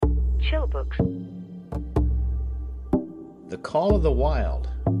Chill Books. The Call of the Wild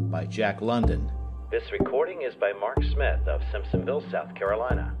by Jack London. This recording is by Mark Smith of Simpsonville, South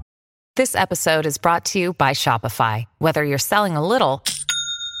Carolina. This episode is brought to you by Shopify. Whether you're selling a little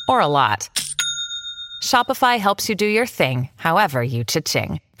or a lot, Shopify helps you do your thing, however you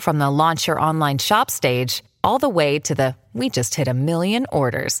cha-ching. From the launch your online shop stage, all the way to the we just hit 1 million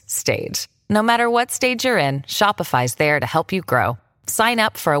orders stage. No matter what stage you're in, Shopify's there to help you grow. Sign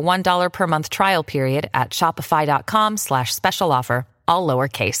up for a $1 per month trial period at shopify.com/special offer, all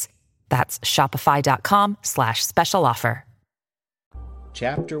lowercase. That's shopify.com/special offer.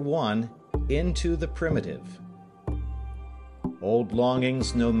 Chapter 1, Into the Primitive. Old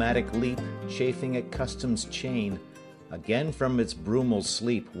longing's nomadic leap, chafing at custom's chain, again from its brumal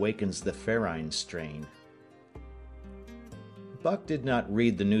sleep wakens the ferine strain. Buck did not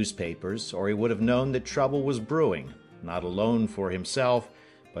read the newspapers, or he would have known that trouble was brewing, not alone for himself,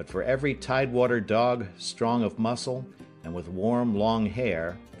 but for every Tidewater dog, strong of muscle and with warm, long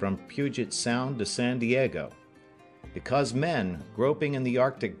hair, from Puget Sound to San Diego. Because men, groping in the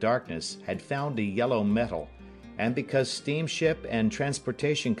Arctic darkness, had found a yellow metal, and because steamship and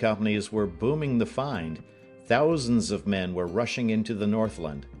transportation companies were booming the find, thousands of men were rushing into the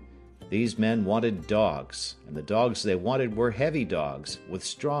Northland. These men wanted dogs, and the dogs they wanted were heavy dogs with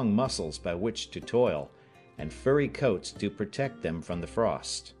strong muscles by which to toil, and furry coats to protect them from the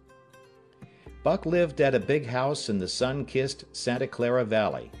frost. Buck lived at a big house in the sun-kissed Santa Clara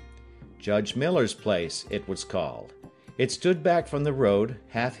Valley. Judge Miller's place, it was called. It stood back from the road,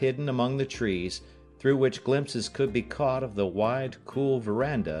 half hidden among the trees, through which glimpses could be caught of the wide, cool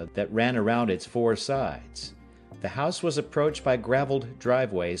veranda that ran around its four sides. The house was approached by graveled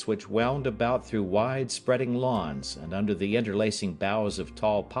driveways which wound about through wide, spreading lawns and under the interlacing boughs of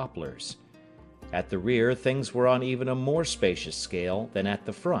tall poplars. At the rear, things were on even a more spacious scale than at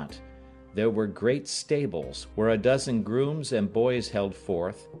the front. There were great stables where a dozen grooms and boys held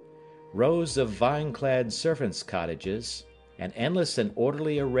forth, rows of vine-clad servants' cottages, an endless and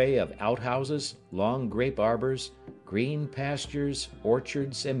orderly array of outhouses, long grape arbors, green pastures,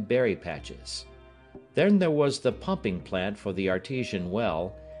 orchards, and berry patches. Then there was the pumping plant for the artesian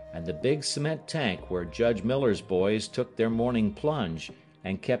well, and the big cement tank where Judge Miller's boys took their morning plunge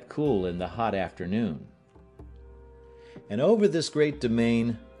and kept cool in the hot afternoon. And over this great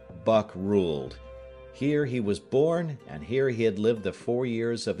domain, Buck ruled. Here he was born, and here he had lived the 4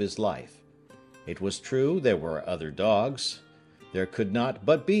 years of his life. It was true there were other dogs. There could not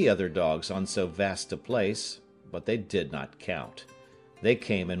but be other dogs on so vast a place, but they did not count. They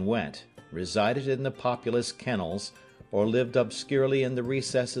came and went, resided in the populous kennels, or lived obscurely in the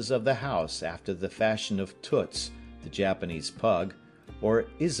recesses of the house after the fashion of Toots, the Japanese pug, or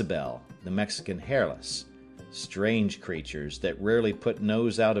Isabel, the Mexican hairless, strange creatures that rarely put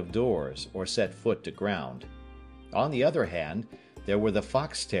nose out of doors or set foot to ground. On the other hand, there were the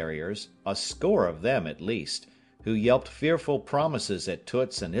fox terriers, a score of them at least, who yelped fearful promises at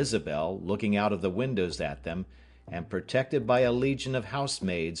Toots and Isabel looking out of the windows at them, and protected by a legion of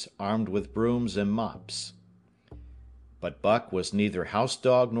housemaids armed with brooms and mops. But Buck was neither house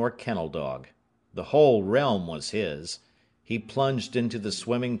dog nor kennel dog. The whole realm was his. He plunged into the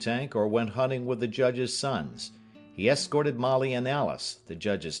swimming tank or went hunting with the judge's sons. He escorted Molly and Alice, the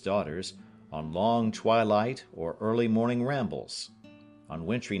judge's daughters, on long twilight or early morning rambles. On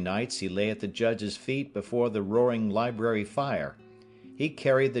wintry nights he lay at the judge's feet before the roaring library fire. He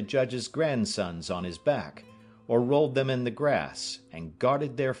carried the judge's grandsons on his back, or rolled them in the grass, and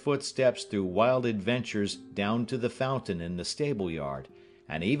guarded their footsteps through wild adventures down to the fountain in the stable yard,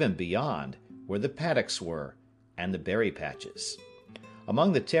 and even beyond, where the paddocks were, and the berry patches.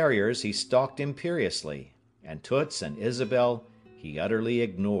 Among the terriers he stalked imperiously, and Toots and Isabel he utterly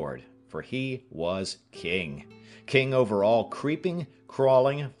ignored, for he was king. King over all creeping,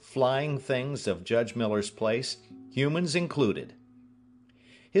 crawling, flying things of Judge Miller's place, humans included.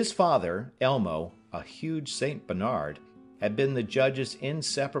 His father, Elmo, a huge St. Bernard, had been the judge's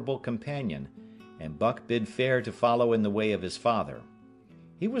inseparable companion, and Buck bid fair to follow in the way of his father.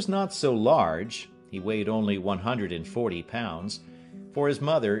 He was not so large, he weighed only 140 pounds, for his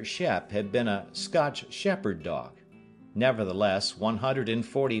mother, Shep, had been a Scotch shepherd dog. Nevertheless,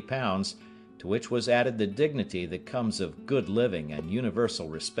 140 pounds, to which was added the dignity that comes of good living and universal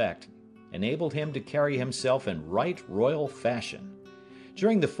respect, enabled him to carry himself in right royal fashion.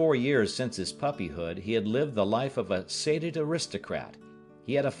 During the 4 years since his puppyhood, he had lived the life of a sated aristocrat.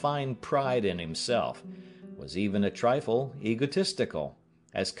 He had a fine pride in himself, was even a trifle egotistical,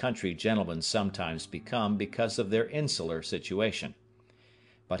 as country gentlemen sometimes become because of their insular situation.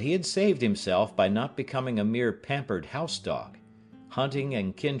 But he had saved himself by not becoming a mere pampered house dog. Hunting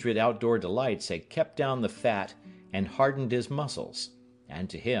and kindred outdoor delights had kept down the fat and hardened his muscles, and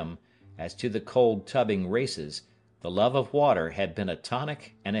to him, as to the cold tubbing races, the love of water had been a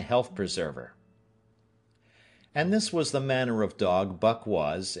tonic and a health preserver. And this was the manner of dog Buck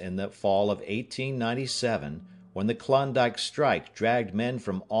was in the fall of 1897, when the Klondike strike dragged men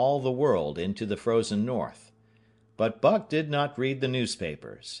from all the world into the frozen north. But Buck did not read the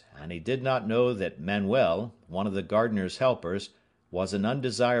newspapers, and he did not know that Manuel, one of the gardener's helpers, was an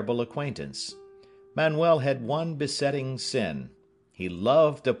undesirable acquaintance. Manuel had one besetting sin. He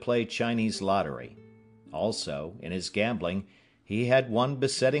loved to play Chinese lottery. Also, in his gambling, he had one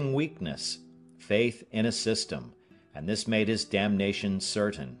besetting weakness, faith in a system, and this made his damnation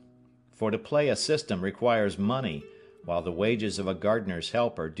certain. For to play a system requires money, while the wages of a gardener's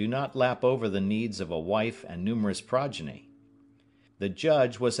helper do not lap over the needs of a wife and numerous progeny. The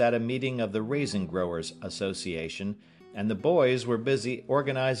judge was at a meeting of the Raisin Growers Association, and the boys were busy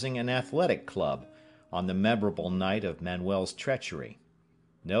organizing an athletic club on the memorable night of Manuel's treachery.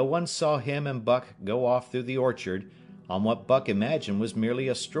 No one saw him and Buck go off through the orchard on what Buck imagined was merely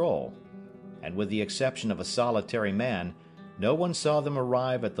a stroll, and with the exception of a solitary man, no one saw them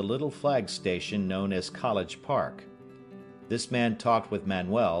arrive at the little flag station known as College Park. This man talked with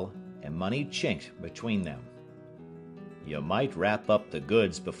Manuel, and money chinked between them. "You might wrap up the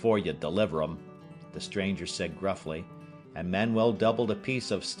goods before you deliver 'em," the stranger said gruffly, and Manuel doubled a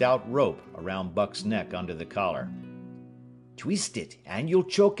piece of stout rope around Buck's neck under the collar. "Twist it, and you'll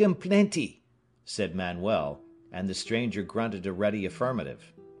choke him plenty," said Manuel, and the stranger grunted a ready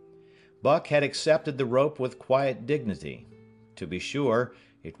affirmative. Buck had accepted the rope with quiet dignity. To be sure,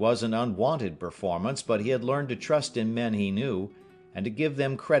 it was an unwonted performance, but he had learned to trust in men he knew, and to give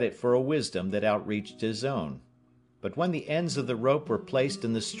them credit for a wisdom that outreached his own. But when the ends of the rope were placed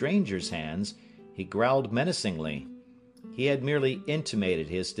in the stranger's hands, he growled menacingly. He had merely intimated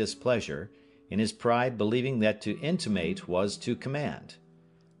his displeasure, in his pride believing that to intimate was to command.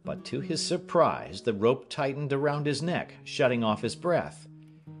 But to his surprise the rope tightened around his neck, shutting off his breath.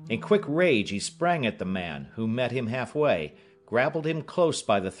 In quick rage he sprang at the man, who met him halfway, grappled him close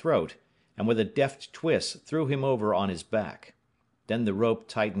by the throat, and with a deft twist threw him over on his back. Then the rope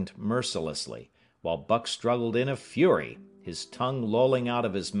tightened mercilessly, while Buck struggled in a fury, his tongue lolling out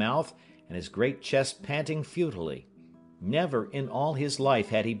of his mouth and his great chest panting futilely. Never in all his life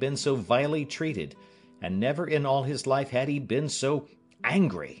had he been so vilely treated, and never in all his life had he been so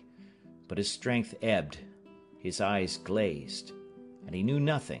angry. But his strength ebbed, his eyes glazed, and he knew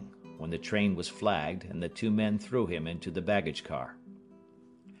nothing when the train was flagged and the two men threw him into the baggage car.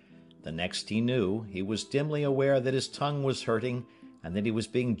 The next he knew, he was dimly aware that his tongue was hurting and that he was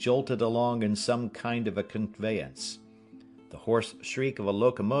being jolted along in some kind of a conveyance. The hoarse shriek of a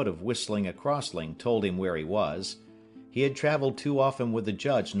locomotive whistling a crosslink told him where he was. He had traveled too often with the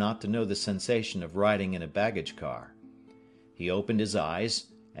judge not to know the sensation of riding in a baggage car. He opened his eyes,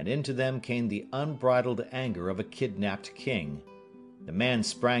 and into them came the unbridled anger of a kidnapped king. The man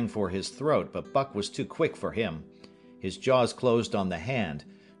sprang for his throat, but Buck was too quick for him. His jaws closed on the hand,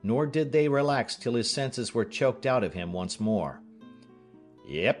 nor did they relax till his senses were choked out of him once more.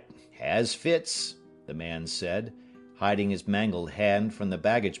 "Yep, has fits," the man said, hiding his mangled hand from the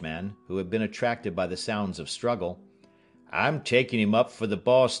baggageman, who had been attracted by the sounds of struggle. "I'm taking him up for the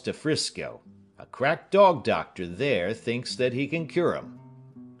boss to Frisco. A crack dog doctor there thinks that he can cure him."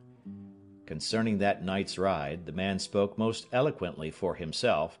 Concerning that night's ride, the man spoke most eloquently for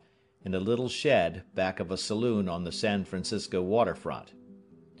himself, in a little shed back of a saloon on the San Francisco waterfront.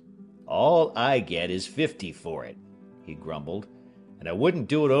 "All I get is 50 for it," he grumbled, "and I wouldn't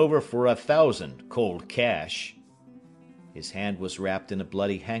do it over for 1,000, cold cash." His hand was wrapped in a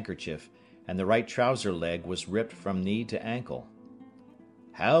bloody handkerchief, and the right trouser leg was ripped from knee to ankle.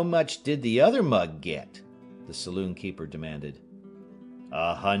 "How much did the other mug get?" the saloon keeper demanded.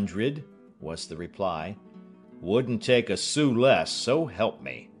 100, was the reply. "Wouldn't take a sou less, so help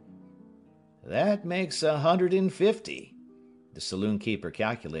me." "That makes 150, the saloon keeper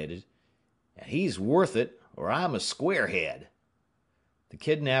calculated. "And he's worth it, or I'm a squarehead." The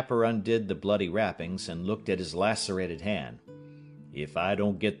kidnapper undid the bloody wrappings and looked at his lacerated hand. "If I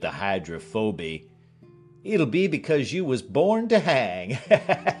don't get the hydrophoby—" "It'll be because you was born to hang,"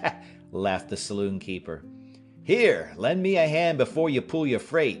 laughed the saloon keeper. "Here, lend me a hand before you pull your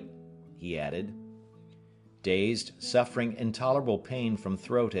freight," he added. Dazed, suffering intolerable pain from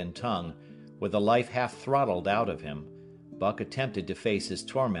throat and tongue, with the life half throttled out of him, Buck attempted to face his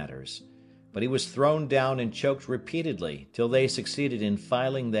tormentors. But he was thrown down and choked repeatedly till they succeeded in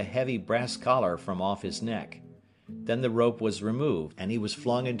filing the heavy brass collar from off his neck. Then the rope was removed, and he was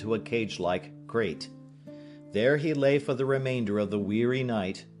flung into a cage-like crate. There he lay for the remainder of the weary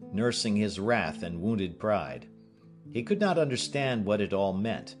night, nursing his wrath and wounded pride. He could not understand what it all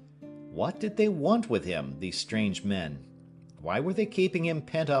meant. What did they want with him, these strange men? Why were they keeping him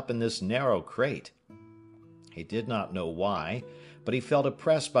pent up in this narrow crate? He did not know why, but he felt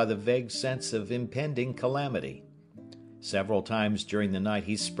oppressed by the vague sense of impending calamity. Several times during the night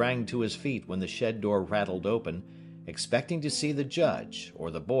he sprang to his feet when the shed door rattled open, expecting to see the judge, or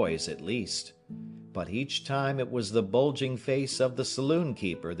the boys at least. But each time it was the bulging face of the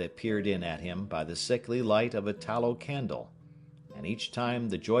saloon-keeper that peered in at him by the sickly light of a tallow candle, and each time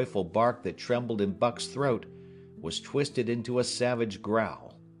the joyful bark that trembled in Buck's throat was twisted into a savage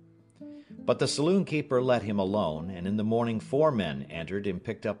growl. But the saloon-keeper let him alone, and in the morning 4 men entered and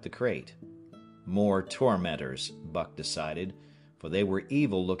picked up the crate. More tormentors, Buck decided, for they were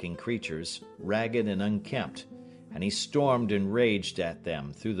evil-looking creatures, ragged and unkempt, and he stormed and raged at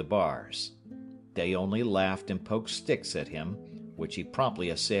them through the bars. They only laughed and poked sticks at him, which he promptly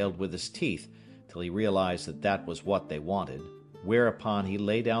assailed with his teeth till he realized that that was what they wanted, whereupon he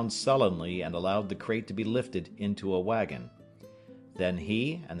lay down sullenly and allowed the crate to be lifted into a wagon. Then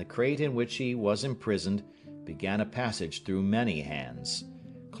he and the crate in which he was imprisoned began a passage through many hands.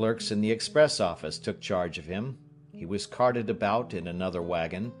 Clerks in the express office took charge of him. He was carted about in another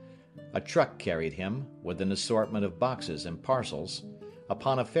wagon. A truck carried him, with an assortment of boxes and parcels,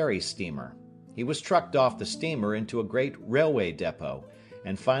 upon a ferry steamer. He was trucked off the steamer into a great railway depot,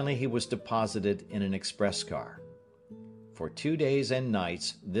 and finally he was deposited in an express car. For 2 days and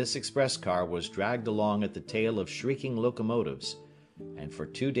nights this express car was dragged along at the tail of shrieking locomotives, and for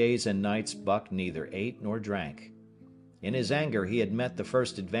 2 days and nights Buck neither ate nor drank. In his anger he had met the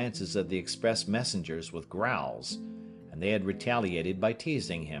first advances of the express messengers with growls, and they had retaliated by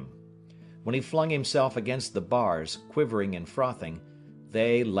teasing him. When he flung himself against the bars, quivering and frothing,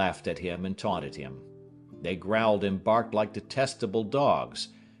 they laughed at him and taunted him. They growled and barked like detestable dogs,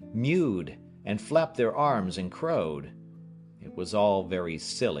 mewed and flapped their arms and crowed. It was all very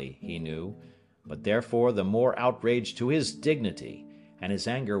silly, he knew, but therefore the more outrage to his dignity, and his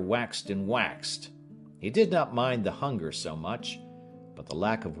anger waxed and waxed. He did not mind the hunger so much, but the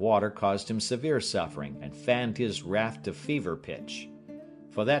lack of water caused him severe suffering and fanned his wrath to fever pitch.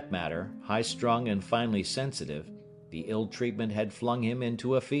 For that matter, high-strung and finely sensitive, the ill treatment had flung him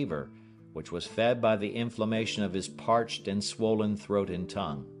into a fever, which was fed by the inflammation of his parched and swollen throat and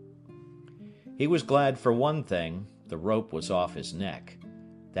tongue. He was glad for one thing: the rope was off his neck.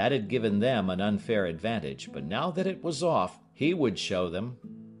 That had given them an unfair advantage, but now that it was off, he would show them.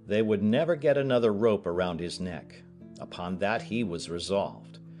 They would never get another rope around his neck. Upon that he was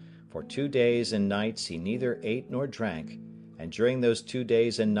resolved. For 2 days and nights he neither ate nor drank, and during those 2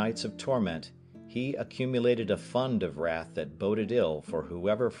 days and nights of torment he accumulated a fund of wrath that boded ill for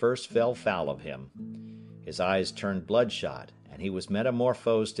whoever first fell foul of him. His eyes turned bloodshot, and he was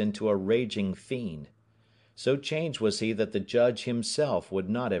metamorphosed into a raging fiend. So changed was he that the judge himself would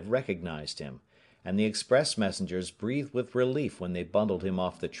not have recognized him, and the express messengers breathed with relief when they bundled him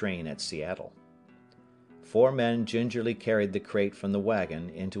off the train at Seattle. 4 men gingerly carried the crate from the wagon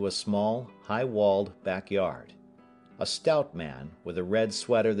into a small, high-walled backyard. A stout man, with a red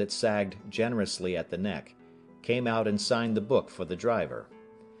sweater that sagged generously at the neck, came out and signed the book for the driver.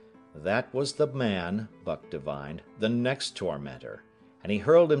 That was the man, Buck divined, the next tormentor, and he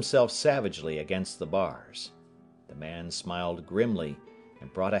hurled himself savagely against the bars. The man smiled grimly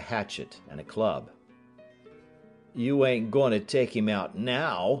and brought a hatchet and a club. "You ain't going to take him out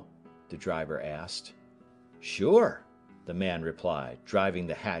now?" the driver asked. "Sure," the man replied, driving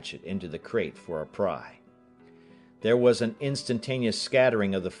the hatchet into the crate for a pry. There was an instantaneous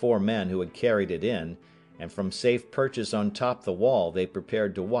scattering of the 4 men who had carried it in, and from safe perches on top the wall they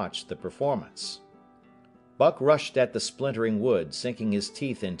prepared to watch the performance. Buck rushed at the splintering wood, sinking his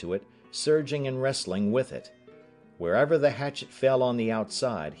teeth into it, surging and wrestling with it. Wherever the hatchet fell on the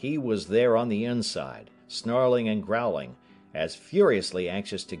outside, he was there on the inside, snarling and growling, as furiously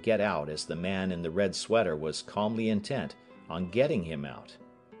anxious to get out as the man in the red sweater was calmly intent on getting him out.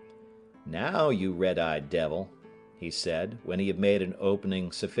 "Now, you red-eyed devil," he said, when he had made an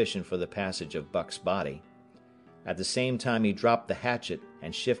opening sufficient for the passage of Buck's body. At the same time he dropped the hatchet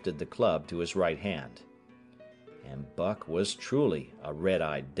and shifted the club to his right hand. And Buck was truly a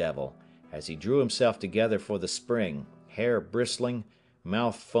red-eyed devil, as he drew himself together for the spring, hair bristling,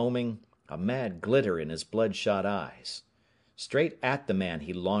 mouth foaming, a mad glitter in his bloodshot eyes. Straight at the man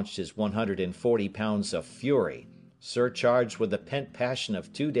he launched his 140 pounds of fury, surcharged with the pent passion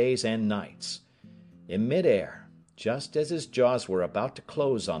of 2 days and nights. In mid-air, just as his jaws were about to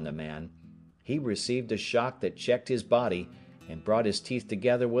close on the man, he received a shock that checked his body and brought his teeth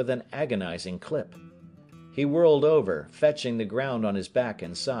together with an agonizing clip. He whirled over, fetching the ground on his back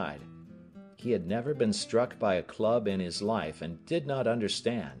and side. He had never been struck by a club in his life and did not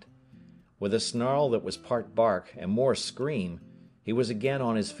understand. With a snarl that was part bark and more scream, he was again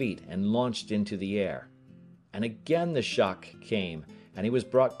on his feet and launched into the air. And again the shock came, and he was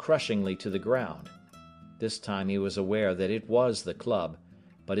brought crushingly to the ground. This time he was aware that it was the club,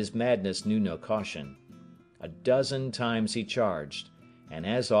 but his madness knew no caution. A dozen times he charged, and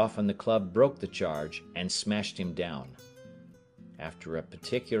as often the club broke the charge and smashed him down. After a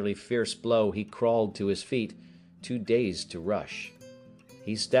particularly fierce blow, he crawled to his feet, too dazed to rush.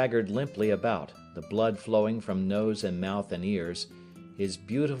 He staggered limply about, the blood flowing from nose and mouth and ears, his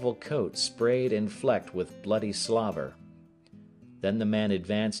beautiful coat sprayed and flecked with bloody slaver. Then the man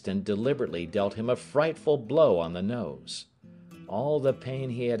advanced and deliberately dealt him a frightful blow on the nose. All the pain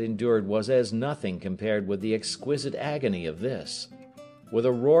he had endured was as nothing compared with the exquisite agony of this. With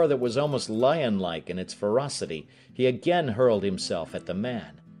a roar that was almost lion-like in its ferocity, he again hurled himself at the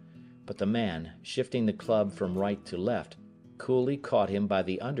man. But the man, shifting the club from right to left, coolly caught him by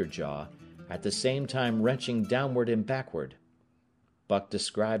the underjaw, at the same time wrenching downward and backward. Buck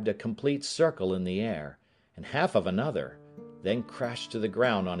described a complete circle in the air, and half of another, then crashed to the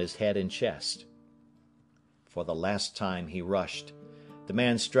ground on his head and chest. For the last time he rushed. The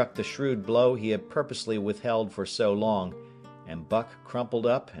man struck the shrewd blow he had purposely withheld for so long, and Buck crumpled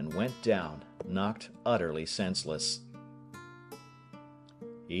up and went down, knocked utterly senseless.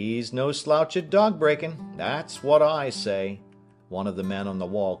 "He's no slouch at dog-breaking, that's what I say," one of the men on the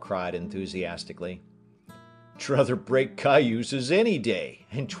wall cried enthusiastically. "Druther break cayuses any day,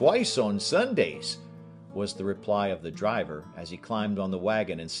 and twice on Sundays," was the reply of the driver as he climbed on the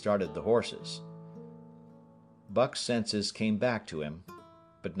wagon and started the horses. Buck's senses came back to him,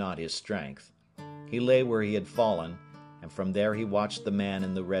 but not his strength. He lay where he had fallen, and from there he watched the man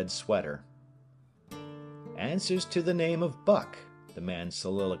in the red sweater. "Answers to the name of Buck," the man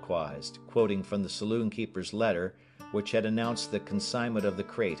soliloquized, quoting from the saloon-keeper's letter, which had announced the consignment of the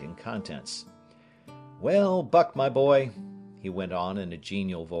crate and contents. "Well, Buck, my boy," he went on in a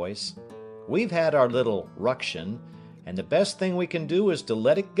genial voice, "we've had our little ruction, and the best thing we can do is to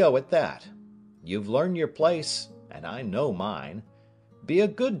let it go at that. You've learned your place, and I know mine. Be a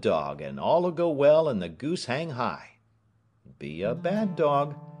good dog, and all'll go well and the goose hang high. Be a bad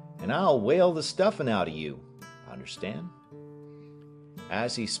dog, and I'll whale the stuffing out of you. Understand?"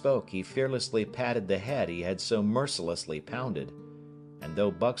 As he spoke, he fearlessly patted the head he had so mercilessly pounded, and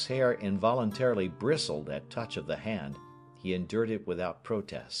though Buck's hair involuntarily bristled at touch of the hand, he endured it without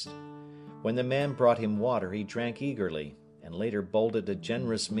protest. When the man brought him water, he drank eagerly, and later bolted a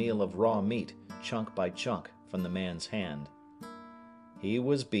generous meal of raw meat, chunk by chunk, from the man's hand. He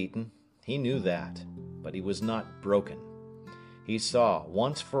was beaten, he knew that, but he was not broken. He saw,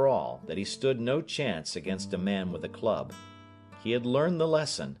 once for all, that he stood no chance against a man with a club. He had learned the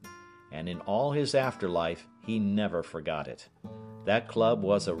lesson, and in all his afterlife he never forgot it. That club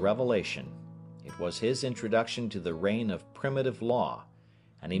was a revelation. It was his introduction to the reign of primitive law,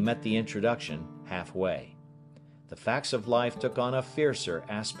 and he met the introduction halfway. The facts of life took on a fiercer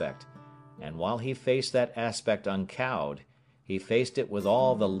aspect, and while he faced that aspect uncowed, he faced it with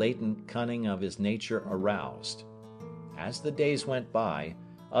all the latent cunning of his nature aroused. As the days went by,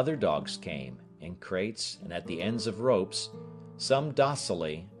 other dogs came, in crates and at the ends of ropes, some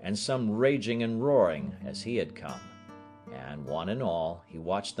docilely and some raging and roaring as he had come, and one and all he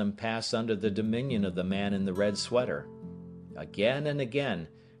watched them pass under the dominion of the man in the red sweater. Again and again,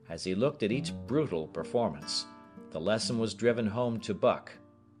 as he looked at each brutal performance, the lesson was driven home to Buck.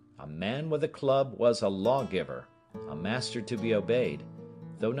 A man with a club was a lawgiver, a master to be obeyed,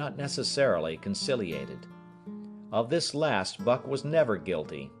 though not necessarily conciliated. Of this last Buck was never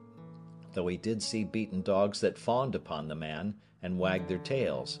guilty, though he did see beaten dogs that fawned upon the man and wagged their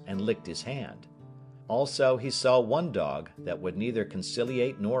tails and licked his hand. Also he saw one dog that would neither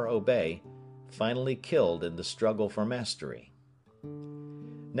conciliate nor obey, finally killed in the struggle for mastery.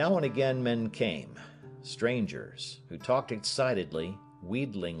 Now and again men came, strangers, who talked excitedly,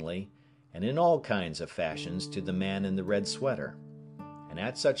 wheedlingly, and in all kinds of fashions to the man in the red sweater. And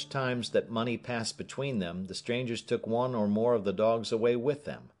at such times that money passed between them, the strangers took one or more of the dogs away with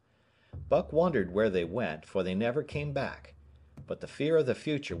them. Buck wondered where they went, for they never came back, but the fear of the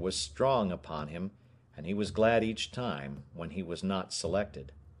future was strong upon him, and he was glad each time when he was not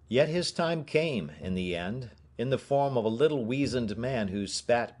selected. Yet his time came, in the end, in the form of a little weazened man who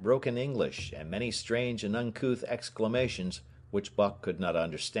spat broken English and many strange and uncouth exclamations which Buck could not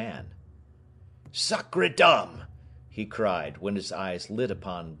understand. "Sacre dame!" he cried, when his eyes lit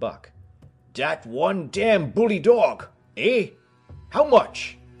upon Buck. "Dat one damn bully dog, eh? How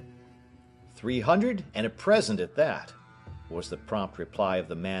much?" 300 and a present at that," was the prompt reply of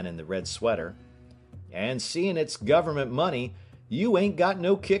the man in the red sweater. "And seeing it's government money, you ain't got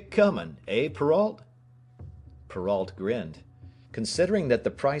no kick coming, eh, Perrault?" Perrault grinned. Considering that the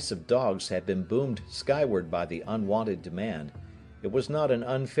price of dogs had been boomed skyward by the unwanted demand, it was not an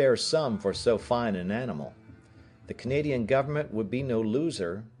unfair sum for so fine an animal. The Canadian government would be no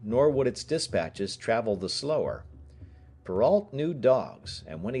loser, nor would its dispatches travel the slower. Perrault knew dogs,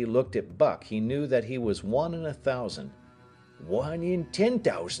 and when he looked at Buck he knew that he was 1 in 1,000. 1 in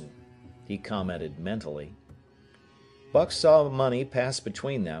 10,000, he commented mentally. Buck saw money pass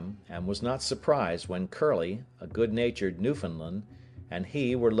between them, and was not surprised when Curly, a good-natured Newfoundland, and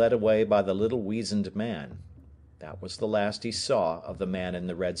he were led away by the little weazened man. That was the last he saw of the man in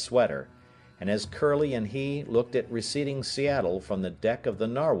the red sweater, and as Curly and he looked at receding Seattle from the deck of the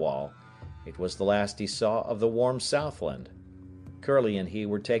Narwhal, it was the last he saw of the warm Southland. Curly and he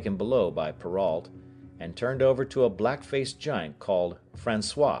were taken below by Perrault, and turned over to a black-faced giant called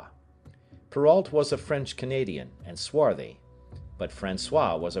Francois. Perrault was a French-Canadian, and swarthy, but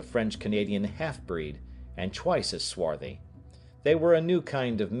Francois was a French-Canadian half-breed, and twice as swarthy. They were a new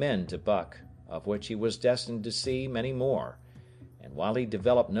kind of men to Buck, of which he was destined to see many more, and while he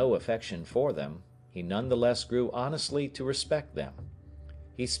developed no affection for them, he none the less grew honestly to respect them.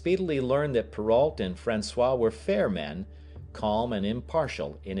 He speedily learned that Perrault and Francois were fair men, calm and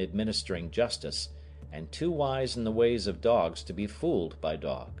impartial in administering justice, and too wise in the ways of dogs to be fooled by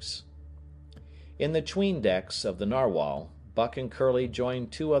dogs. In the 'tween decks of the Narwhal, Buck and Curly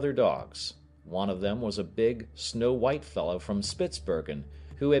joined 2 other dogs. One of them was a big, snow-white fellow from Spitzbergen,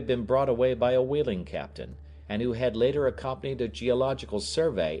 who had been brought away by a whaling captain, and who had later accompanied a geological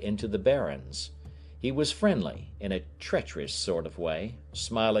survey into the Barrens. He was friendly, in a treacherous sort of way,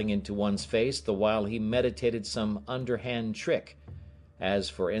 smiling into one's face the while he meditated some underhand trick, as,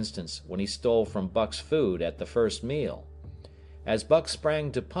 for instance, when he stole from Buck's food at the first meal. As Buck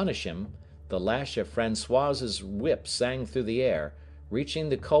sprang to punish him, the lash of Francois's whip sang through the air, reaching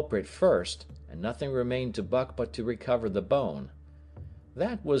the culprit first, and nothing remained to Buck but to recover the bone.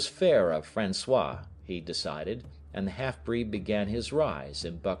 That was fair of Francois, he decided, and the half-breed began his rise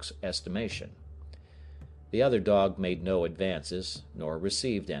in Buck's estimation. The other dog made no advances, nor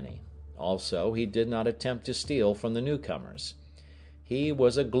received any. Also, he did not attempt to steal from the newcomers. He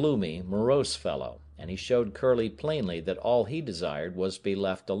was a gloomy, morose fellow, and he showed Curly plainly that all he desired was to be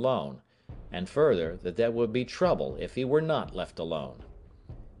left alone, and further, that there would be trouble if he were not left alone.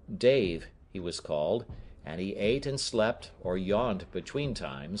 Dave, he was called, and he ate and slept, or yawned between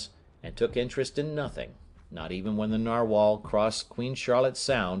times, and took interest in nothing, not even when the Narwhal crossed Queen Charlotte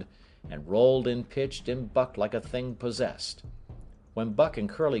Sound, and rolled and pitched and bucked like a thing possessed. When Buck and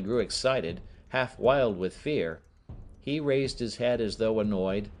Curly grew excited, half wild with fear, he raised his head as though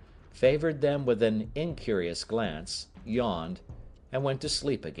annoyed, favored them with an incurious glance, yawned, and went to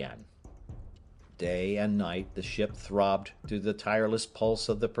sleep again. Day and night the ship throbbed to the tireless pulse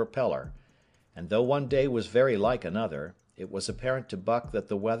of the propeller, and though one day was very like another, it was apparent to Buck that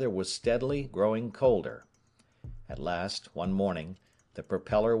the weather was steadily growing colder. At last, one morning, the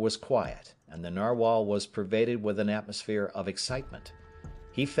propeller was quiet, and the Narwhal was pervaded with an atmosphere of excitement.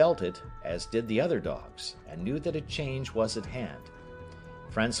 He felt it, as did the other dogs, and knew that a change was at hand.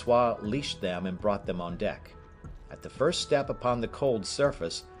 Francois leashed them and brought them on deck. At the first step upon the cold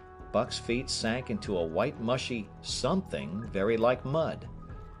surface, Buck's feet sank into a white mushy something very like mud.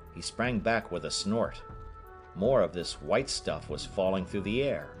 He sprang back with a snort. More of this white stuff was falling through the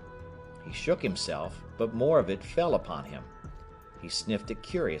air. He shook himself, but more of it fell upon him. He sniffed it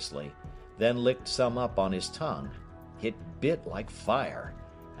curiously, then licked some up on his tongue. It bit like fire,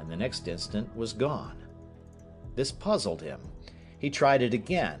 and the next instant was gone. This puzzled him. He tried it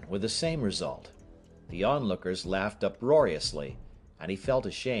again, with the same result. The onlookers laughed uproariously, and he felt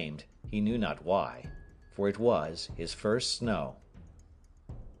ashamed, he knew not why, for it was his first snow.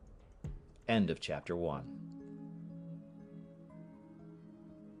 End of chapter 1.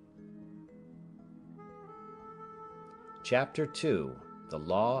 Chapter 2. The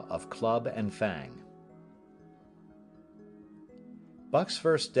Law of Club and Fang. Buck's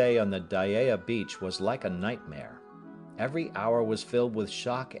first day on the Dyea beach was like a nightmare. Every hour was filled with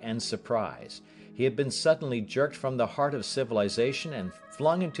shock and surprise. He had been suddenly jerked from the heart of civilization and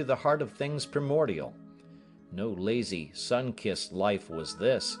flung into the heart of things primordial. No lazy, sun-kissed life was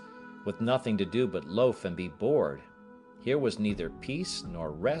this, with nothing to do but loaf and be bored. Here was neither peace,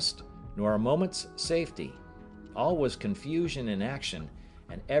 nor rest, nor a moment's safety. All was confusion and action,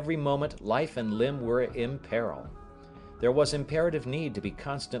 and every moment life and limb were in peril. There was imperative need to be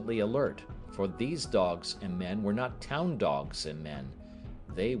constantly alert, for these dogs and men were not town dogs and men.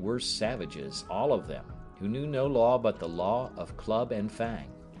 They were savages, all of them, who knew no law but the law of club and fang.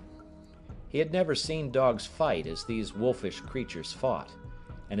 He had never seen dogs fight as these wolfish creatures fought,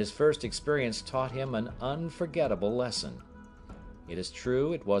 and his first experience taught him an unforgettable lesson. It is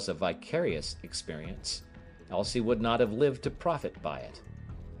true it was a vicarious experience, else he would not have lived to profit by it.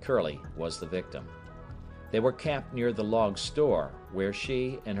 Curly was the victim. They were camped near the log store, where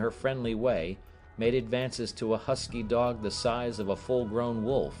she, in her friendly way, made advances to a husky dog the size of a full-grown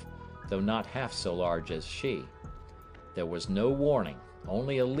wolf, though not half so large as she. There was no warning,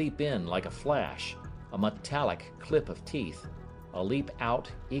 only a leap in like a flash, a metallic clip of teeth, a leap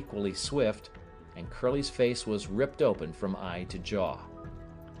out equally swift, and Curly's face was ripped open from eye to jaw.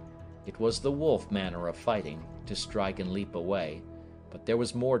 It was the wolf manner of fighting, to strike and leap away, but there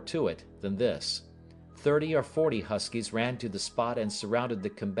was more to it than this. 30 or 40 huskies ran to the spot and surrounded the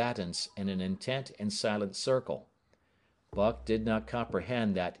combatants in an intent and silent circle. Buck did not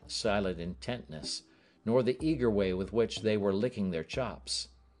comprehend that silent intentness, nor the eager way with which they were licking their chops.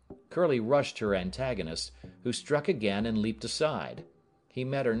 Curly rushed her antagonist, who struck again and leaped aside. He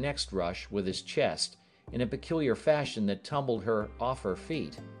met her next rush with his chest, in a peculiar fashion that tumbled her off her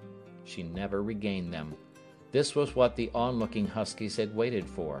feet. She never regained them. This was what the onlooking huskies had waited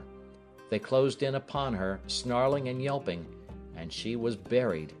for. They closed in upon her, snarling and yelping, and she was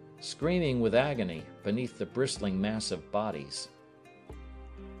buried, screaming with agony, beneath the bristling mass of bodies.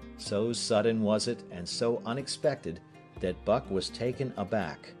 So sudden was it, and so unexpected, that Buck was taken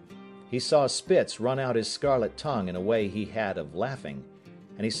aback. He saw Spitz run out his scarlet tongue in a way he had of laughing,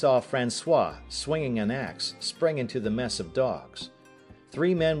 and he saw Francois, swinging an axe, spring into the mess of dogs.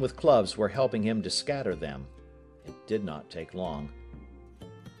 3 men with clubs were helping him to scatter them. It did not take long.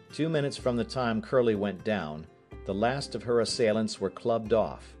 2 minutes from the time Curly went down, the last of her assailants were clubbed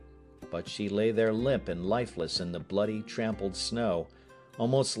off, but she lay there limp and lifeless in the bloody, trampled snow,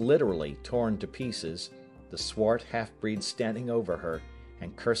 almost literally torn to pieces, the swart half-breed standing over her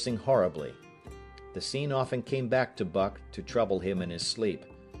and cursing horribly. The scene often came back to Buck to trouble him in his sleep.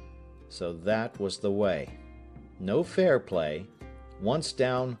 So that was the way. No fair play. Once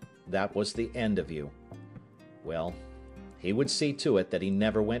down, that was the end of you. Well, he would see to it that he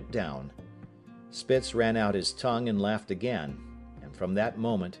never went down. Spitz ran out his tongue and laughed again, and from that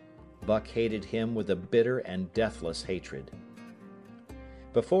moment Buck hated him with a bitter and deathless hatred.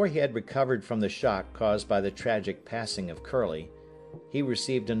 Before he had recovered from the shock caused by the tragic passing of Curly, he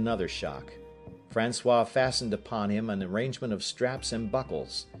received another shock. Francois fastened upon him an arrangement of straps and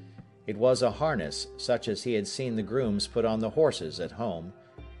buckles. It was a harness such as he had seen the grooms put on the horses at home,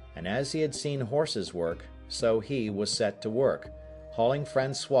 and as he had seen horses work, so he was set to work, hauling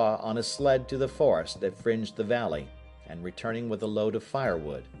Francois on a sled to the forest that fringed the valley, and returning with a load of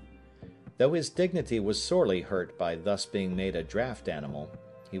firewood. Though his dignity was sorely hurt by thus being made a draft animal,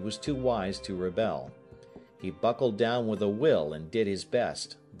 he was too wise to rebel. He buckled down with a will and did his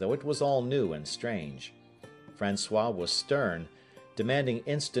best, though it was all new and strange. Francois was stern, demanding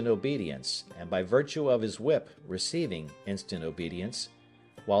instant obedience, and by virtue of his whip receiving instant obedience,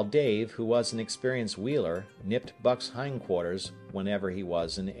 while Dave, who was an experienced wheeler, nipped Buck's hindquarters whenever he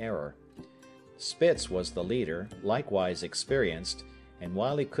was in error. Spitz was the leader, likewise experienced, and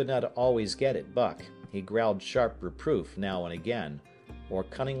while he could not always get at Buck, he growled sharp reproof now and again, or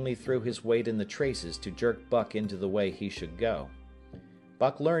cunningly threw his weight in the traces to jerk Buck into the way he should go.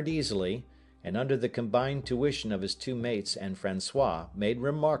 Buck learned easily, and under the combined tuition of his 2 mates and Francois, made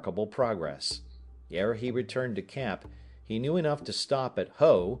remarkable progress. Ere he returned to camp, he knew enough to stop at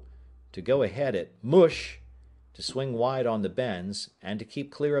Ho, to go ahead at Mush, to swing wide on the bends, and to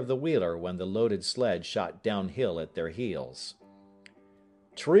keep clear of the wheeler when the loaded sled shot downhill at their heels.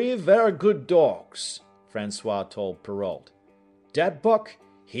 3 very good dogs, Francois told Perrault. Dat Buck,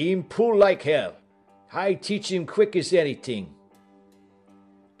 him pull like hell. I teach him quick as anything.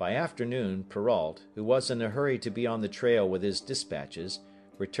 By afternoon, Perrault, who was in a hurry to be on the trail with his dispatches,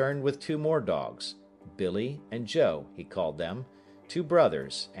 returned with 2 more dogs. Billy and Joe, he called them, 2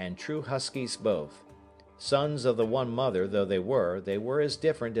 brothers, and true huskies both. Sons of the one mother though they were as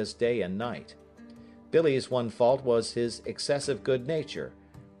different as day and night. Billy's one fault was his excessive good nature,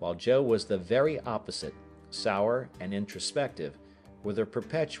 while Joe was the very opposite, sour and introspective, with a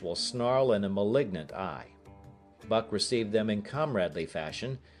perpetual snarl and a malignant eye. Buck received them in comradely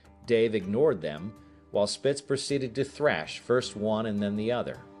fashion. Dave ignored them, while Spitz proceeded to thrash first one and then the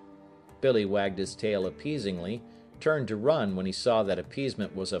other. Billy wagged his tail appeasingly, turned to run when he saw that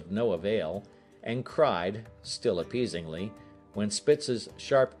appeasement was of no avail, and cried, still appeasingly, when Spitz's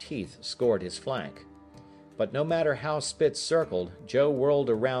sharp teeth scored his flank. But no matter how Spitz circled, Joe whirled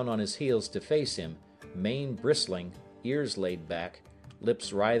around on his heels to face him, mane bristling, ears laid back,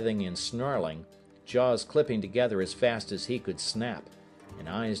 lips writhing and snarling, jaws clipping together as fast as he could snap, and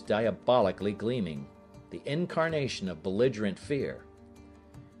eyes diabolically gleaming, the incarnation of belligerent fear.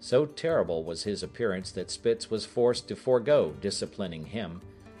 So terrible was his appearance that Spitz was forced to forego disciplining him,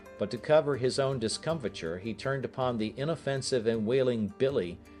 but to cover his own discomfiture he turned upon the inoffensive and wailing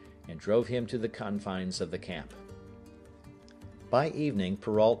Billy and drove him to the confines of the camp. By evening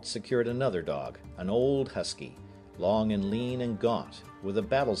Perrault secured another dog, an old husky, long and lean and gaunt, with a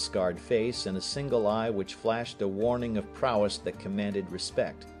battle-scarred face and a single eye which flashed a warning of prowess that commanded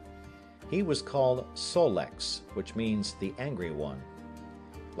respect. He was called Sol-leks, which means the angry one.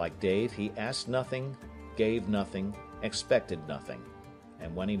 Like Dave, he asked nothing, gave nothing, expected nothing,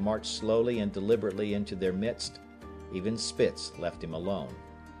 and when he marched slowly and deliberately into their midst, even Spitz left him alone.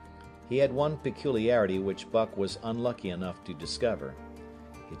 He had one peculiarity which Buck was unlucky enough to discover.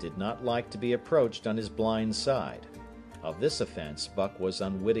 He did not like to be approached on his blind side. Of this offense Buck was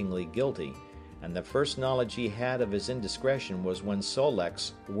unwittingly guilty, and the first knowledge he had of his indiscretion was when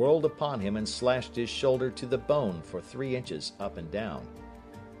Sol-leks whirled upon him and slashed his shoulder to the bone for 3 inches up and down.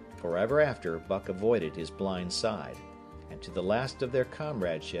 Forever after, Buck avoided his blind side, and to the last of their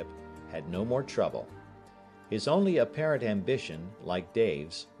comradeship had no more trouble. His only apparent ambition, like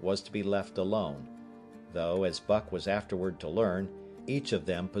Dave's, was to be left alone, though, as Buck was afterward to learn, each of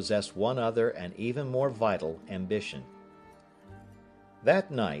them possessed one other and even more vital ambition.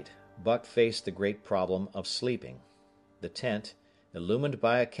 That night, Buck faced the great problem of sleeping. The tent, illumined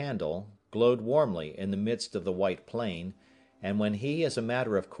by a candle, glowed warmly in the midst of the white plain, and when he, as a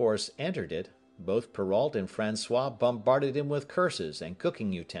matter of course, entered it, both Perrault and Francois bombarded him with curses and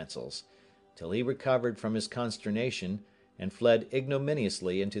cooking utensils, till he recovered from his consternation and fled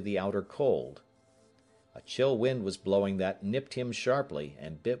ignominiously into the outer cold. A chill wind was blowing that nipped him sharply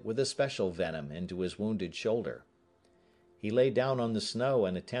and bit with especial venom into his wounded shoulder. He lay down on the snow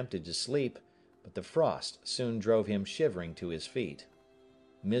and attempted to sleep, but the frost soon drove him shivering to his feet.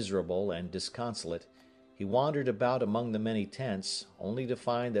 Miserable and disconsolate, he wandered about among the many tents, only to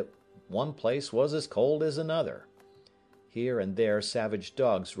find that one place was as cold as another. Here and there savage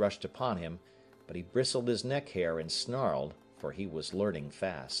dogs rushed upon him, but he bristled his neck hair and snarled, for he was learning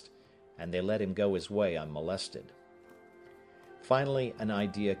fast, and they let him go his way unmolested. Finally an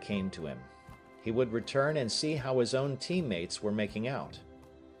idea came to him. He would return and see how his own teammates were making out.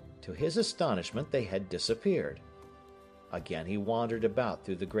 To his astonishment they had disappeared. Again he wandered about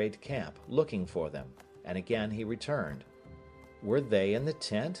through the great camp, looking for them, and again he returned. Were they in the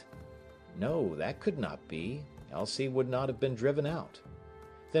tent? No, that could not be, else he would not have been driven out.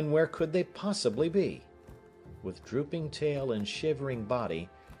 Then where could they possibly be? With drooping tail and shivering body,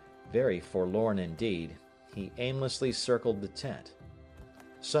 very forlorn indeed, he aimlessly circled the tent.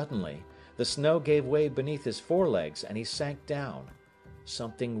 Suddenly, the snow gave way beneath his forelegs, and he sank down.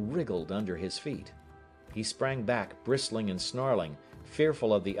 Something wriggled under his feet. He sprang back, bristling and snarling,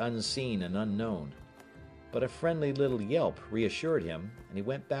 fearful of the unseen and unknown. But a friendly little yelp reassured him, and he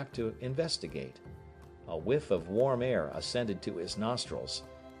went back to investigate. A whiff of warm air ascended to his nostrils,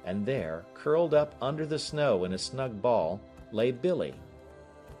 and there, curled up under the snow in a snug ball, lay Billy.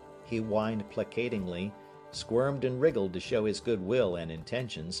 He whined placatingly, squirmed and wriggled to show his good will and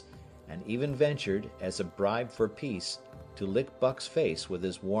intentions, and even ventured, as a bribe for peace, to lick Buck's face with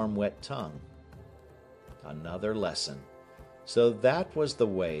his warm, wet tongue. Another lesson. So that was the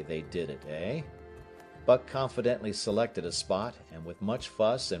way they did it, eh? Buck confidently selected a spot, and with much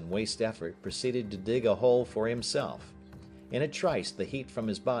fuss and waste effort proceeded to dig a hole for himself. In a trice the heat from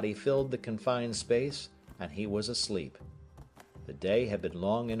his body filled the confined space, and he was asleep. The day had been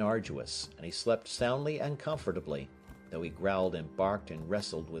long and arduous, and he slept soundly and comfortably, though he growled and barked and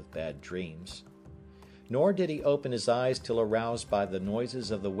wrestled with bad dreams. Nor did he open his eyes till aroused by the noises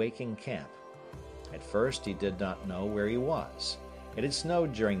of the waking camp. At first he did not know where he was. It had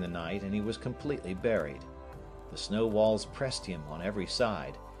snowed during the night, and he was completely buried. The snow walls pressed him on every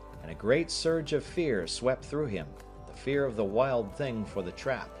side, and a great surge of fear swept through him, the fear of the wild thing for the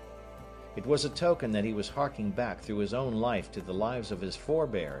trap. It was a token that he was harking back through his own life to the lives of his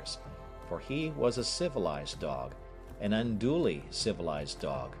forebears, for he was a civilized dog, an unduly civilized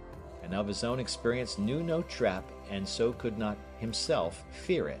dog, and of his own experience knew no trap, and so could not himself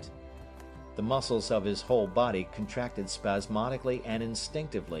fear it. The muscles of his whole body contracted spasmodically and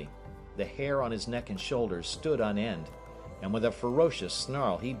instinctively. The hair on his neck and shoulders stood on end, and with a ferocious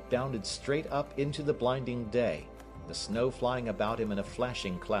snarl he bounded straight up into the blinding day, the snow flying about him in a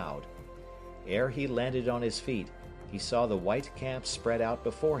flashing cloud. Ere he landed on his feet, he saw the white camp spread out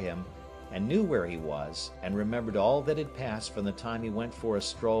before him, and knew where he was, and remembered all that had passed from the time he went for a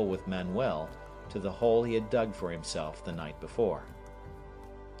stroll with Manuel to the hole he had dug for himself the night before.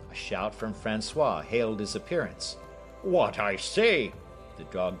 A shout from Francois hailed his appearance. "What I say?" the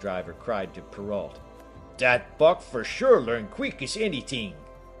dog driver cried to Perrault. "Dat Buck for sure learn quick as anything."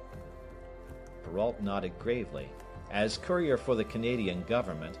 Perrault nodded gravely. As courier for the Canadian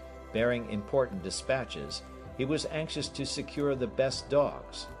government, bearing important dispatches, he was anxious to secure the best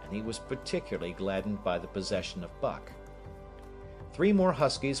dogs, and he was particularly gladdened by the possession of Buck. 3 more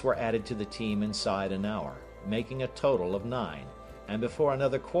huskies were added to the team inside an hour, making a total of 9, and before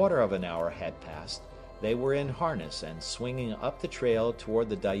another quarter of an hour had passed, they were in harness and swinging up the trail toward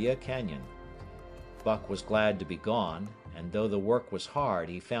the Daya Canyon. Buck was glad to be gone, and though the work was hard,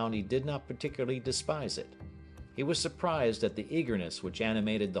 he found he did not particularly despise it. He was surprised at the eagerness which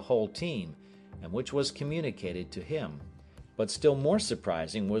animated the whole team, and which was communicated to him. But still more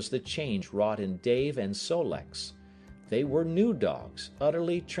surprising was the change wrought in Dave and Sol-leks. They were new dogs,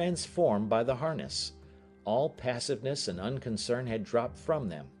 utterly transformed by the harness. All passiveness and unconcern had dropped from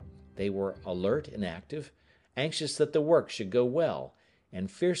them. They were alert and active, anxious that the work should go well, and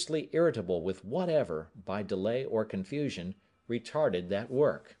fiercely irritable with whatever, by delay or confusion, retarded that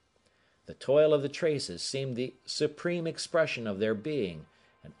work. The toil of the traces seemed the supreme expression of their being,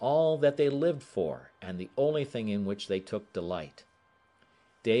 and all that they lived for, and the only thing in which they took delight.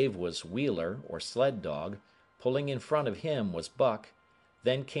 Dave was wheeler, or sled dog. Pulling in front of him was Buck.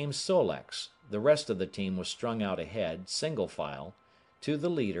 Then came Sol-leks. The rest of the team was strung out ahead, single file, to the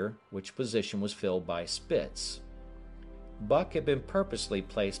leader, which position was filled by Spitz. Buck had been purposely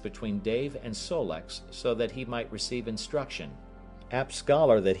placed between Dave and Sol-leks so that he might receive instruction. Apt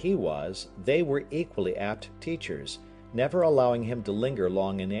scholar that he was, they were equally apt teachers, never allowing him to linger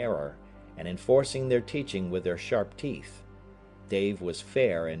long in error, and enforcing their teaching with their sharp teeth. Dave was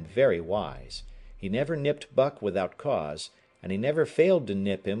fair and very wise. He never nipped Buck without cause, and he never failed to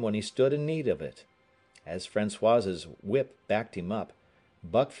nip him when he stood in need of it. As Francois's whip backed him up,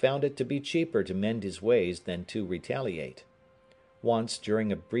 Buck found it to be cheaper to mend his ways than to retaliate. Once,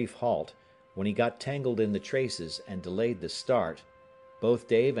 during a brief halt, when he got tangled in the traces and delayed the start, both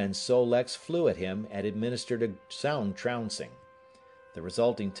Dave and Sol-leks flew at him and administered a sound trouncing. The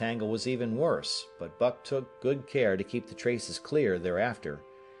resulting tangle was even worse, but Buck took good care to keep the traces clear thereafter,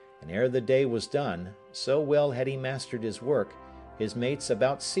 and ere the day was done, so well had he mastered his work, his mates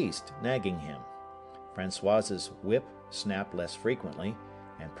about ceased nagging him. Francois's whip snapped less frequently,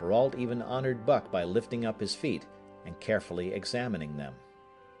 and Perrault even honored Buck by lifting up his feet and carefully examining them.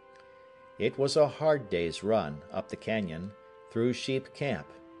 It was a hard day's run up the canyon, through Sheep Camp,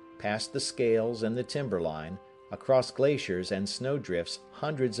 past the scales and the timberline, across glaciers and snowdrifts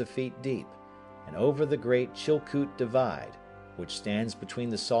hundreds of feet deep, and over the great Chilkoot Divide, which stands between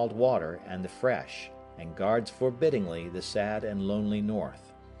the salt water and the fresh, and guards forbiddingly the sad and lonely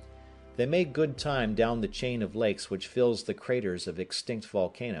north. They made good time down the chain of lakes which fills the craters of extinct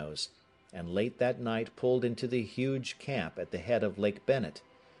volcanoes, and late that night pulled into the huge camp at the head of Lake Bennett,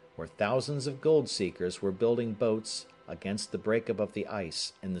 where thousands of gold seekers were building boats against the breakup of the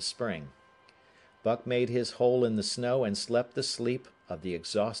ice in the spring. Buck made his hole in the snow and slept the sleep of the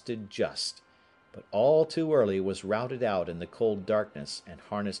exhausted just, but all too early was routed out in the cold darkness and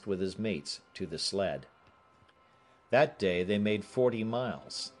harnessed with his mates to the sled. That day they made 40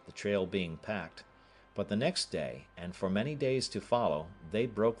 miles, the trail being packed, but the next day, and for many days to follow, they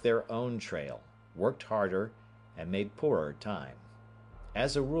broke their own trail, worked harder, and made poorer time.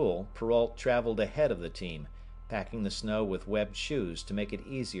 As a rule, Perrault traveled ahead of the team, packing the snow with webbed shoes to make it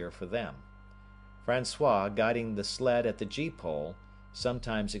easier for them. Francois, guiding the sled at the gee-pole,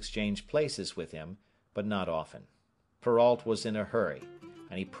 sometimes exchanged places with him, but not often. Perrault was in a hurry,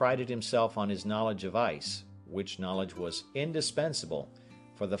 and he prided himself on his knowledge of ice, which knowledge was indispensable,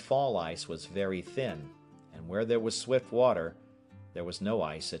 for the fall ice was very thin, and where there was swift water, there was no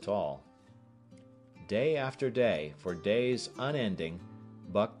ice at all. Day after day, for days unending,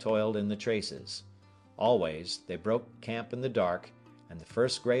 Buck toiled in the traces. Always they broke camp in the dark, and the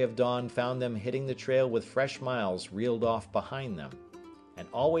first gray of dawn found them hitting the trail with fresh miles reeled off behind them. And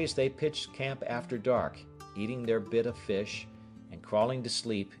always they pitched camp after dark, eating their bit of fish, and crawling to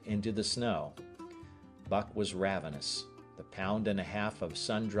sleep into the snow. Buck was ravenous. The pound and a half of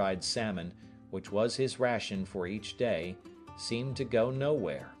sun-dried salmon, which was his ration for each day, seemed to go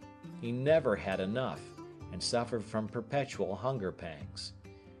nowhere. He never had enough, and suffered from perpetual hunger pangs.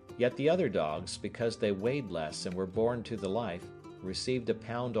 Yet the other dogs, because they weighed less and were born to the life, received a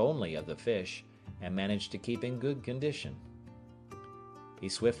pound only of the fish, and managed to keep in good condition. He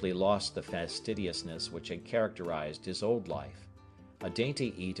swiftly lost the fastidiousness which had characterized his old life. A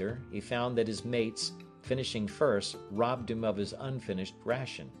dainty eater, he found that his mates, finishing first, robbed him of his unfinished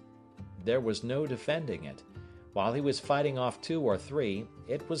ration. There was no defending it. While he was fighting off 2 or 3,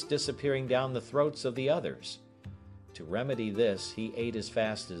 it was disappearing down the throats of the others. To remedy this, he ate as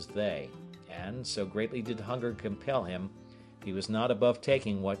fast as they, and so greatly did hunger compel him, he was not above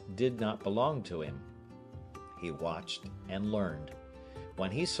taking what did not belong to him. He watched and learned.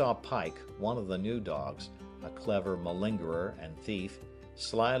 When he saw Pike, one of the new dogs, a clever malingerer and thief,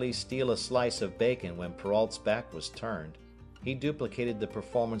 slyly steal a slice of bacon when Perrault's back was turned, he duplicated the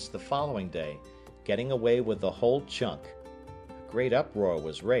performance the following day, getting away with the whole chunk. A great uproar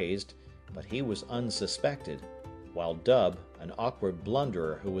was raised, but he was unsuspected, while Dub, an awkward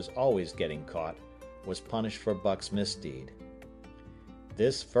blunderer who was always getting caught, was punished for Buck's misdeed.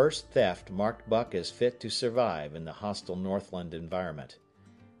 This first theft marked Buck as fit to survive in the hostile Northland environment.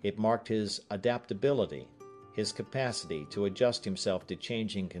 It marked his adaptability, his capacity to adjust himself to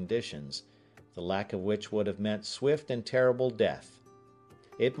changing conditions, the lack of which would have meant swift and terrible death.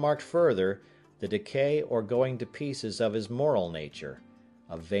 It marked further the decay or going to pieces of his moral nature,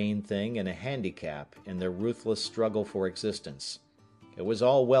 a vain thing and a handicap in their ruthless struggle for existence. It was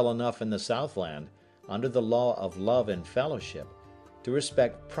all well enough in the Southland, under the law of love and fellowship, to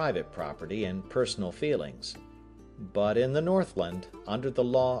respect private property and personal feelings. But in the Northland, under the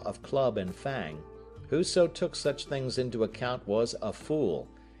law of club and fang, whoso took such things into account was a fool,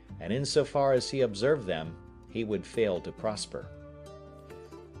 and insofar as he observed them, he would fail to prosper.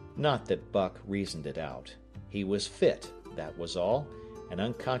 Not that Buck reasoned it out. He was fit, that was all, and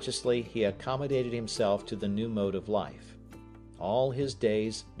unconsciously he accommodated himself to the new mode of life. All his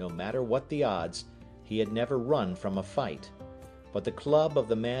days, no matter what the odds, he had never run from a fight. But the club of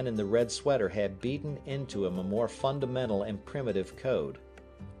the man in the red sweater had beaten into him a more fundamental and primitive code.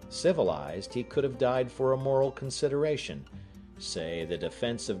 Civilized, he could have died for a moral consideration, say the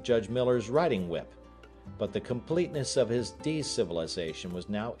defense of Judge Miller's riding whip, but the completeness of his de-civilization was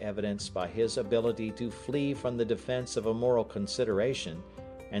now evidenced by his ability to flee from the defense of a moral consideration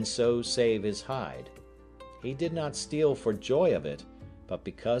and so save his hide. He did not steal for joy of it, but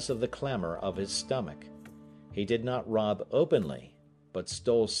because of the clamor of his stomach. He did not rob openly, but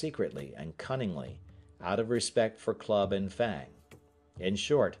stole secretly and cunningly, out of respect for club and fang. In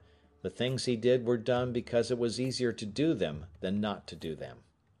short, the things he did were done because it was easier to do them than not to do them.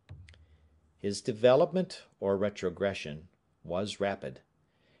 His development, or retrogression, was rapid.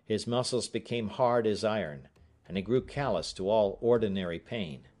 His muscles became hard as iron, and he grew callous to all ordinary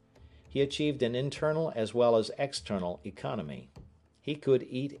pain. He achieved an internal as well as external economy. He could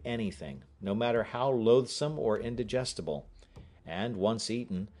eat anything, no matter how loathsome or indigestible, and, once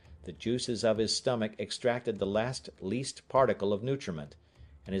eaten, the juices of his stomach extracted the least particle of nutriment,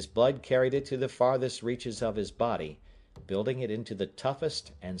 and his blood carried it to the farthest reaches of his body, building it into the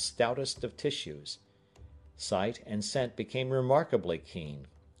toughest and stoutest of tissues. Sight and scent became remarkably keen,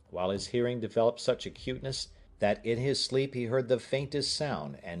 while his hearing developed such acuteness that in his sleep he heard the faintest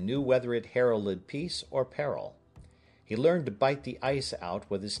sound and knew whether it heralded peace or peril. He learned to bite the ice out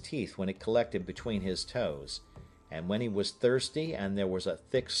with his teeth when it collected between his toes, and when he was thirsty and there was a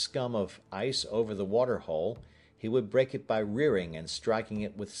thick scum of ice over the water hole, he would break it by rearing and striking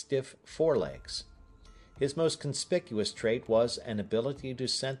it with stiff forelegs. His most conspicuous trait was an ability to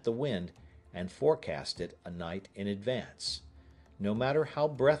scent the wind and forecast it a night in advance. No matter how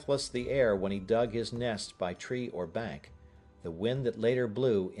breathless the air when he dug his nest by tree or bank, the wind that later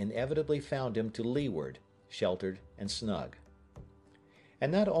blew inevitably found him to leeward, sheltered and snug.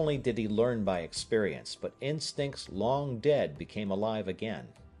 And not only did he learn by experience, but instincts long dead became alive again.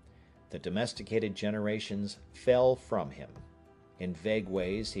 The domesticated generations fell from him. In vague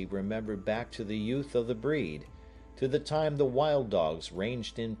ways he remembered back to the youth of the breed, to the time the wild dogs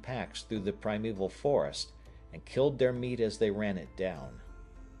ranged in packs through the primeval forest and killed their meat as they ran it down.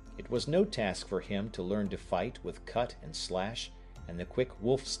 It was no task for him to learn to fight with cut and slash and the quick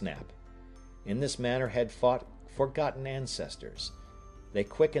wolf snap. In this manner had fought forgotten ancestors. They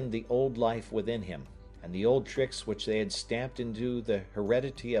quickened the old life within him, and the old tricks which they had stamped into the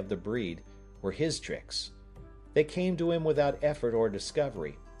heredity of the breed were his tricks. They came to him without effort or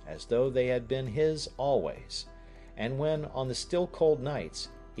discovery, as though they had been his always, and when, on the still cold nights,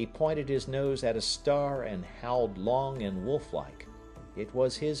 he pointed his nose at a star and howled long and wolf-like, it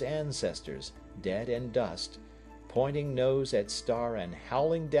was his ancestors, dead and dust, pointing nose at star and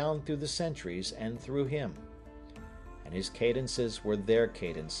howling down through the centuries and through him. And his cadences were their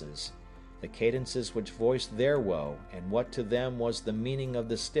cadences, the cadences which voiced their woe and what to them was the meaning of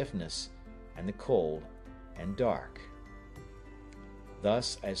the stiffness and the cold and dark.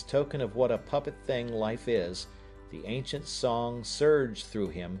 Thus, as token of what a puppet thing life is, the ancient song surged through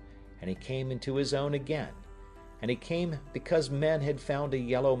him, and he came into his own again. And he came because men had found a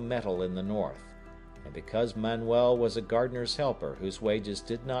yellow metal in the north, and because Manuel was a gardener's helper whose wages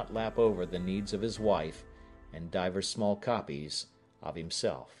did not lap over the needs of his wife and divers small copies of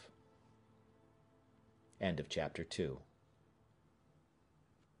himself. End of chapter 2.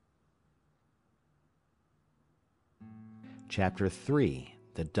 Chapter 3.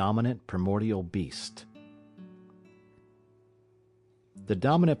 The Dominant Primordial Beast. The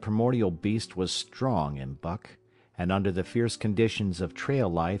dominant primordial beast was strong in Buck, and under the fierce conditions of trail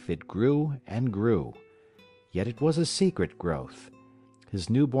life it grew and grew. Yet it was a secret growth. His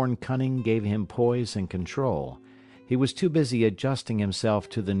newborn cunning gave him poise and control. He was too busy adjusting himself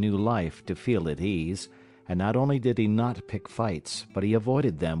to the new life to feel at ease, and not only did he not pick fights, but he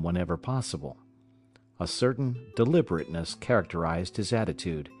avoided them whenever possible. A certain deliberateness characterized his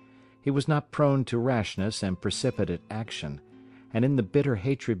attitude. He was not prone to rashness and precipitate action, and in the bitter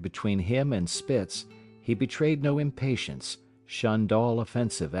hatred between him and Spitz, he betrayed no impatience, shunned all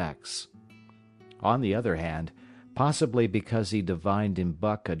offensive acts. On the other hand, possibly because he divined in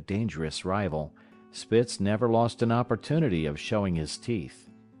Buck a dangerous rival, Spitz never lost an opportunity of showing his teeth.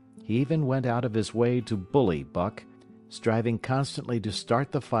 He even went out of his way to bully Buck, striving constantly to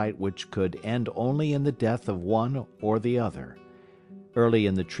start the fight which could end only in the death of one or the other. Early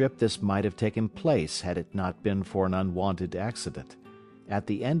in the trip this might have taken place had it not been for an unwanted accident. At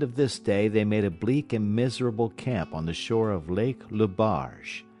the end of this day they made a bleak and miserable camp on the shore of Lake Le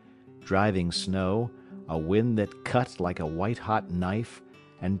Barge. Driving snow, a wind that cut like a white-hot knife,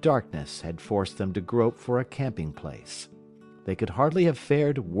 and darkness had forced them to grope for a camping place. They could hardly have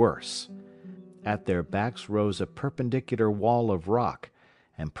fared worse. At their backs rose a perpendicular wall of rock,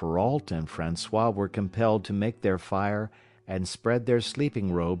 and Perrault and Francois were compelled to make their fire and spread their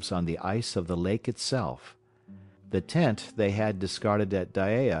sleeping robes on the ice of the lake itself. The tent they had discarded at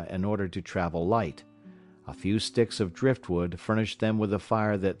Dyea in order to travel light. A few sticks of driftwood furnished them with a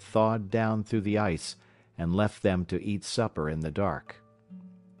fire that thawed down through the ice and left them to eat supper in the dark.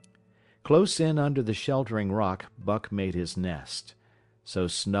 Close in under the sheltering rock Buck made his nest. So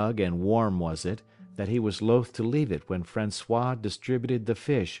snug and warm was it that he was loath to leave it when Francois distributed the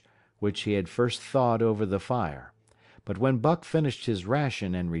fish which he had first thawed over the fire. But when Buck finished his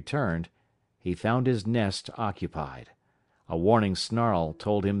ration and returned, he found his nest occupied. A warning snarl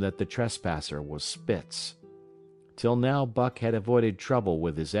told him that the trespasser was Spitz. Till now Buck had avoided trouble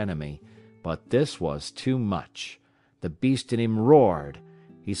with his enemy, but this was too much. The beast in him roared.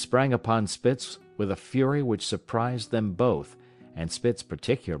 He sprang upon Spitz with a fury which surprised them both, and Spitz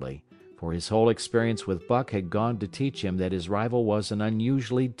particularly, for his whole experience with Buck had gone to teach him that his rival was an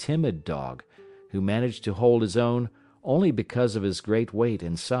unusually timid dog, who managed to hold his own only because of his great weight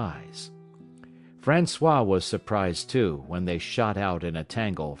and size. Francois was surprised, too, when they shot out in a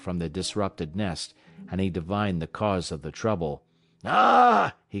tangle from the disrupted nest, and he divined the cause of the trouble.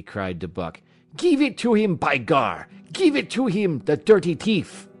 "Ah!" he cried to Buck. "Give it to him, by gar! Give it to him, the dirty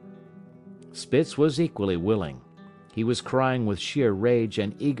thief!" Spitz was equally willing. He was crying with sheer rage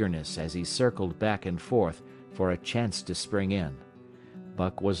and eagerness as he circled back and forth for a chance to spring in.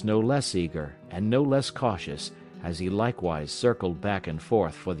 Buck was no less eager and no less cautious, as he likewise circled back and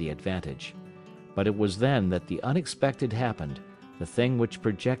forth for the advantage. But it was then that the unexpected happened, the thing which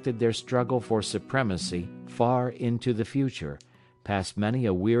projected their struggle for supremacy far into the future, past many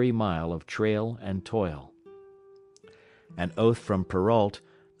a weary mile of trail and toil. An oath from Perrault,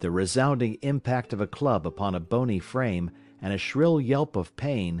 the resounding impact of a club upon a bony frame, and a shrill yelp of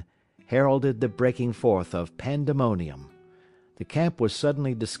pain, heralded the breaking forth of pandemonium. The camp was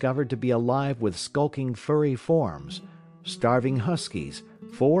suddenly discovered to be alive with skulking furry forms, starving huskies,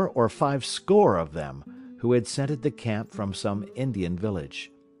 4 or 5 score of them, who had scented the camp from some Indian village.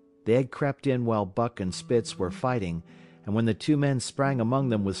 They had crept in while Buck and Spitz were fighting, and when the 2 men sprang among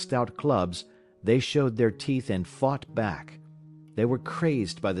them with stout clubs, they showed their teeth and fought back. They were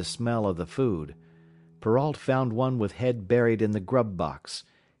crazed by the smell of the food. Perrault found one with head buried in the grub box.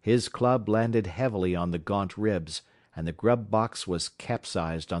 His club landed heavily on the gaunt ribs, and the grub box was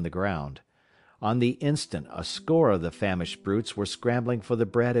capsized on the ground. On the instant a score of the famished brutes were scrambling for the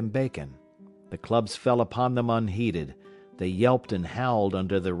bread and bacon. The clubs fell upon them unheeded. They yelped and howled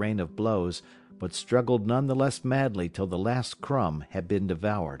under the rain of blows, but struggled none the less madly till the last crumb had been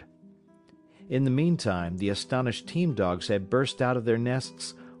devoured. In the meantime, the astonished team dogs had burst out of their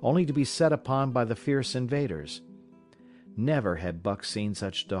nests only to be set upon by the fierce invaders. Never had Buck seen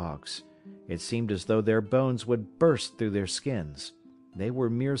such dogs. It seemed as though their bones would burst through their skins. They were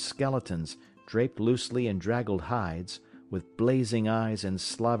mere skeletons, draped loosely in draggled hides, with blazing eyes and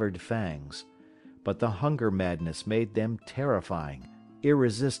slavered fangs. But the hunger madness made them terrifying,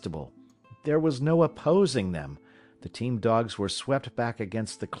 irresistible. There was no opposing them. The team dogs were swept back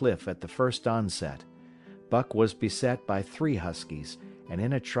against the cliff at the first onset. Buck was beset by 3 huskies, and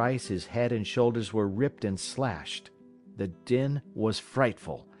in a trice his head and shoulders were ripped and slashed. The din was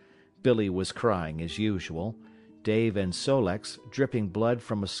frightful. Billy was crying as usual. Dave and Sol-leks, dripping blood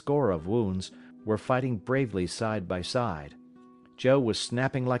from a score of wounds, were fighting bravely side by side. Joe was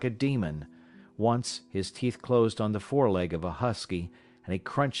snapping like a demon. Once his teeth closed on the foreleg of a husky, and he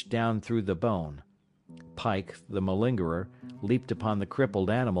crunched down through the bone. Pike, the malingerer, leaped upon the crippled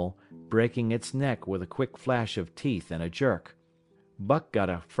animal, breaking its neck with a quick flash of teeth and a jerk. Buck got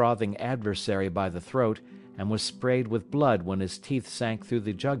a frothing adversary by the throat and was sprayed with blood when his teeth sank through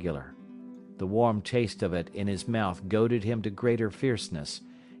the jugular. The warm taste of it in his mouth goaded him to greater fierceness.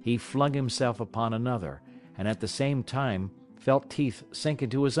 He flung himself upon another, and at the same time felt teeth sink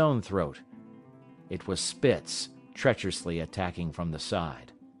into his own throat. It was Spitz, treacherously attacking from the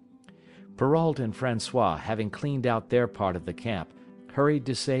side. Perrault and Francois, having cleaned out their part of the camp, hurried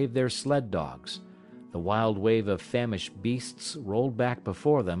to save their sled dogs. The wild wave of famished beasts rolled back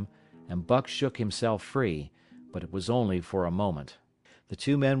before them, and Buck shook himself free, but it was only for a moment. The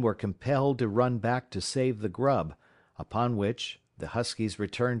 2 men were compelled to run back to save the grub, upon which the huskies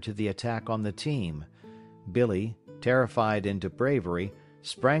returned to the attack on the team. Billy, terrified into bravery,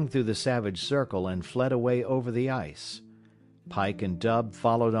 sprang through the savage circle and fled away over the ice. Pike and Dub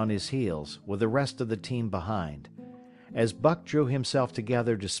followed on his heels, with the rest of the team behind. As Buck drew himself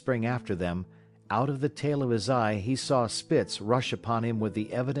together to spring after them, out of the tail of his eye he saw Spitz rush upon him with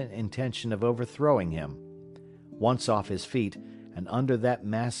the evident intention of overthrowing him. Once off his feet, and under that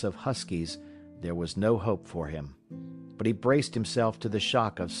mass of huskies, there was no hope for him. But he braced himself to the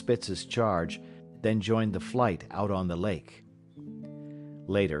shock of Spitz's charge, then joined the flight out on the lake.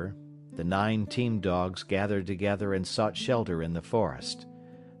 Later, the 9 team dogs gathered together and sought shelter in the forest.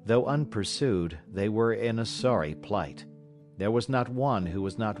 Though unpursued, they were in a sorry plight. There was not one who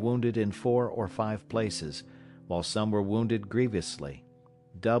was not wounded in 4 or 5 places, while some were wounded grievously.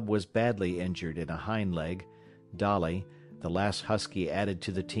 Dub was badly injured in a hind leg. Dolly, the last husky added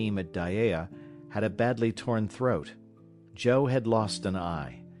to the team at Dyea, had a badly torn throat. Joe had lost an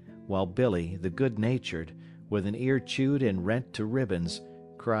eye, while Billy, the good-natured, with an ear chewed and rent to ribbons,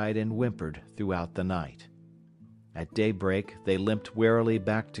 cried and whimpered throughout the night. At daybreak they limped warily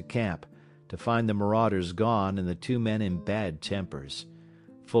back to camp, to find the marauders gone and the 2 men in bad tempers.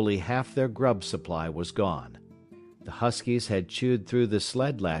 Fully half their grub supply was gone. The huskies had chewed through the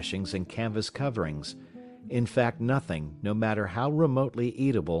sled lashings and canvas coverings. In fact, nothing, no matter how remotely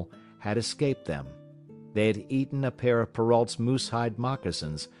eatable, had escaped them. They had eaten a pair of Perrault's moose-hide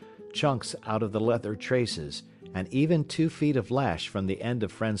moccasins, chunks out of the leather traces, and even 2 feet of lash from the end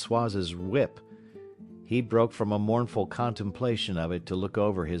of Francois's whip. He broke from a mournful contemplation of it to look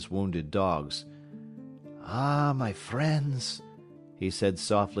over his wounded dogs. "Ah, my friends," he said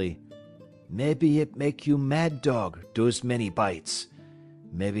softly, "maybe it make you mad dog, those many bites.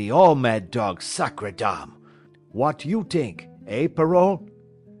 Maybe all mad dogs, sacre dame. What you think, eh, Perrault?"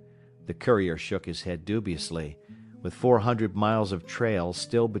 The courier shook his head dubiously. With 400 miles of trail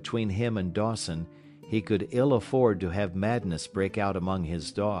still between him and Dawson, he could ill afford to have madness break out among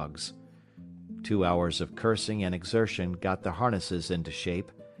his dogs. 2 hours of cursing and exertion got the harnesses into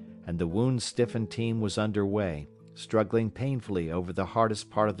shape, and the wound-stiffened team was under way, struggling painfully over the hardest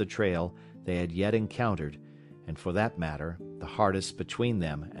part of the trail they had yet encountered, and for that matter, the hardest between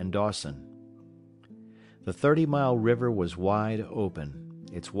them and Dawson. The 30-mile river was wide open.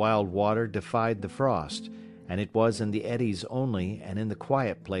 Its wild water defied the frost, and it was in the eddies only and in the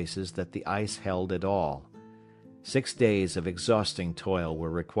quiet places that the ice held at all. 6 days of exhausting toil were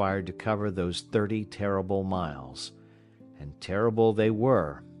required to cover those 30 terrible miles. And terrible they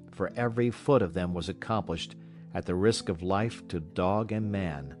were, for every foot of them was accomplished at the risk of life to dog and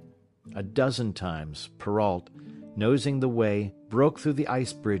man. A dozen times Perrault, nosing the way, broke through the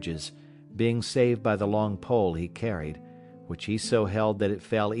ice bridges, being saved by the long pole he carried, which he so held that it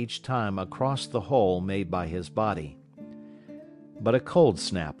fell each time across the hole made by his body. But a cold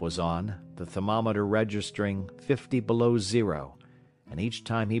snap was on, the thermometer registering 50 below zero, and each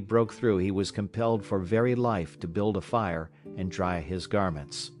time he broke through he was compelled for very life to build a fire and dry his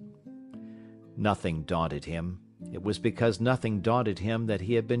garments. Nothing daunted him. It was because nothing daunted him that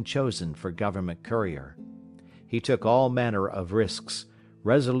he had been chosen for government courier. He took all manner of risks,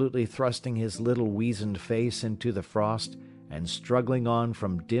 resolutely thrusting his little weazened face into the frost and struggling on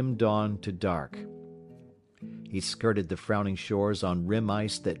from dim dawn to dark. He skirted the frowning shores on rim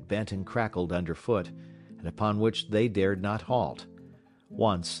ice that bent and crackled underfoot, and upon which they dared not halt.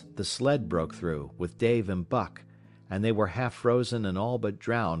 Once the sled broke through, with Dave and Buck, and they were half frozen and all but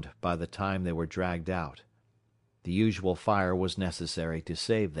drowned by the time they were dragged out. The usual fire was necessary to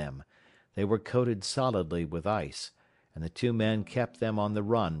save them. They were coated solidly with ice, and the two men kept them on the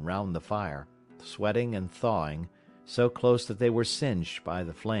run round the fire, sweating and thawing, so close that they were singed by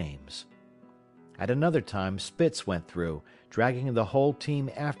the flames. At another time Spitz went through, dragging the whole team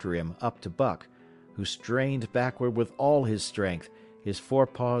after him up to Buck, who strained backward with all his strength, his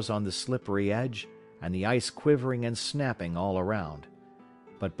forepaws on the slippery edge, and the ice quivering and snapping all around.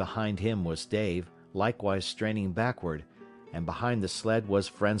 But behind him was Dave, likewise straining backward, and behind the sled was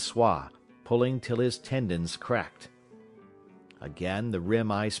Francois, pulling till his tendons cracked. Again the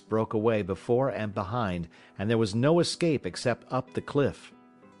rim ice broke away before and behind, and there was no escape except up the cliff.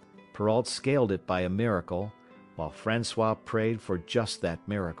 Perrault scaled it by a miracle, while Francois prayed for just that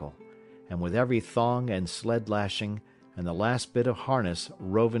miracle, and with every thong and sled lashing, and the last bit of harness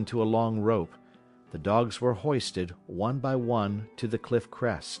rove into a long rope, the dogs were hoisted, one by one, to the cliff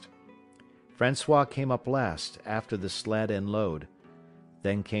crest. Francois came up last, after the sled and load.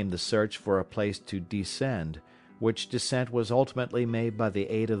 Then came the search for a place to descend, which descent was ultimately made by the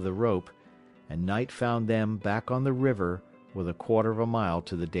aid of the rope, and night found them back on the river with a quarter of a mile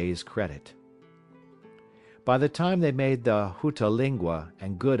to the day's credit. By the time they made the Hootalingua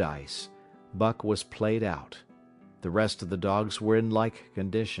and good ice, Buck was played out. The rest of the dogs were in like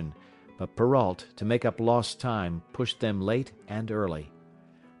condition, but Perrault, to make up lost time, pushed them late and early.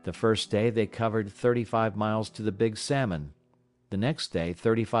 The first day they covered 35 miles to the Big Salmon. The next day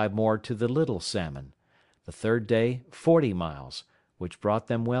 35 more to the Little Salmon. The third day 40 miles, which brought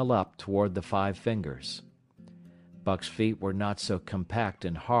them well up toward the Five Fingers. Buck's feet were not so compact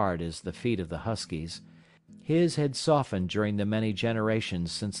and hard as the feet of the huskies. His had softened during the many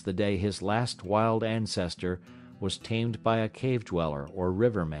generations since the day his last wild ancestor was tamed by a cave-dweller or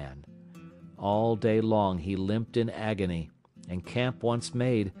river-man. All day long he limped in agony, and camp once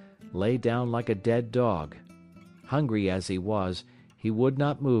made, lay down like a dead dog. Hungry as he was, he would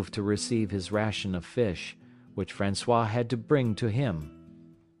not move to receive his ration of fish, which Francois had to bring to him.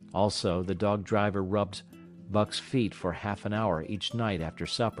 Also, the dog-driver rubbed Buck's feet for half an hour each night after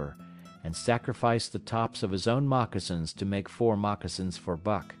supper, and sacrificed the tops of his own moccasins to make 4 moccasins for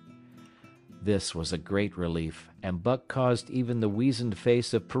Buck. This was a great relief, and Buck caused even the weazened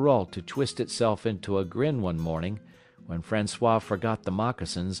face of Perrault to twist itself into a grin one morning, when Francois forgot the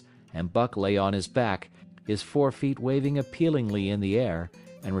moccasins, and Buck lay on his back, his 4 feet waving appealingly in the air,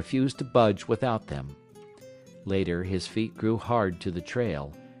 and refused to budge without them. Later his feet grew hard to the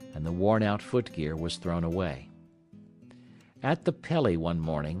trail, and the worn-out footgear was thrown away. At the Pelly one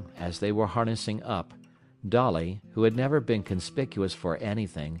morning, as they were harnessing up, Dolly, who had never been conspicuous for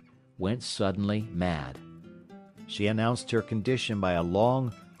anything, went suddenly mad. She announced her condition by a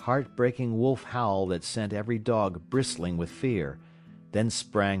long, heart-breaking wolf howl that sent every dog bristling with fear, then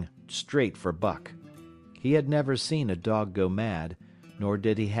sprang straight for Buck. He had never seen a dog go mad, nor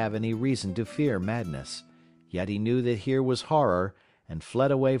did he have any reason to fear madness, yet he knew that here was horror, and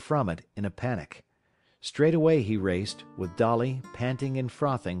fled away from it in a panic. Straight away he raced, with Dolly, panting and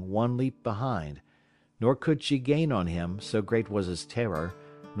frothing, 1 leap behind. Nor could she gain on him, so great was his terror,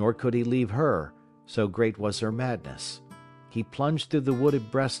 nor could he leave her, so great was her madness. He plunged through the wooded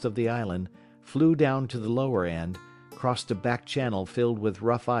breast of the island, flew down to the lower end, crossed a back channel filled with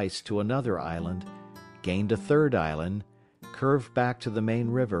rough ice to another island, gained a third island, curved back to the main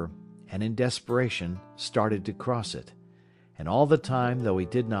river, and in desperation started to cross it. And all the time, though he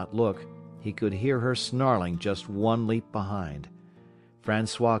did not look, he could hear her snarling just 1 leap behind.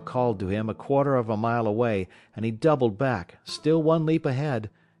 Francois called to him a quarter of a mile away, and he doubled back, still 1 leap ahead,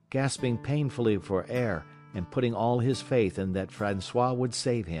 gasping painfully for air, and putting all his faith in that Francois would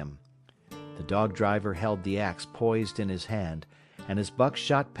save him. The dog-driver held the axe poised in his hand, and as Buck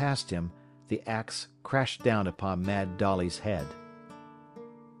shot past him, the axe crashed down upon Mad Dolly's head.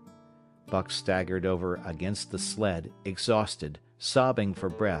 Buck staggered over against the sled, exhausted, sobbing for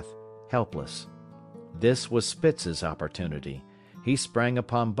breath, helpless. This was Spitz's opportunity. He sprang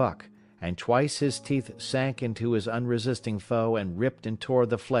upon Buck, and twice his teeth sank into his unresisting foe and ripped and tore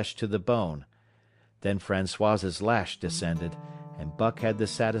the flesh to the bone. Then Francois's lash descended, and Buck had the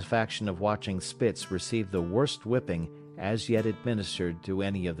satisfaction of watching Spitz receive the worst whipping as yet administered to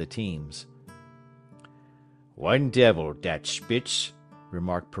any of the teams. "One devil, dat Spitz,"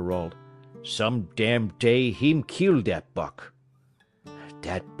 remarked Perrault. "Some damn day him kill dat buck."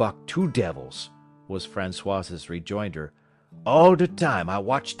 "Dat buck 2 devils," was Francois's rejoinder. "All the time I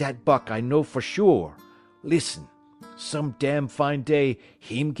watch dat buck I know for sure. Listen, some damn fine day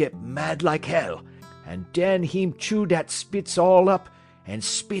him get mad like hell, and den him chew dat Spitz all up and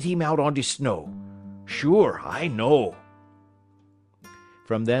spit him out on the snow. Sure, I know."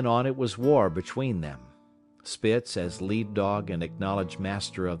 From then on it was war between them. Spitz, as lead dog and acknowledged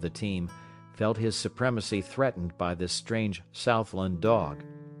master of the team, felt his supremacy threatened by this strange Southland dog.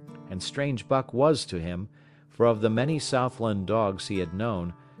 And strange Buck was to him, for of the many Southland dogs he had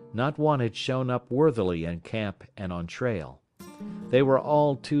known, not one had shown up worthily in camp and on trail. They were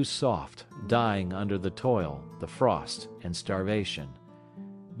all too soft, dying under the toil, the frost, and starvation.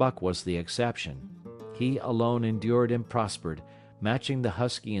 Buck was the exception. He alone endured and prospered, matching the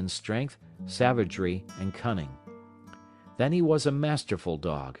husky in strength, savagery, and cunning. Then he was a masterful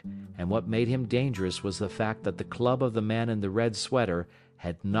dog, and what made him dangerous was the fact that the club of the man in the red sweater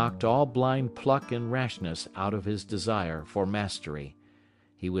had knocked all blind pluck and rashness out of his desire for mastery.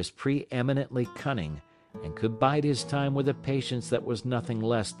 He was preeminently cunning, and could bide his time with a patience that was nothing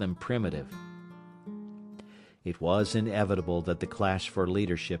less than primitive. It was inevitable that the clash for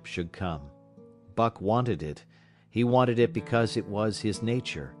leadership should come. Buck wanted it. He wanted it because it was his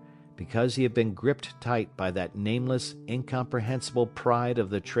nature, because he had been gripped tight by that nameless, incomprehensible pride of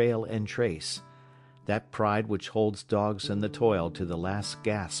the trail and trace, that pride which holds dogs in the toil to the last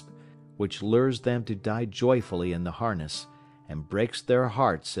gasp, which lures them to die joyfully in the harness, and breaks their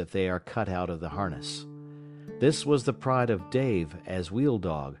hearts if they are cut out of the harness. This was the pride of Dave as wheel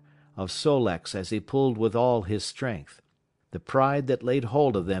dog, of Sol-leks as he pulled with all his strength, the pride that laid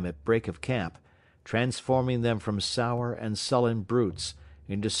hold of them at break of camp, transforming them from sour and sullen brutes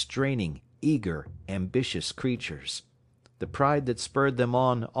into straining, eager, ambitious creatures, the pride that spurred them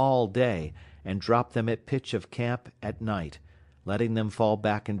on all day and dropped them at pitch of camp at night, letting them fall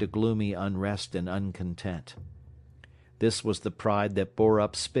back into gloomy unrest and uncontent. This was the pride that bore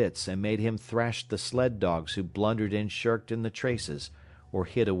up Spitz and made him thrash the sled dogs who blundered and shirked in the traces or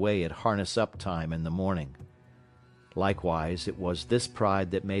hid away at harness-up time in the morning. Likewise, it was this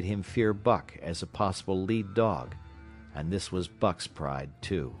pride that made him fear Buck as a possible lead dog, and this was Buck's pride,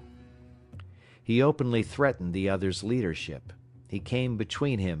 too. He openly threatened the other's leadership. He came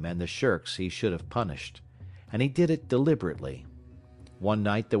between him and the shirks he should have punished, and he did it deliberately. One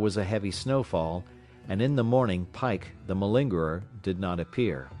night there was a heavy snowfall, and in the morning Pike, the malingerer, did not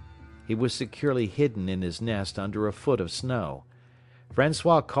appear. He was securely hidden in his nest under a foot of snow.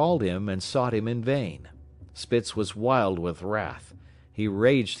 Francois called him and sought him in vain. Spitz was wild with wrath. He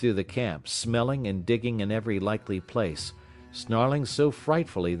raged through the camp, smelling and digging in every likely place, snarling so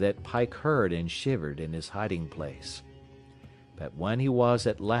frightfully that Pike heard and shivered in his hiding place. But when he was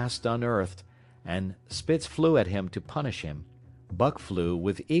at last unearthed, and Spitz flew at him to punish him, Buck flew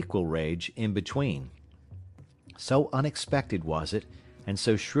with equal rage in between. So unexpected was it, and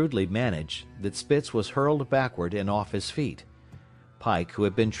so shrewdly managed, that Spitz was hurled backward and off his feet. Pike, who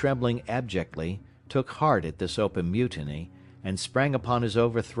had been trembling abjectly, took heart at this open mutiny, and sprang upon his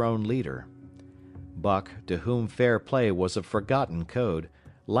overthrown leader. Buck, to whom fair play was a forgotten code,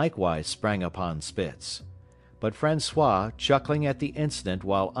 likewise sprang upon Spitz. But Francois, chuckling at the incident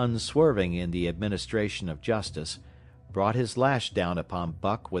while unswerving in the administration of justice, brought his lash down upon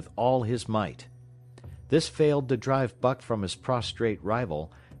Buck with all his might. This failed to drive Buck from his prostrate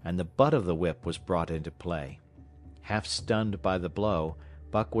rival, and the butt of the whip was brought into play. Half stunned by the blow,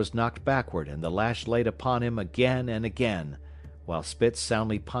 Buck was knocked backward, and the lash laid upon him again and again, while Spitz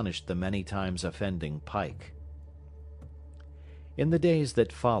soundly punished the many times offending Pike. In the days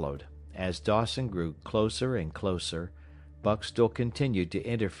that followed, as Dawson grew closer and closer, Buck still continued to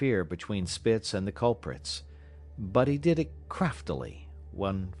interfere between Spitz and the culprits. But he did it craftily,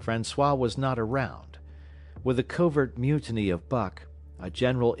 when Francois was not around. With the covert mutiny of Buck, a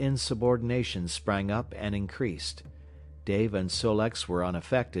general insubordination sprang up and increased. Dave and Sol-leks were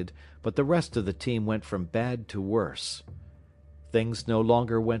unaffected, but the rest of the team went from bad to worse. Things no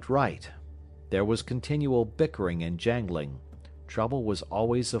longer went right. There was continual bickering and jangling. Trouble was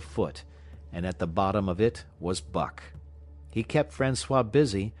always afoot, and at the bottom of it was Buck. He kept Francois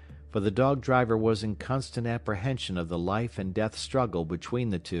busy, for the dog-driver was in constant apprehension of the life and death struggle between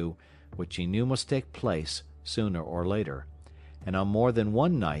the two, which he knew must take place sooner or later, and on more than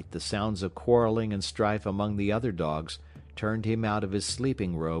one night the sounds of quarreling and strife among the other dogs turned him out of his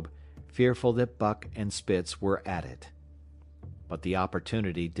sleeping robe, fearful that Buck and Spitz were at it. But the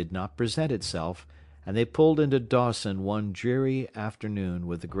opportunity did not present itself, and they pulled into Dawson one dreary afternoon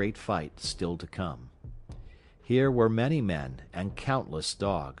with the great fight still to come. Here were many men and countless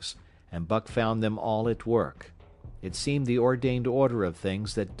dogs, and Buck found them all at work. It seemed the ordained order of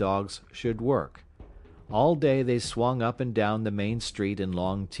things that dogs should work. All day they swung up and down the main street in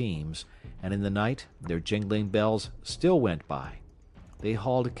long teams, and in the night their jingling bells still went by. They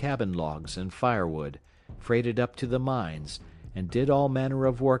hauled cabin logs and firewood, freighted up to the mines, and did all manner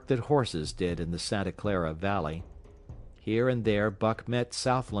of work that horses did in the Santa Clara Valley. Here and there Buck met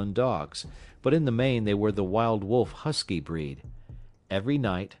Southland dogs, but in the main they were the wild wolf husky breed. Every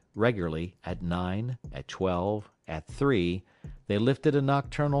night, regularly, at 9, at 12, at 3, they lifted a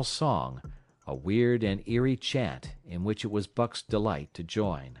nocturnal song, a weird and eerie chant in which it was Buck's delight to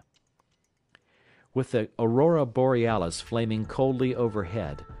join. With the aurora borealis flaming coldly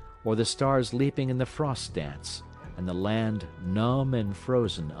overhead, or the stars leaping in the frost dance, and the land numb and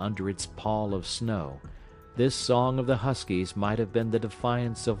frozen under its pall of snow, this song of the huskies might have been the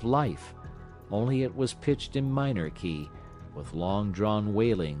defiance of life, only it was pitched in minor key, with long-drawn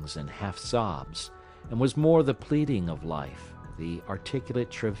wailings and half-sobs, and was more the pleading of life, the articulate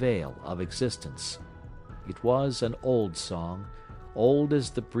travail of existence. It was an old song, old as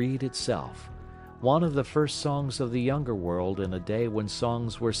the breed itself, one of the first songs of the younger world in a day when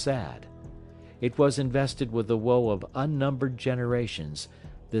songs were sad. It was invested with the woe of unnumbered generations,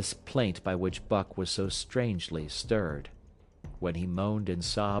 this plaint by which Buck was so strangely stirred. When he moaned and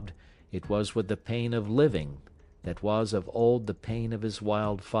sobbed, it was with the pain of living that was of old the pain of his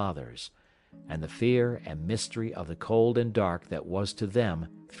wild fathers, and the fear and mystery of the cold and dark that was to them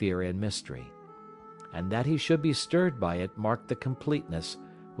fear and mystery. And that he should be stirred by it marked the completeness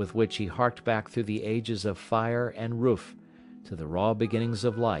with which he harked back through the ages of fire and roof to the raw beginnings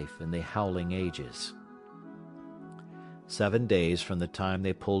of life in the howling ages. 7 days from the time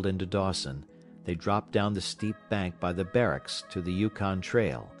they pulled into Dawson, they dropped down the steep bank by the barracks to the Yukon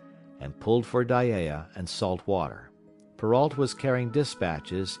Trail, and pulled for Dyea and Salt Water. Perrault was carrying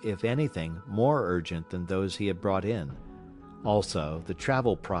dispatches, if anything, more urgent than those he had brought in. Also, the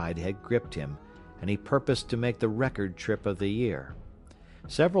travel pride had gripped him, and he purposed to make the record trip of the year.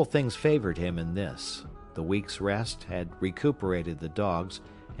 Several things favored him in this. The week's rest had recuperated the dogs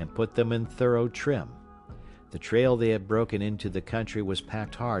and put them in thorough trim. The trail they had broken into the country was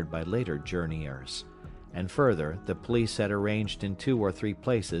packed hard by later journeyers, and further, the police had arranged in 2 or 3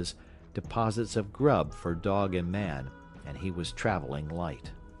 places deposits of grub for dog and man, and he was traveling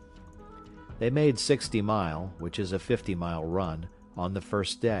light. They made 60 Mile, which is a 50-mile run, on the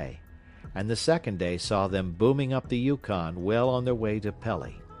first day, and the second day saw them booming up the Yukon well on their way to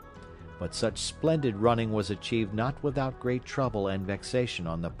Pelly. But such splendid running was achieved not without great trouble and vexation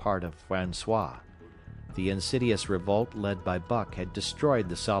on the part of Francois. The insidious revolt led by Buck had destroyed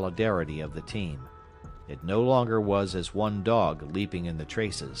the solidarity of the team. It no longer was as one dog leaping in the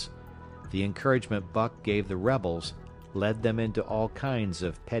traces. The encouragement Buck gave the rebels led them into all kinds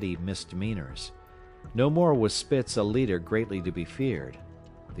of petty misdemeanors. No more was Spitz a leader greatly to be feared.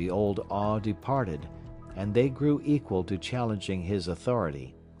 The old awe departed, and they grew equal to challenging his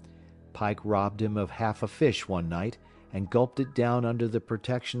authority. Pike robbed him of half a fish one night and gulped it down under the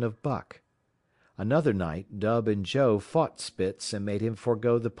protection of Buck. Another night Dub and Joe fought Spitz and made him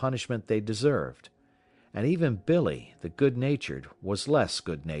forego the punishment they deserved. And even Billy, the good-natured, was less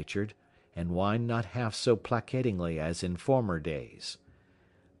good-natured, and whined not half so placatingly as in former days.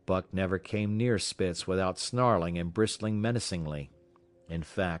 Buck never came near Spitz without snarling and bristling menacingly. In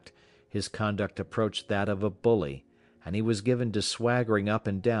fact, his conduct approached that of a bully, and he was given to swaggering up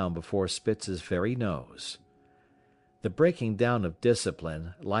and down before Spitz's very nose. The breaking down of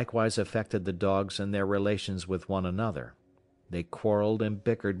discipline likewise affected the dogs in their relations with one another. They quarreled and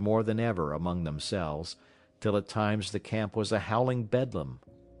bickered more than ever among themselves, till at times the camp was a howling bedlam.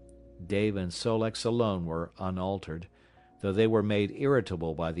 Dave and Sol-leks alone were unaltered, though they were made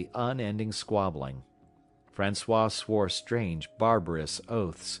irritable by the unending squabbling. Francois swore strange, barbarous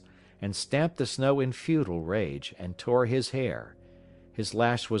oaths, and stamped the snow in futile rage, and tore his hair. His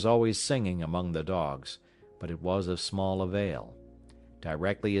lash was always singing among the dogs, but it was of small avail.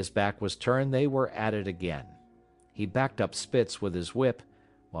 Directly his back was turned, they were at it again. He backed up Spitz with his whip,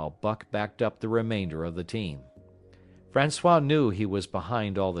 while Buck backed up the remainder of the team. Francois knew he was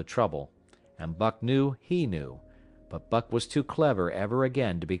behind all the trouble, and Buck knew he knew, but Buck was too clever ever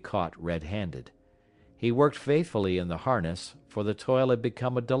again to be caught red-handed. He worked faithfully in the harness, for the toil had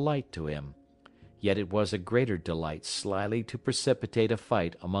become a delight to him, yet it was a greater delight slyly to precipitate a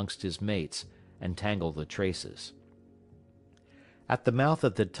fight amongst his mates and tangle the traces. At the mouth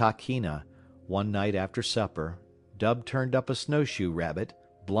of the Tahkeena, one night after supper, Dub turned up a snowshoe rabbit,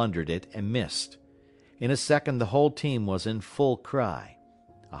 blundered it, and missed. In a second the whole team was in full cry.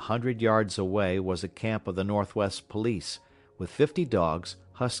 100 yards away was a camp of the Northwest Police, with 50 dogs,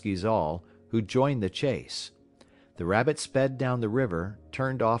 huskies all, who joined the chase. The rabbit sped down the river,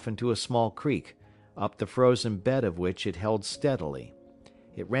 turned off into a small creek, up the frozen bed of which it held steadily.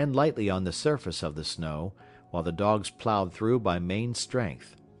 It ran lightly on the surface of the snow, while the dogs plowed through by main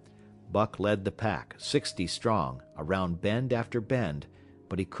strength. Buck led the pack, 60 strong, around bend after bend,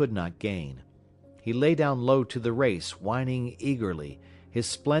 but he could not gain. He lay down low to the race, whining eagerly, his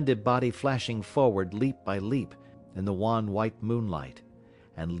splendid body flashing forward leap by leap in the wan white moonlight,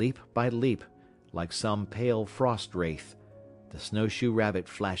 and leap by leap, like some pale frost wraith, the snowshoe rabbit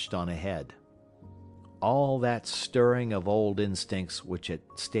flashed on ahead. All that stirring of old instincts which at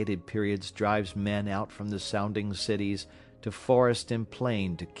stated periods drives men out from the sounding cities to forest and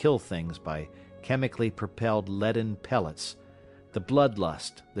plain to kill things by chemically propelled leaden pellets, the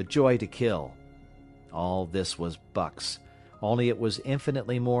bloodlust, the joy to kill. All this was Buck's, only it was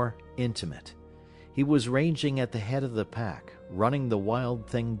infinitely more intimate. He was ranging at the head of the pack, running the wild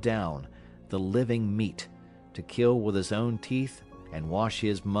thing down, the living meat, to kill with his own teeth and wash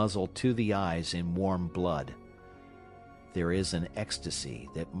his muzzle to the eyes in warm blood. There is an ecstasy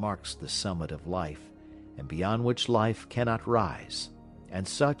that marks the summit of life, and beyond which life cannot rise. And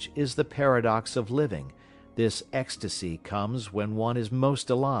such is the paradox of living. This ecstasy comes when one is most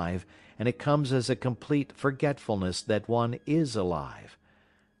alive, and it comes as a complete forgetfulness that one is alive.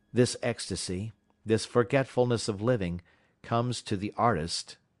 This ecstasy, this forgetfulness of living, comes to the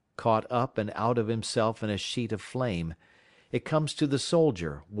artist, caught up and out of himself in a sheet of flame. It comes to the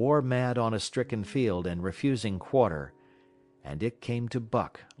soldier, war-mad on a stricken field and refusing quarter. And it came to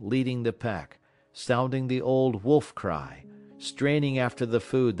Buck, leading the pack, sounding the old wolf cry, straining after the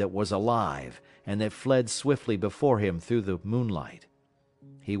food that was alive and that fled swiftly before him through the moonlight.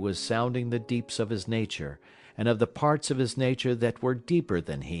 He was sounding the deeps of his nature, and of the parts of his nature that were deeper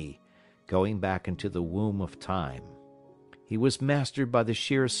than he, going back into the womb of time. He was mastered by the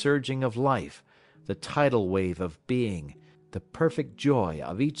sheer surging of life, the tidal wave of being, the perfect joy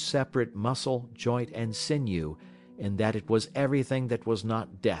of each separate muscle, joint, and sinew, in that it was everything that was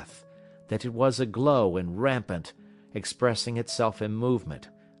not death, that it was aglow and rampant, expressing itself in movement,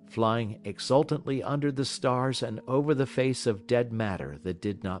 flying exultantly under the stars and over the face of dead matter that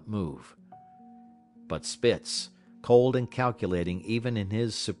did not move. But Spitz, cold and calculating even in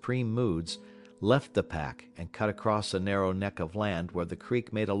his supreme moods, left the pack and cut across a narrow neck of land where the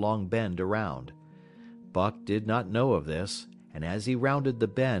creek made a long bend around. Buck did not know of this, and as he rounded the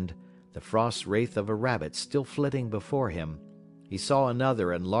bend, the frost wraith of a rabbit still flitting before him, he saw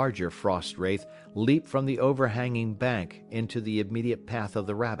another and larger frost wraith leap from the overhanging bank into the immediate path of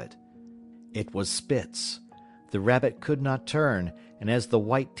the rabbit. It was Spitz. The rabbit could not turn, and as the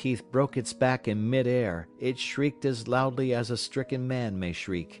white teeth broke its back in mid-air, it shrieked as loudly as a stricken man may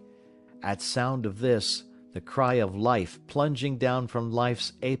shriek. At sound of this, the cry of life plunging down from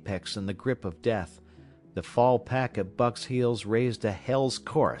life's apex in the grip of death, the fall pack at Buck's heels raised a hell's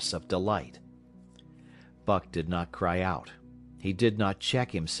chorus of delight. Buck did not cry out. He did not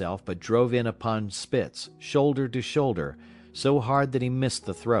check himself, but drove in upon Spitz, shoulder to shoulder, so hard that he missed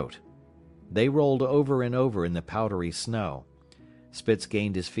the throat. They rolled over and over in the powdery snow. Spitz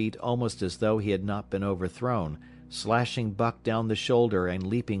gained his feet almost as though he had not been overthrown, slashing Buck down the shoulder and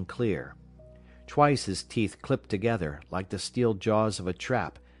leaping clear. Twice his teeth clipped together, like the steel jaws of a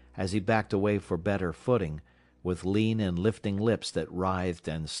trap, as he backed away for better footing, with lean and lifting lips that writhed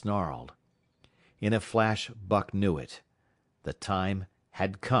and snarled. In a flash Buck knew it. The time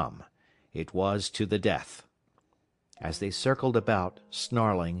had come. It was to the death. As they circled about,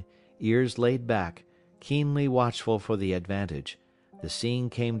 snarling, ears laid back, keenly watchful for the advantage, the scene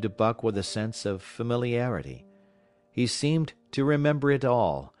came to Buck with a sense of familiarity. He seemed to remember it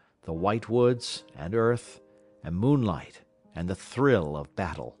all, the white woods, and earth, and moonlight, and the thrill of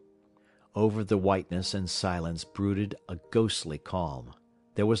battle. Over the whiteness and silence brooded a ghostly calm.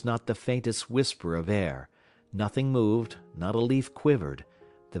 There was not the faintest whisper of air. Nothing moved, not a leaf quivered,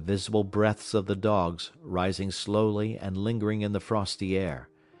 the visible breaths of the dogs rising slowly and lingering in the frosty air.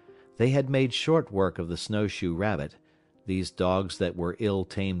 They had made short work of the snowshoe rabbit, these dogs that were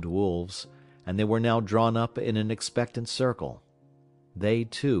ill-tamed wolves, and they were now drawn up in an expectant circle. They,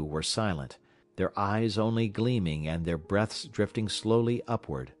 too, were silent, their eyes only gleaming and their breaths drifting slowly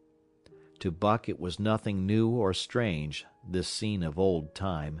upward. To Buck it was nothing new or strange, this scene of old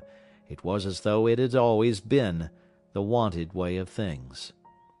time. It was as though it had always been, the wonted way of things.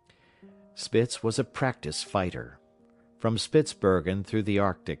 Spitz was a practised fighter. From Spitzbergen through the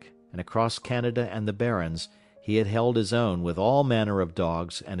Arctic, and across Canada and the Barrens, he had held his own with all manner of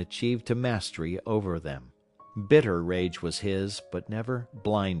dogs and achieved to mastery over them. Bitter rage was his, but never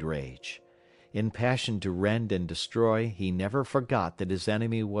blind rage. In passion to rend and destroy, he never forgot that his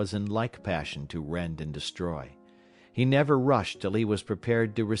enemy was in like passion to rend and destroy. He never rushed till he was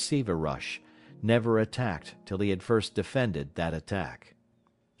prepared to receive a rush, never attacked till he had first defended that attack.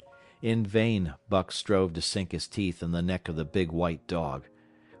 In vain Buck strove to sink his teeth in the neck of the big white dog.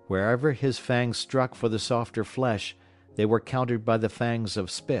 Wherever his fangs struck for the softer flesh, they were countered by the fangs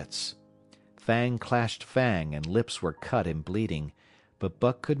of Spitz. Fang clashed fang, and lips were cut and bleeding, but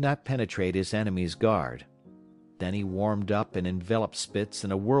Buck could not penetrate his enemy's guard. Then he warmed up and enveloped Spitz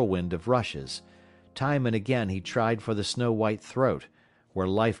in a whirlwind of rushes. Time and again he tried for the snow-white throat, where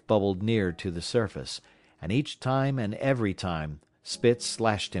life bubbled near to the surface, and each time and every time Spitz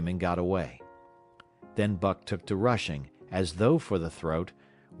slashed him and got away. Then Buck took to rushing, as though for the throat,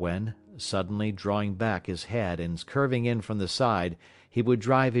 when, suddenly drawing back his head and curving in from the side, he would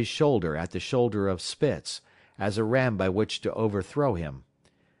drive his shoulder at the shoulder of Spitz, as a ram by which to overthrow him.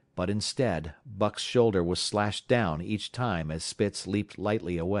 But instead, Buck's shoulder was slashed down each time as Spitz leaped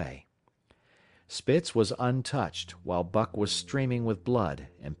lightly away. Spitz was untouched, while Buck was streaming with blood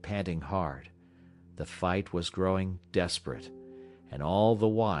and panting hard. The fight was growing desperate, and all the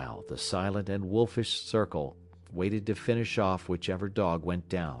while the silent and wolfish circle waited to finish off whichever dog went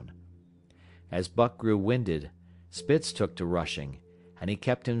down. As Buck grew winded, Spitz took to rushing, and he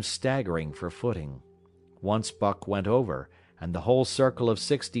kept him staggering for footing. Once Buck went over, and the whole circle of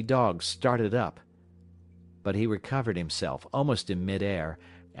 60 dogs started up. But he recovered himself almost in mid-air,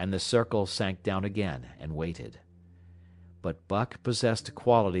 and the circle sank down again and waited. But Buck possessed a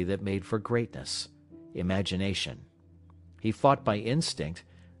quality that made for greatness: imagination. He fought by instinct,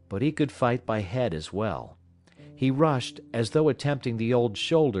 but he could fight by head as well. He rushed, as though attempting the old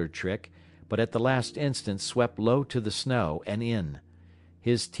shoulder trick, but at the last instant swept low to the snow and in.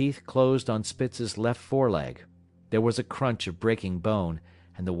 His teeth closed on Spitz's left foreleg. There was a crunch of breaking bone,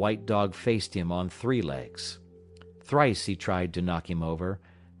 and the white dog faced him on 3 legs. Thrice he tried to knock him over,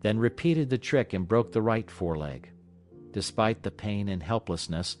 then repeated the trick and broke the right foreleg. Despite the pain and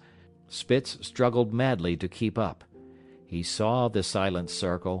helplessness, Spitz struggled madly to keep up. He saw the silent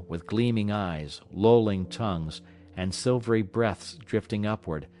circle, with gleaming eyes, lolling tongues, and silvery breaths drifting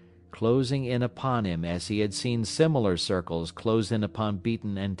upward, closing in upon him as he had seen similar circles close in upon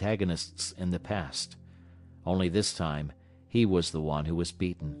beaten antagonists in the past. Only this time he was the one who was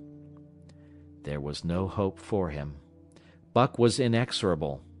beaten. There was no hope for him. Buck was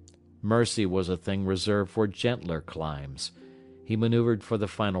inexorable. Mercy was a thing reserved for gentler climes. He maneuvered for the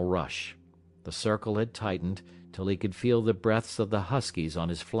final rush. The circle had tightened till he could feel the breaths of the huskies on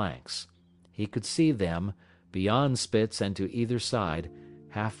his flanks. He could see them, beyond Spitz and to either side,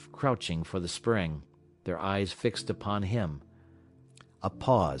 half crouching for the spring, their eyes fixed upon him. A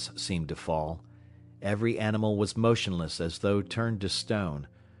pause seemed to fall. Every animal was motionless as though turned to stone.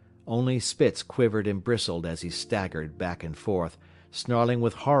 Only Spitz quivered and bristled as he staggered back and forth, snarling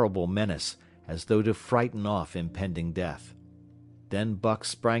with horrible menace, as though to frighten off impending death. Then Buck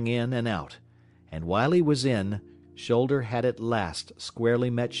sprang in and out, and while he was in, shoulder had at last squarely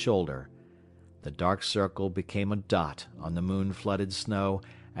met shoulder. The dark circle became a dot on the moon-flooded snow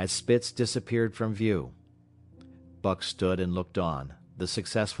as Spitz disappeared from view. Buck stood and looked on, the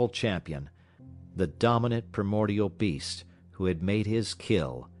successful champion, the dominant primordial beast who had made his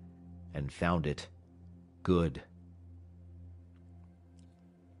kill and found it good.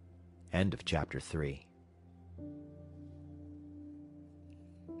 End of chapter 3.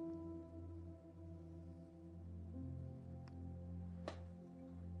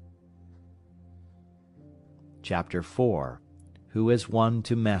 Chapter 4. Who has won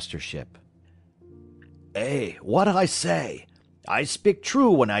to mastership? "Hey, what I say? I speak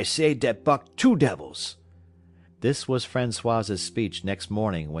true when I say dat Buck 2 devils." This was Francois's speech next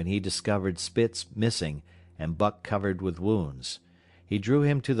morning when he discovered Spitz missing and Buck covered with wounds. He drew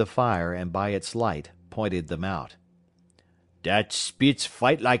him to the fire and by its light pointed them out. "Dat Spitz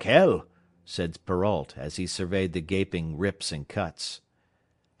fight like hell," said Perrault as he surveyed the gaping rips and cuts.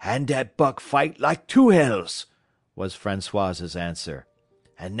 "And dat Buck fight like 2 hells," was Francois's answer.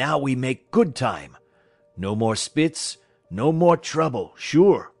 "And now we make good time. No more Spitz, no more trouble,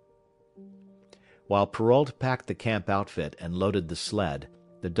 sure." While Perrault packed the camp outfit and loaded the sled,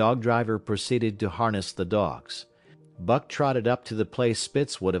 the dog driver proceeded to harness the dogs. Buck trotted up to the place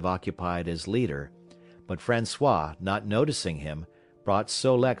Spitz would have occupied as leader, but Francois, not noticing him, brought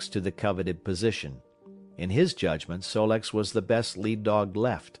Sol-leks to the coveted position. In his judgment, Sol-leks was the best lead dog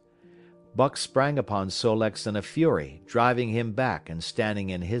left. Buck sprang upon Sol-leks in a fury, driving him back and standing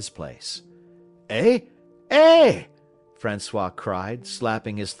in his place. "Eh? Eh!" Francois cried,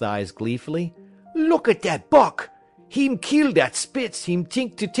 slapping his thighs gleefully. "Look at dat Buck! Him kill dat Spitz, him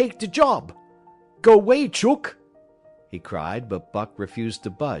think to take the job. Go way, Chook!" he cried, but Buck refused to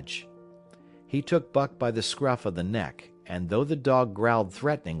budge. He took Buck by the scruff of the neck, and though the dog growled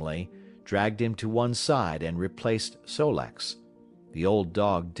threateningly, dragged him to one side and replaced Sol-leks. The old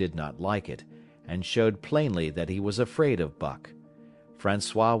dog did not like it, and showed plainly that he was afraid of Buck.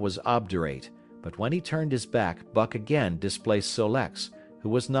 Francois was obdurate, but when he turned his back, Buck again displaced Sol-leks, who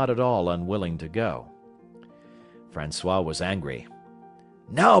was not at all unwilling to go. Francois was angry.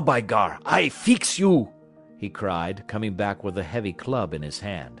 "Now, by gar, I fix you!" he cried, coming back with a heavy club in his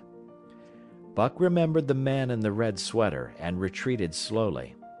hand. Buck remembered the man in the red sweater and retreated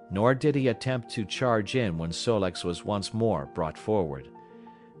slowly, nor did he attempt to charge in when Sol-leks was once more brought forward.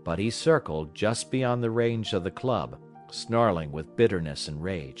 But he circled just beyond the range of the club, snarling with bitterness and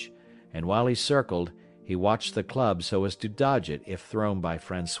rage, and while he circled, he watched the club so as to dodge it if thrown by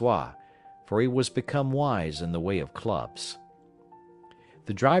Francois, for he was become wise in the way of clubs.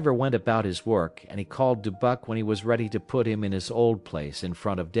 The driver went about his work, and he called to Buck when he was ready to put him in his old place in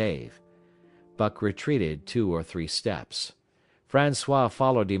front of Dave. Buck retreated 2 or 3 steps. Francois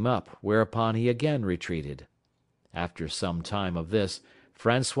followed him up, whereupon he again retreated. After some time of this,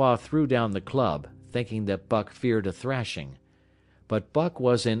 Francois threw down the club, thinking that Buck feared a thrashing. But Buck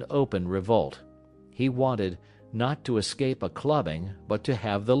was in open revolt. He wanted, not to escape a clubbing, but to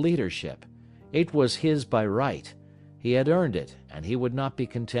have the leadership. It was his by right. He had earned it, and he would not be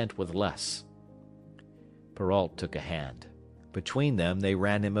content with less. Perrault took a hand. Between them they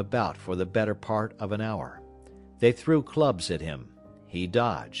ran him about for the better part of an hour. They threw clubs at him. He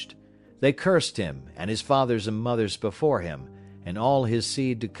dodged. They cursed him, and his fathers and mothers before him, and all his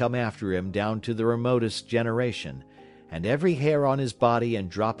seed to come after him down to the remotest generation, and every hair on his body and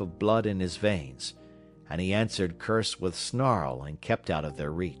drop of blood in his veins. And he answered curse with snarl and kept out of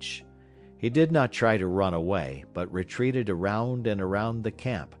their reach. He did not try to run away, but retreated around and around the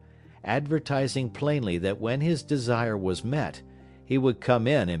camp, advertising plainly that when his desire was met, he would come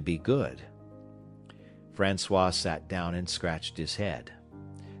in and be good. Francois sat down and scratched his head.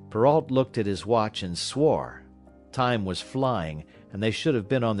 Perrault looked at his watch and swore. Time was flying, and they should have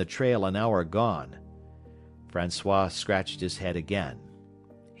been on the trail an hour gone. Francois scratched his head again.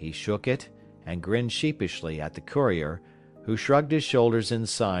 He shook it and grinned sheepishly at the courier, who shrugged his shoulders in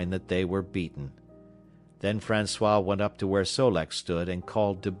sign that they were beaten. Then Francois went up to where Sol-leks stood and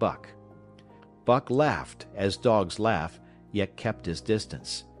called to Buck. Buck laughed, as dogs laugh, yet kept his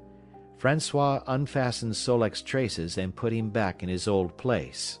distance. Francois unfastened Sol-leks' traces and put him back in his old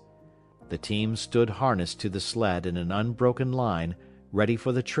place. The team stood harnessed to the sled in an unbroken line, ready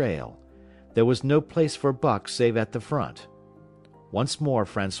for the trail. There was no place for Buck save at the front. Once more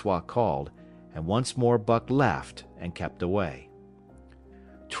Francois called, and once more Buck laughed and kept away.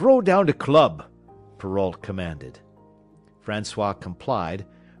 "Throw down the club," Perrault commanded. Francois complied,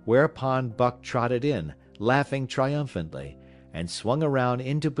 whereupon Buck trotted in, laughing triumphantly, and swung around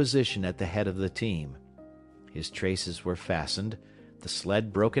into position at the head of the team. His traces were fastened, the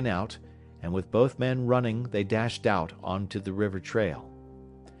sled broken out, and with both men running they dashed out onto the river trail.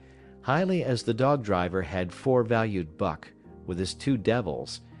 Highly as the dog-driver had forevalued Buck, with his 2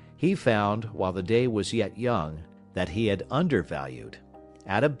 devils, he found, while the day was yet young, that he had undervalued.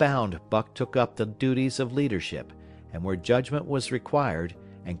 At a bound Buck took up the duties of leadership, and where judgment was required,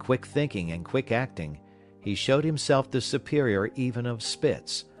 and quick thinking and quick acting, he showed himself the superior even of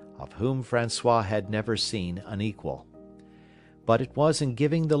Spitz, of whom Francois had never seen an equal. But it was in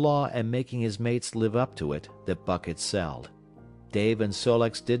giving the law and making his mates live up to it that Buck excelled. Dave and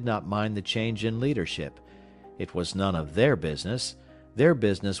Sol-leks did not mind the change in leadership. It was none of their business. Their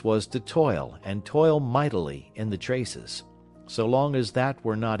business was to toil, and toil mightily, in the traces. So long as that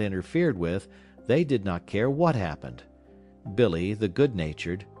were not interfered with, they did not care what happened. Billy, the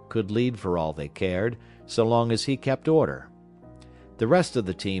good-natured, could lead for all they cared, so long as he kept order. The rest of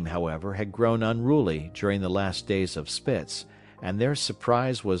the team, however, had grown unruly during the last days of Spitz, and their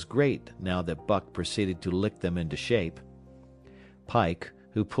surprise was great now that Buck proceeded to lick them into shape. Pike,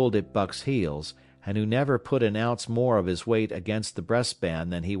 who pulled at Buck's heels, and who never put an ounce more of his weight against the breastband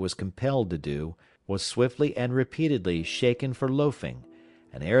than he was compelled to do, was swiftly and repeatedly shaken for loafing,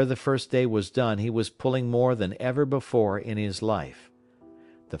 and ere the first day was done he was pulling more than ever before in his life.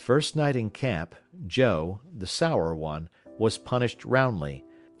 The first night in camp, Joe, the sour one, was punished roundly,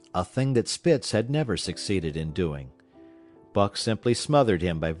 a thing that Spitz had never succeeded in doing. Buck simply smothered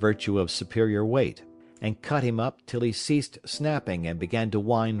him by virtue of superior weight, and cut him up till he ceased snapping and began to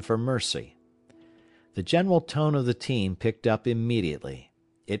whine for mercy. The general tone of the team picked up immediately.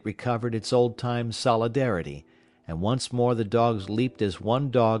 It recovered its old-time solidarity, and once more the dogs leaped as one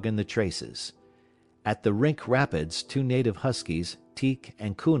dog in the traces. At the Rink Rapids 2 native huskies, Teek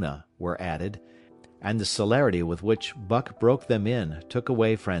and Kuna, were added, and the celerity with which Buck broke them in took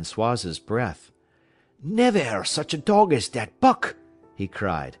away Francois's breath. "Never such a dog as that Buck!" he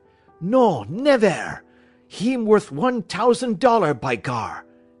cried. "No, never! Him worth $1,000, by gar!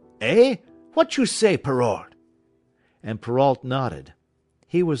 Eh? What you say, Perrault?" And Perrault nodded.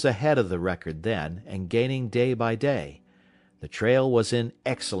 He was ahead of the record then, and gaining day by day. The trail was in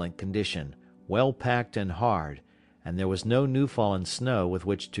excellent condition, well packed and hard, and there was no new fallen snow with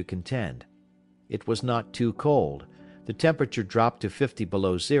which to contend. It was not too cold. The temperature dropped to 50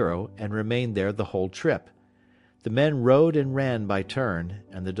 below zero and remained there the whole trip. The men rode and ran by turn,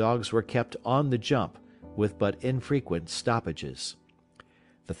 and the dogs were kept on the jump, with but infrequent stoppages.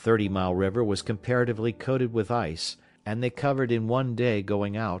 The 30-mile river was comparatively coated with ice, and they covered in one day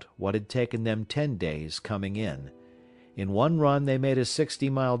going out what had taken them 10 days coming in. In one run they made a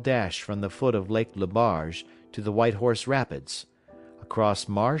 60-mile dash from the foot of Lake Le Barge to the White Horse Rapids. Across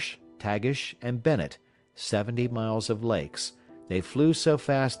Marsh, Tagish, and Bennett, 70 miles of lakes, they flew so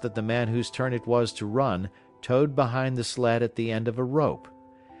fast that the man whose turn it was to run towed behind the sled at the end of a rope.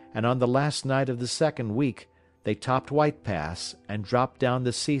 And on the last night of the second week they topped White Pass and dropped down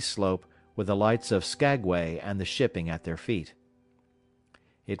the sea slope with the lights of Skagway and the shipping at their feet.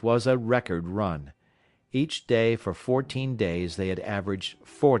 It was a record run. Each day for 14 days they had averaged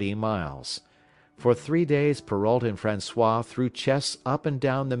 40 miles. For 3 days Perrault and Francois threw chests up and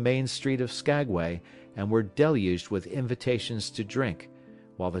down the main street of Skagway and were deluged with invitations to drink,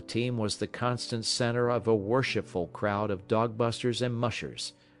 while the team was the constant center of a worshipful crowd of dog-busters and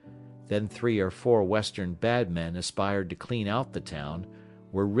mushers. Then 3 or 4 Western bad men aspired to clean out the town,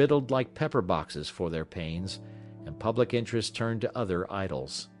 were riddled like pepper boxes for their pains, and public interest turned to other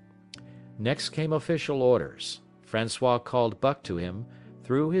idols. Next came official orders. Francois called Buck to him,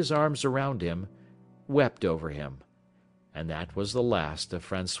 threw his arms around him, wept over him. And that was the last of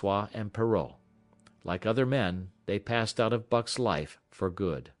Francois and Perrault. Like other men, they passed out of Buck's life for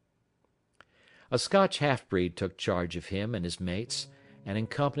good. A Scotch half-breed took charge of him and his mates, and in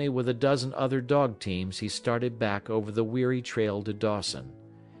company with a dozen other dog teams he started back over the weary trail to Dawson.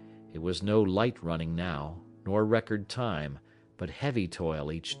 It was no light running now, nor record time, but heavy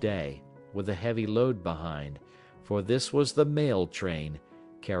toil each day, with a heavy load behind, for this was the mail train,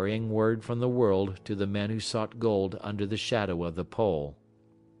 carrying word from the world to the men who sought gold under the shadow of the pole.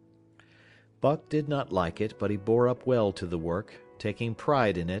 Buck did not like it, but he bore up well to the work, taking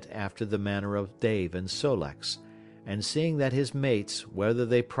pride in it after the manner of Dave and Sol-leks, and seeing that his mates, whether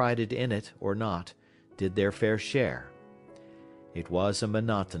they prided in it or not, did their fair share. It was a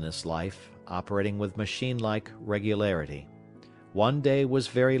monotonous life, operating with machine-like regularity. One day was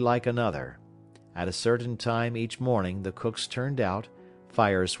very like another. At a certain time each morning the cooks turned out,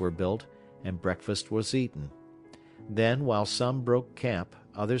 fires were built, and breakfast was eaten. Then, while some broke camp,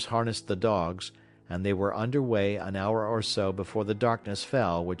 others harnessed the dogs, and they were under way an hour or so before the darkness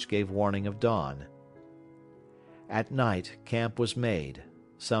fell which gave warning of dawn. At night camp was made.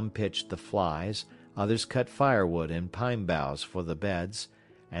 Some pitched the flies, others cut firewood and pine boughs for the beds,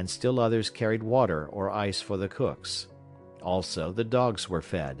 and still others carried water or ice for the cooks. Also the dogs were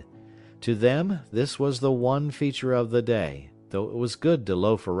fed. To them this was the one feature of the day, though it was good to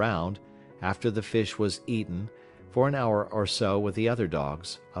loaf around, after the fish was eaten, for an hour or so with the other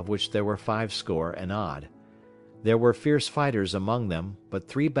dogs, of which there were 50 and odd. There were fierce fighters among them, but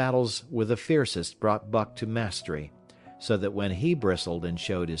 3 battles with the fiercest brought Buck to mastery, so that when he bristled and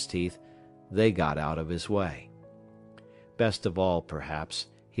showed his teeth, they got out of his way. Best of all, perhaps,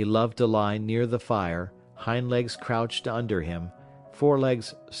 he loved to lie near the fire, hind legs crouched under him,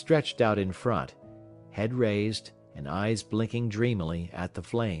 forelegs stretched out in front, head raised, and eyes blinking dreamily at the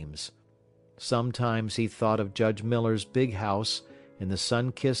flames. Sometimes he thought of Judge Miller's big house in the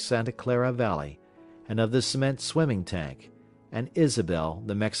sun-kissed Santa Clara Valley, and of the cement swimming tank, and Isabel,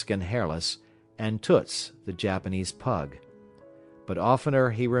 the Mexican hairless, and Toots, the Japanese pug. But oftener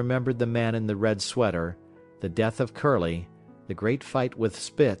he remembered the man in the red sweater, the death of Curly, the great fight with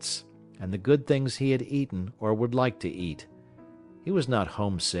Spitz, and the good things he had eaten or would like to eat. He was not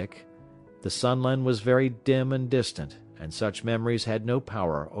homesick. The Sunland was very dim and distant, and such memories had no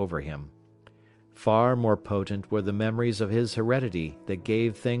power over him. Far more potent were the memories of his heredity that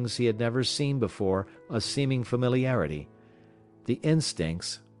gave things he had never seen before a seeming familiarity. The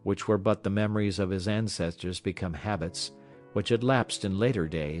instincts, which were but the memories of his ancestors become habits, which had lapsed in later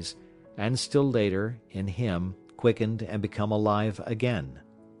days, and still later, in him, quickened and become alive again.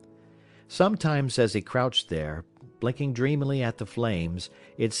 Sometimes as he crouched there, blinking dreamily at the flames,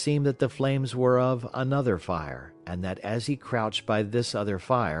 it seemed that the flames were of another fire, and that as he crouched by this other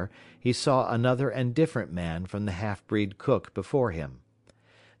fire, he saw another and different man from the half-breed cook before him.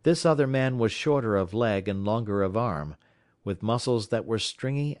 This other man was shorter of leg and longer of arm, with muscles that were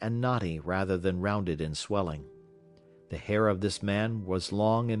stringy and knotty rather than rounded and swelling. The hair of this man was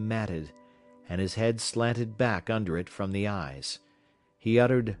long and matted, and his head slanted back under it from the eyes. He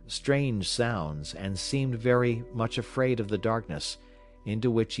uttered strange sounds, and seemed very much afraid of the darkness,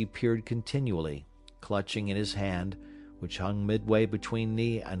 into which he peered continually, clutching in his hand, which hung midway between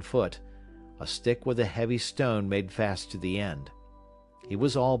knee and foot, a stick with a heavy stone made fast to the end. He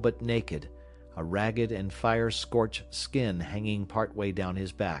was all but naked, a ragged and fire-scorched skin hanging part way down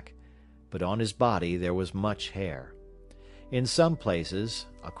his back, but on his body there was much hair. In some places,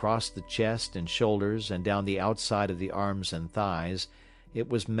 across the chest and shoulders and down the outside of the arms and thighs, it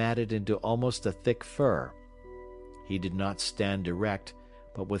was matted into almost a thick fur. He did not stand erect,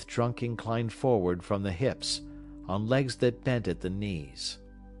 but with trunk inclined forward from the hips, on legs that bent at the knees.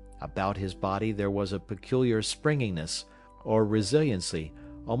 About his body there was a peculiar springiness or resiliency,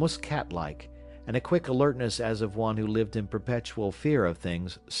 almost cat-like, and a quick alertness as of one who lived in perpetual fear of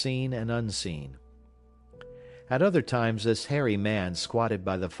things seen and unseen. At other times this hairy man squatted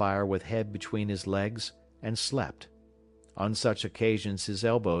by the fire with head between his legs and slept. On such occasions his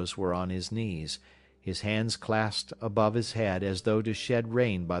elbows were on his knees, his hands clasped above his head as though to shed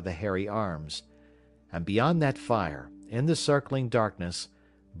rain by the hairy arms. And beyond that fire, in the circling darkness,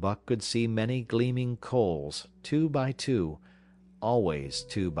 Buck could see many gleaming coals, 2 by 2, always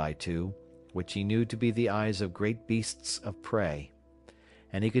 2 by 2, which he knew to be the eyes of great beasts of prey.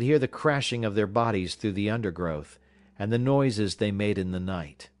 And he could hear the crashing of their bodies through the undergrowth, and the noises they made in the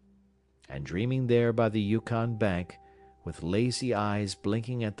night. And dreaming there by the Yukon bank, with lazy eyes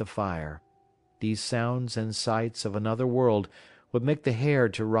blinking at the fire, these sounds and sights of another world would make the hair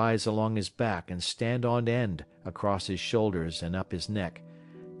to rise along his back and stand on end across his shoulders and up his neck,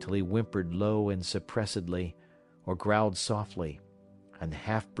 till he whimpered low and suppressedly, or growled softly, and the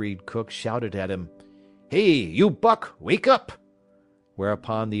half-breed cook shouted at him, "Hey, you Buck, wake up!"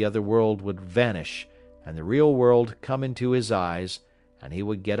 Whereupon the other world would vanish, and the real world come into his eyes, and he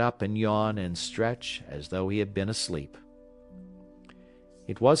would get up and yawn and stretch as though he had been asleep.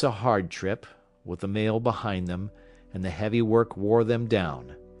 It was a hard trip, with the mail behind them, and the heavy work wore them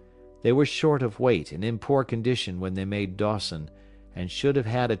down. They were short of weight and in poor condition when they made Dawson, and should have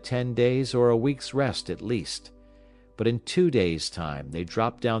had a 10 days' or a week's rest at least. But in 2 days' time they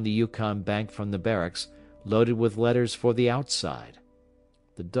dropped down the Yukon bank from the barracks, loaded with letters for the outside.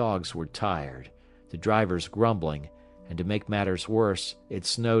 The dogs were tired, the drivers grumbling, and to make matters worse, it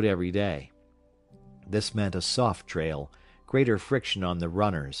snowed every day. This meant a soft trail, greater friction on the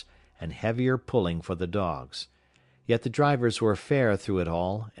runners, and heavier pulling for the dogs. Yet the drivers were fair through it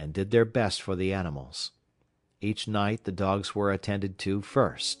all, and did their best for the animals. Each night the dogs were attended to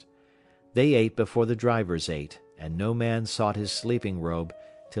first. They ate before the drivers ate, and no man sought his sleeping robe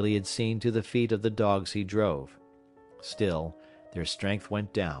till he had seen to the feet of the dogs he drove. Still, their strength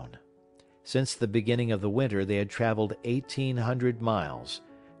went down. Since the beginning of the winter they had traveled 1,800 miles,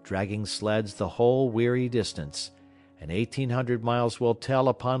 dragging sleds the whole weary distance, and 1,800 miles will tell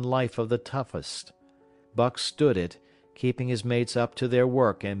upon life of the toughest. Buck stood it, keeping his mates up to their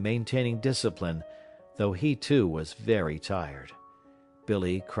work and maintaining discipline, though he too was very tired.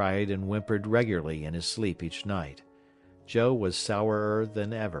 Billy cried and whimpered regularly in his sleep each night. Joe was sourer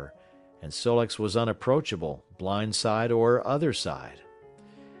than ever, and Sol-leks was unapproachable, blind side or other side.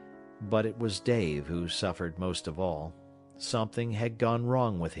 But it was Dave who suffered most of all. Something had gone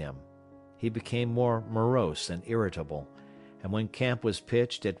wrong with him. He became more morose and irritable, and when camp was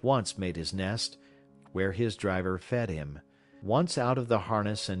pitched at once made his nest, where his driver fed him. Once out of the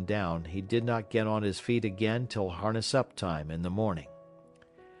harness and down, he did not get on his feet again till harness-up time in the morning.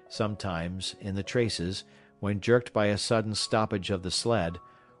 Sometimes, in the traces, when jerked by a sudden stoppage of the sled,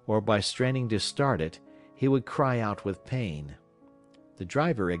 or by straining to start it, he would cry out with pain. The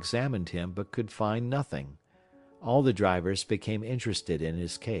driver examined him, but could find nothing. All the drivers became interested in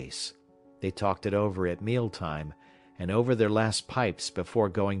his case. They talked it over at meal-time, and over their last pipes before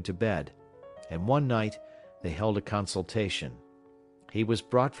going to bed, and one night they held a consultation. He was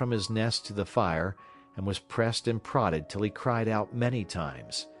brought from his nest to the fire, and was pressed and prodded till he cried out many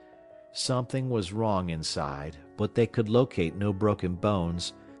times. Something was wrong inside, but they could locate no broken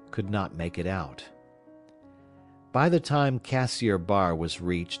bones, could not make it out. By the time Cassiar Bar was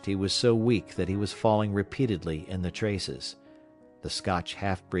reached, he was so weak that he was falling repeatedly in the traces. The Scotch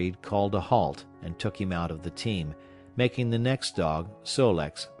half-breed called a halt and took him out of the team, making the next dog,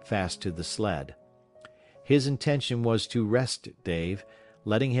 Sol-leks, fast to the sled. His intention was to rest Dave,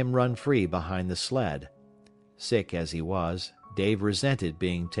 letting him run free behind the sled. Sick as he was, Dave resented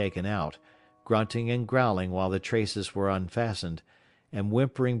being taken out, grunting and growling while the traces were unfastened, and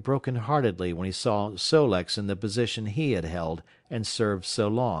whimpering broken-heartedly when he saw Sol-leks in the position he had held and served so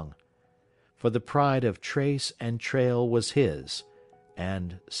long. For the pride of trace and trail was his,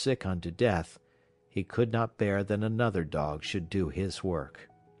 and, sick unto death, he could not bear that another dog should do his work.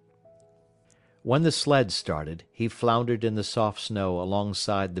 When the sled started, he floundered in the soft snow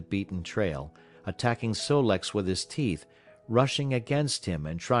alongside the beaten trail, attacking Sol-leks with his teeth, rushing against him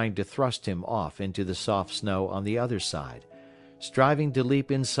and trying to thrust him off into the soft snow on the other side, striving to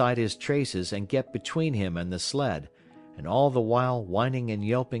leap inside his traces and get between him and the sled, and all the while whining and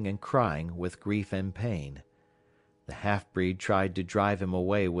yelping and crying with grief and pain. The half-breed tried to drive him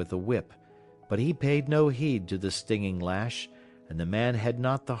away with a whip, but he paid no heed to the stinging lash, and the man had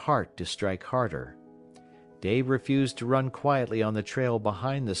not the heart to strike harder. Dave refused to run quietly on the trail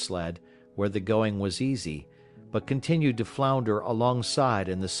behind the sled, where the going was easy, but continued to flounder alongside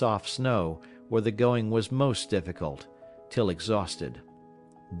in the soft snow, where the going was most difficult, till exhausted.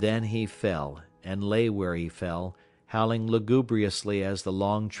 Then he fell, and lay where he fell, howling lugubriously as the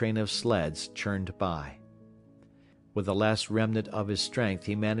long train of sleds churned by. With the last remnant of his strength,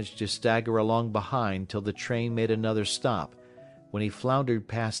 he managed to stagger along behind till the train made another stop, when he floundered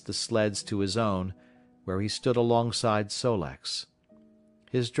past the sleds to his own, where he stood alongside Sol-leks.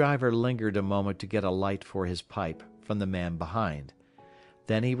 His driver lingered a moment to get a light for his pipe from the man behind.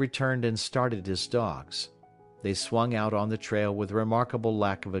 Then he returned and started his dogs. They swung out on the trail with remarkable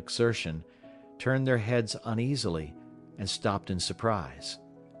lack of exertion, turned their heads uneasily, and stopped in surprise.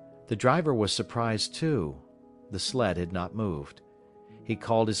 The driver was surprised too. The sled had not moved. He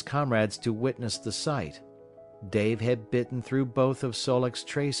called his comrades to witness the sight. Dave had bitten through both of Sol-leks's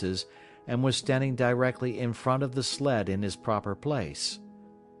traces and was standing directly in front of the sled in his proper place.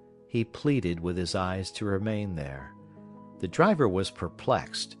 He pleaded with his eyes to remain there. The driver was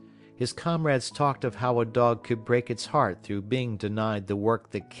perplexed. His comrades talked of how a dog could break its heart through being denied the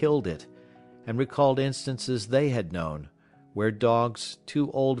work that killed it, and recalled instances they had known, where dogs,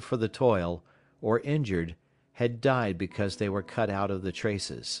 too old for the toil, or injured, had died because they were cut out of the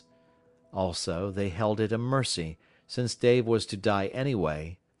traces. Also, they held it a mercy, since Dave was to die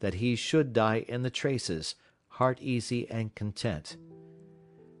anyway, that he should die in the traces, heart easy and content.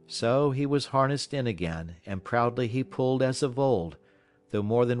 So he was harnessed in again, and proudly he pulled as of old, though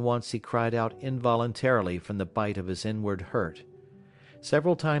more than once he cried out involuntarily from the bite of his inward hurt.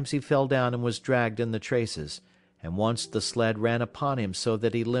 Several times he fell down and was dragged in the traces, and once the sled ran upon him so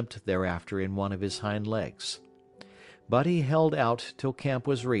that he limped thereafter in one of his hind legs. But he held out till camp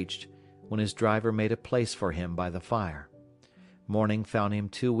was reached, when his driver made a place for him by the fire. Morning found him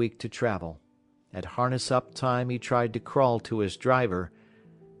too weak to travel. At harness-up time he tried to crawl to his driver.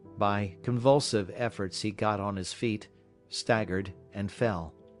 By convulsive efforts he got on his feet, staggered, and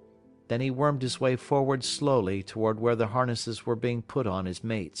fell. Then he wormed his way forward slowly toward where the harnesses were being put on his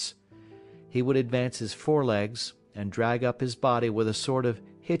mates. He would advance his forelegs and drag up his body with a sort of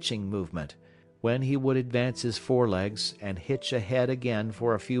hitching movement, when he would advance his forelegs and hitch ahead again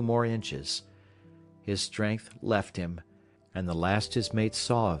for a few more inches. His strength left him, and the last his mates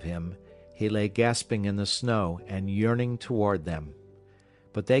saw of him, he lay gasping in the snow and yearning toward them.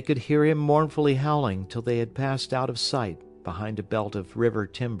 But they could hear him mournfully howling till they had passed out of sight behind a belt of river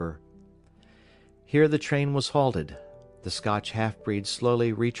timber. Here the train was halted. The Scotch half-breed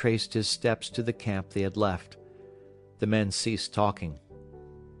slowly retraced his steps to the camp they had left. The men ceased talking.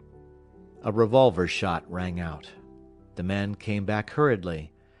 A revolver shot rang out. The men came back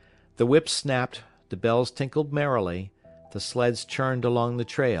hurriedly. The whips snapped, the bells tinkled merrily, the sleds churned along the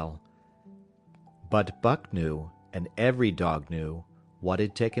trail. But Buck knew, and every dog knew, what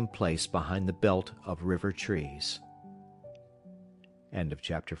had taken place behind the belt of river trees. End of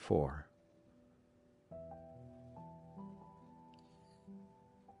chapter 4.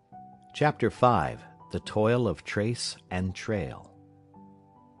 Chapter 5. The Toil of Trace and Trail.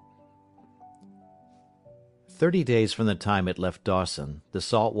 30 days from the time it left Dawson, the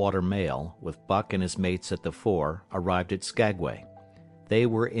saltwater mail, with Buck and his mates at the fore, arrived at Skagway. They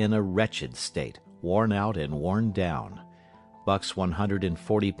were in a wretched state, worn out and worn down. Buck's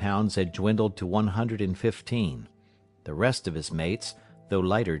 140 pounds had dwindled to 115. The rest of his mates, though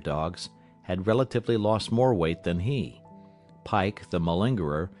lighter dogs, had relatively lost more weight than he. Pike, the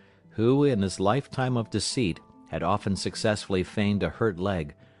malingerer, who, in his lifetime of deceit, had often successfully feigned a hurt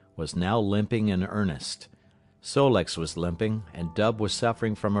leg, was now limping in earnest. Sol-leks was limping, and Dub was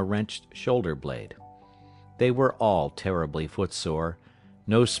suffering from a wrenched shoulder blade. They were all terribly footsore.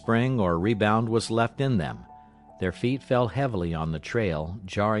 No spring or rebound was left in them. Their feet fell heavily on the trail,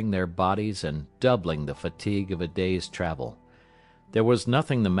 jarring their bodies and doubling the fatigue of a day's travel. There was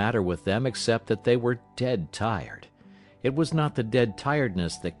nothing the matter with them except that they were dead tired. It was not the dead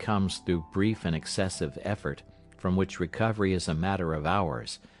tiredness that comes through brief and excessive effort, from which recovery is a matter of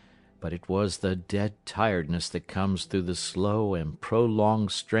hours, but it was the dead tiredness that comes through the slow and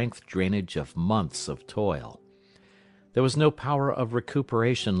prolonged strength drainage of months of toil. There was no power of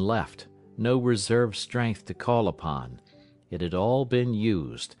recuperation left, no reserve strength to call upon. It had all been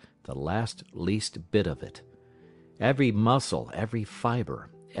used, the last least bit of it. Every muscle, every fiber,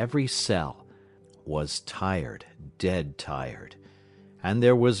 every cell was tired, dead tired. And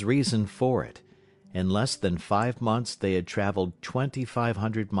there was reason for it. In less than 5 months they had traveled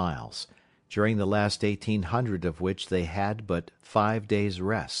 2,500 miles, during the last 1,800 of which they had but 5 days'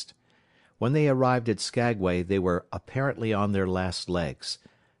 rest. When they arrived at Skagway they were apparently on their last legs.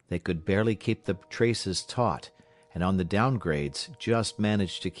 They could barely keep the traces taut, and on the downgrades just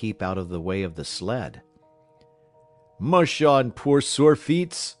managed to keep out of the way of the sled. "Mush on, poor sore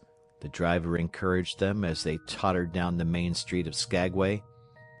feets," the driver encouraged them as they tottered down the main street of Skagway.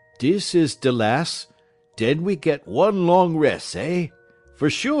 "Dis is de las'. Den we get one long rest, eh? For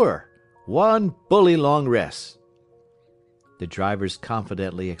sure. One bully long rest." The drivers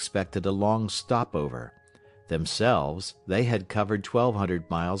confidently expected a long stopover. Themselves, they had covered 1,200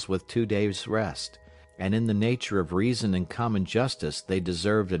 miles with 2 days' rest, and in the nature of reason and common justice they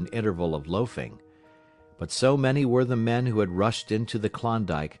deserved an interval of loafing. But so many were the men who had rushed into the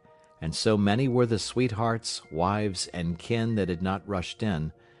Klondike, and so many were the sweethearts, wives, and kin that had not rushed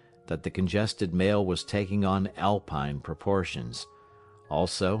in, that the congested mail was taking on Alpine proportions.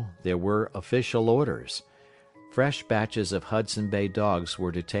 Also, there were official orders. Fresh batches of Hudson Bay dogs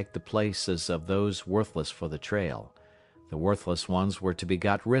were to take the places of those worthless for the trail. The worthless ones were to be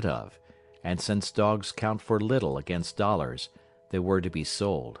got rid of, and since dogs count for little against dollars, they were to be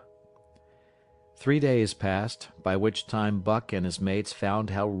sold. 3 days passed, by which time Buck and his mates found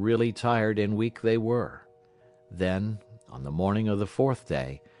how really tired and weak they were. Then, on the morning of the 4th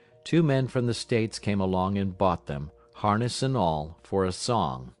day, 2 men from the States came along and bought them, harness and all, for a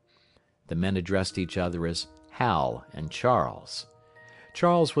song. The men addressed each other as Hal and Charles.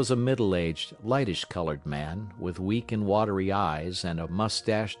 Charles was a middle-aged, lightish-colored man, with weak and watery eyes and a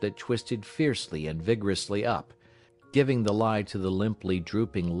mustache that twisted fiercely and vigorously up, giving the lie to the limply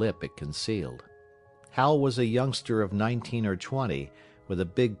drooping lip it concealed. Hal was a youngster of 19 or 20, with a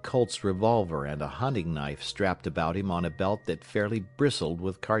big Colt's revolver and a hunting knife strapped about him on a belt that fairly bristled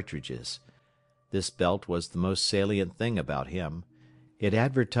with cartridges. This belt was the most salient thing about him. It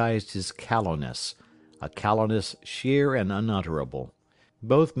advertised his callowness, a callowness sheer and unutterable.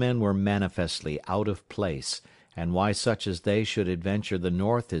 Both men were manifestly out of place, and why such as they should adventure the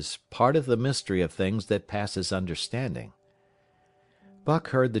North is part of the mystery of things that passes understanding. Buck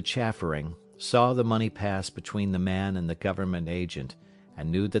heard the chaffering, saw the money pass between the man and the government agent,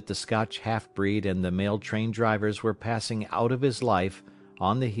 and knew that the Scotch half-breed and the mail-train drivers were passing out of his life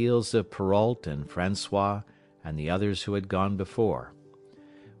on the heels of Perrault and Francois and the others who had gone before.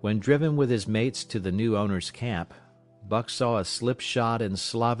 When driven with his mates to the new owner's camp, Buck saw a slipshod and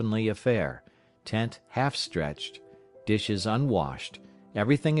slovenly affair, tent half-stretched, dishes unwashed,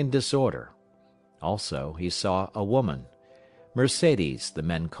 everything in disorder. Also, he saw a woman. Mercedes, the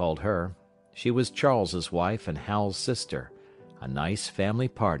men called her. She was Charles's wife and Hal's sister, a nice family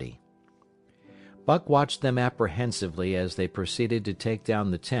party. Buck watched them apprehensively as they proceeded to take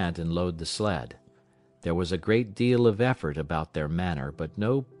down the tent and load the sled. There was a great deal of effort about their manner, but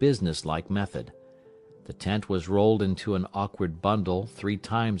no business-like method. The tent was rolled into an awkward bundle 3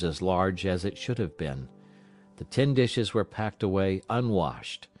 times as large as it should have been. The tin dishes were packed away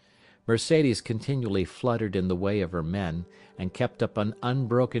unwashed. Mercedes continually fluttered in the way of her men, and kept up an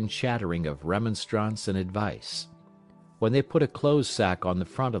unbroken chattering of remonstrance and advice. When they put a clothes sack on the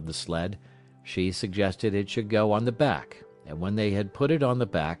front of the sled, she suggested it should go on the back, and when they had put it on the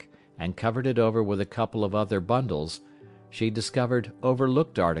back, and covered it over with a couple of other bundles, she discovered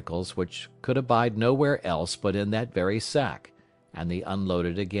overlooked articles which could abide nowhere else but in that very sack, and they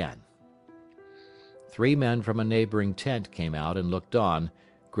unloaded again. 3 men from a neighboring tent came out and looked on,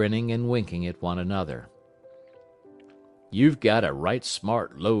 grinning and winking at one another. "You've got a right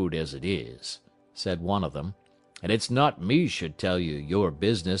smart load as it is," said one of them, "and it's not me should tell you your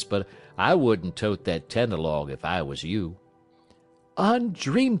business, but I wouldn't tote that tent along if I was you."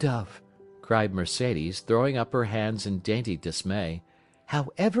 "Undreamed of!" cried Mercedes, throwing up her hands in dainty dismay.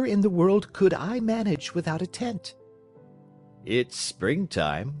 "However in the world could I manage without a tent?" "It's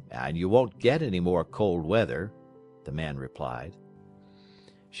springtime, and you won't get any more cold weather," the man replied.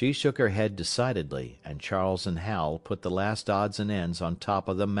 She shook her head decidedly, and Charles and Hal put the last odds and ends on top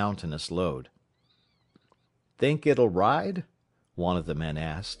of the mountainous load. "Think it'll ride?" one of the men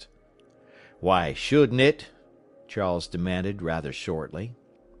asked. "Why shouldn't it?" Charles demanded rather shortly.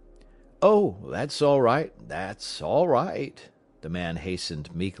 "Oh, that's all right, that's all right," the man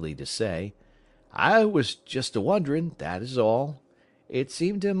hastened meekly to say. "I was just a-wondering, that is all. It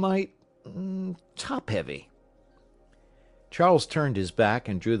seemed a mite top-heavy." Charles turned his back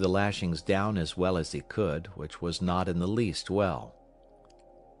and drew the lashings down as well as he could, which was not in the least well.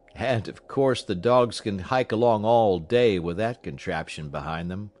 And, of course, the dogs can hike along all day with that contraption behind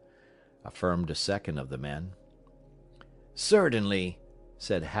them, affirmed a second of the men. Certainly,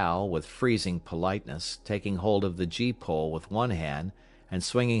 said Hal with freezing politeness, taking hold of the gee-pole with one hand and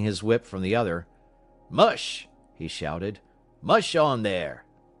swinging his whip from the other. Mush! He shouted. Mush on there!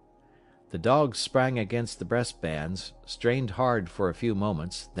 The dogs sprang against the breastbands, strained hard for a few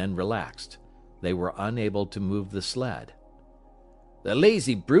moments, then relaxed. They were unable to move the sled. The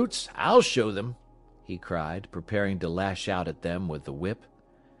lazy brutes! I'll show them! He cried, preparing to lash out at them with the whip.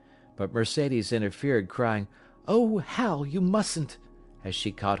 But Mercedes interfered, crying, "Oh, Hal, you mustn't!" as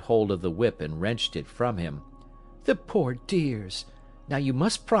she caught hold of the whip and wrenched it from him. "The poor dears! Now you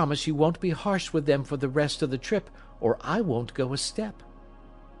must promise you won't be harsh with them for the rest of the trip, or I won't go a step."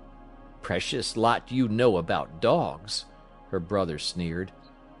 "Precious lot you know about dogs," her brother sneered.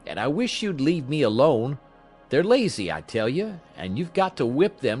 "And I wish you'd leave me alone. They're lazy, I tell you, and you've got to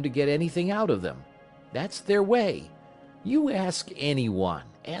whip them to get anything out of them. That's their way. You ask anyone.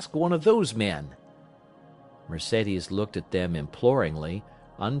 Ask one of those men." Mercedes looked at them imploringly,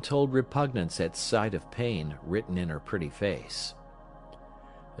 untold repugnance at sight of pain written in her pretty face.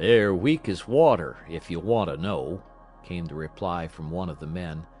 "They're weak as water, if you want to know," came the reply from one of the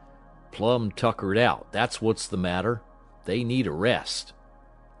men. "Plumb tuckered out, that's what's the matter. They need a rest."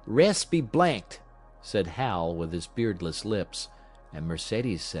 "Rest be blanked," said Hal with his beardless lips, and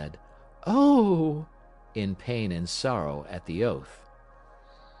Mercedes said, "Oh!" in pain and sorrow at the oath.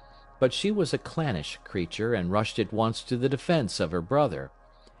 But she was a clannish creature, and rushed at once to the defense of her brother.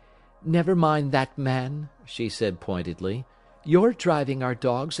 "Never mind that man," she said pointedly. "You're driving our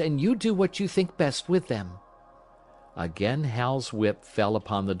dogs, and you do what you think best with them." Again Hal's whip fell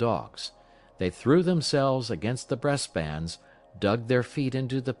upon the dogs. They threw themselves against the breastbands, dug their feet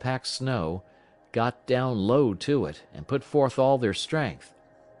into the packed snow, got down low to it, and put forth all their strength.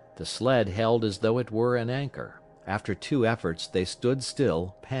 The sled held as though it were an anchor. After 2 efforts they stood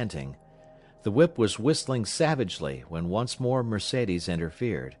still, panting. The whip was whistling savagely when once more Mercedes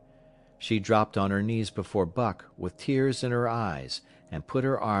interfered. She dropped on her knees before Buck, with tears in her eyes, and put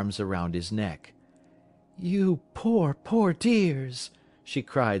her arms around his neck. "You poor, poor dears!" she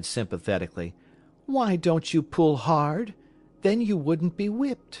cried sympathetically. "Why don't you pull hard? Then you wouldn't be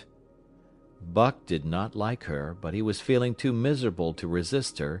whipped." Buck did not like her, but he was feeling too miserable to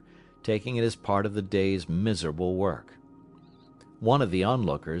resist her, taking it as part of the day's miserable work. One of the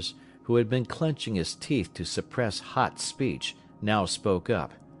onlookers, who had been clenching his teeth to suppress hot speech, now spoke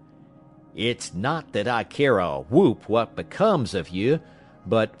up. "It's not that I care a whoop what becomes of you,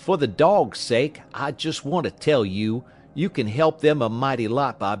 but for the dog's sake I just want to tell you you can help them a mighty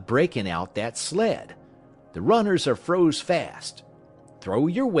lot by breaking out that sled. The runners are froze fast. Throw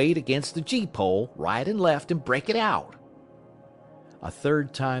your weight against the gee-pole, right and left, and break it out." A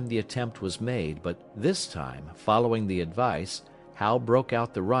third time the attempt was made, but this time, following the advice, Hal broke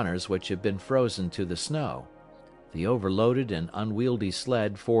out the runners which had been frozen to the snow. The overloaded and unwieldy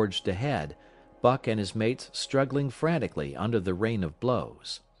sled forged ahead, Buck and his mates struggling frantically under the rain of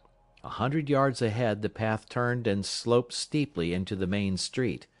blows. 100 yards ahead the path turned and sloped steeply into the main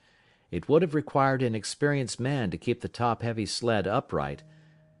street. It would have required an experienced man to keep the top-heavy sled upright,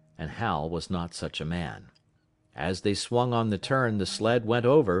 and Hal was not such a man. As they swung on the turn, the sled went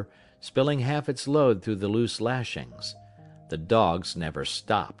over, spilling half its load through the loose lashings. The dogs never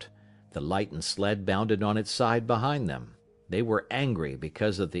stopped. The lightened sled bounded on its side behind them. They were angry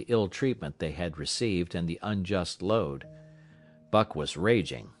because of the ill treatment they had received and the unjust load. Buck was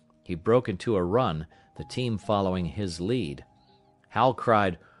raging. He broke into a run, the team following his lead. Hal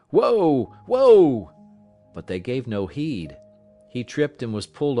cried, "Whoa! Whoa!" but they gave no heed. He tripped and was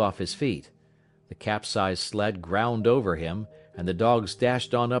pulled off his feet. The capsized sled ground over him, and the dogs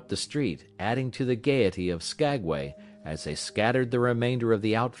dashed on up the street, adding to the gaiety of Skagway as they scattered the remainder of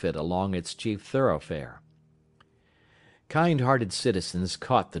the outfit along its chief thoroughfare. Kind-hearted citizens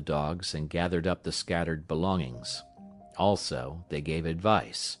caught the dogs and gathered up the scattered belongings. Also, they gave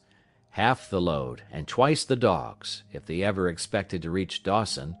advice. Half the load and twice the dogs, if they ever expected to reach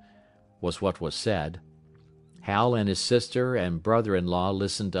Dawson, was what was said. Hal and his sister and brother-in-law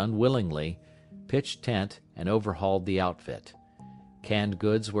listened unwillingly, pitched tent, and overhauled the outfit. Canned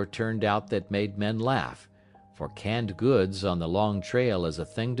goods were turned out that made men laugh, for canned goods on the long trail is a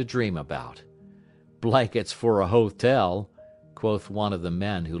thing to dream about. "Blankets for a hotel," quoth one of the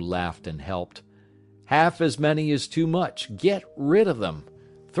men who laughed and helped. "Half as many is too much. Get rid of them.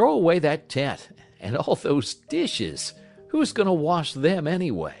 Throw away that tent. And all those dishes. Who's going to wash them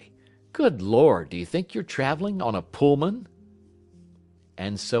anyway? Good Lord, do you think you're traveling on a Pullman?"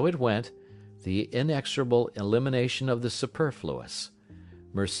 And so it went, the inexorable elimination of the superfluous.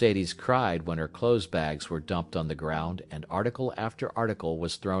 Mercedes cried when her clothes bags were dumped on the ground and article after article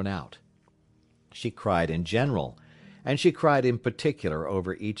was thrown out. She cried in general, and she cried in particular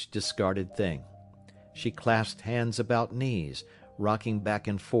over each discarded thing. She clasped hands about knees, rocking back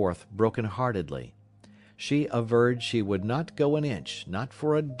and forth broken-heartedly. She averred she would not go an inch, not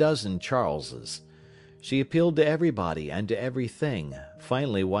for a dozen Charleses. She appealed to everybody and to everything,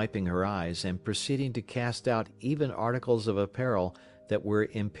 finally wiping her eyes and proceeding to cast out even articles of apparel that were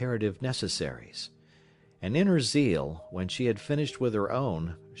imperative necessaries. And in her zeal, when she had finished with her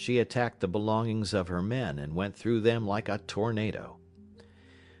own, she attacked the belongings of her men and went through them like a tornado.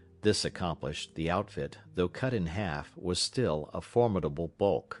 This accomplished, the outfit, though cut in half, was still a formidable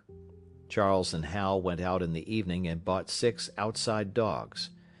bulk. Charles and Hal went out in the evening and bought 6 outside dogs.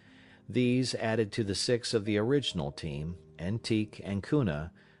 These, added to the 6 of the original team, and Teek and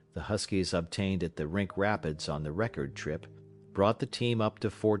Kuna, the huskies obtained at the Rink Rapids on the record trip, brought the team up to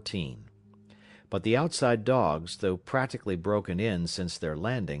 14. But the outside dogs, though practically broken in since their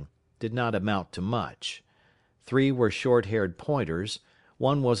landing, did not amount to much. 3 were short-haired pointers,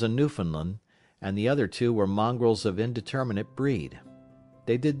 1 was a Newfoundland, and the other 2 were mongrels of indeterminate breed.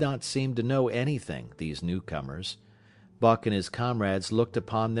 They did not seem to know anything, these newcomers. Buck and his comrades looked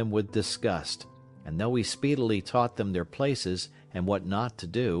upon them with disgust, and though he speedily taught them their places and what not to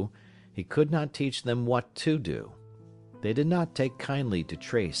do, he could not teach them what to do. They did not take kindly to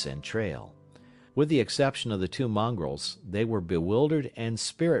trace and trail. With the exception of the 2 mongrels, they were bewildered and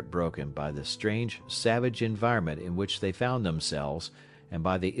spirit-broken by the strange, savage environment in which they found themselves and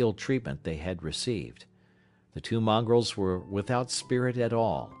by the ill treatment they had received. The 2 mongrels were without spirit at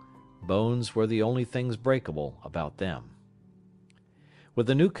all. Bones were the only things breakable about them. With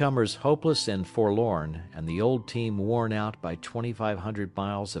the newcomers hopeless and forlorn, and the old team worn out by 2,500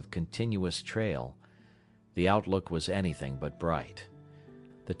 miles of continuous trail, the outlook was anything but bright.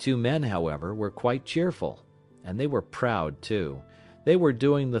 The 2 men, however, were quite cheerful, and they were proud, too. They were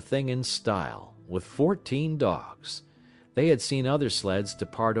doing the thing in style, with 14 dogs. They had seen other sleds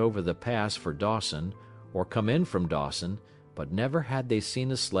depart over the pass for Dawson, or come in from Dawson, but never had they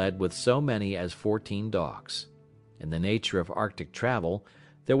seen a sled with so many as 14 dogs. In the nature of Arctic travel,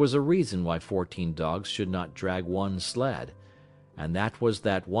 there was a reason why 14 dogs should not drag one sled, and that was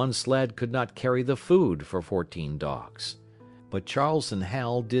that one sled could not carry the food for 14 dogs. But Charles and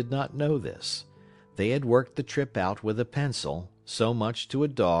Hal did not know this. They had worked the trip out with a pencil, so much to a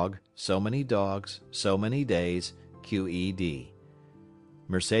dog, so many dogs, so many days, QED.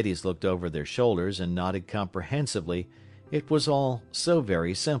 Mercedes looked over their shoulders and nodded comprehensively. It was all so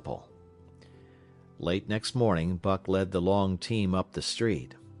very simple. Late next morning, Buck led the long team up the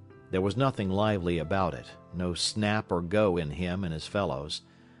street. There was nothing lively about it, no snap or go in him and his fellows.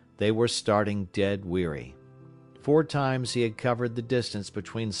 They were starting dead weary. 4 times he had covered the distance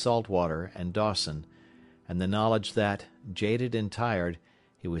between Saltwater and Dawson, and the knowledge that, jaded and tired,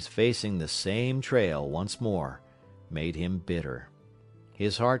 he was facing the same trail once more, made him bitter.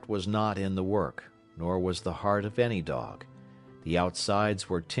 His heart was not in the work, nor was the heart of any dog. The outsides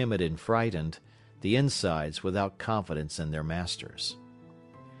were timid and frightened, the insides without confidence in their masters.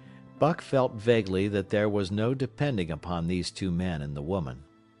 Buck felt vaguely that there was no depending upon these 2 men and the woman.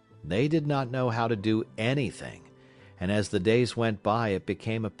 They did not know how to do anything, and as the days went by it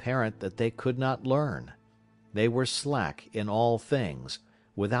became apparent that they could not learn. They were slack in all things,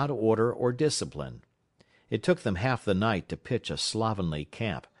 without order or discipline. It took them half the night to pitch a slovenly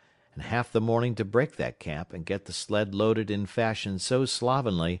camp, and half the morning to break that camp and get the sled loaded in fashion so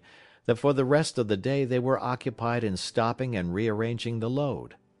slovenly that for the rest of the day they were occupied in stopping and rearranging the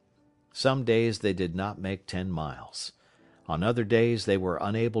load. Some days they did not make 10 miles. On other days they were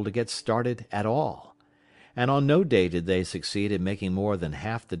unable to get started at all. And on no day did they succeed in making more than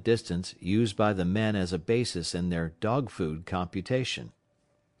half the distance used by the men as a basis in their dog food computation.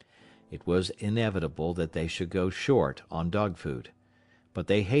 It was inevitable that they should go short on dog food, but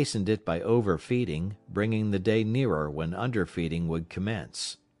they hastened it by overfeeding, bringing the day nearer when underfeeding would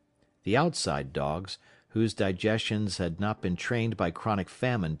commence. The outside dogs, whose digestions had not been trained by chronic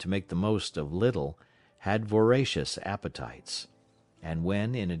famine to make the most of little, had voracious appetites. And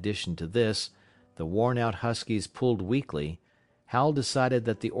when, in addition to this, the worn-out huskies pulled weakly, Hal decided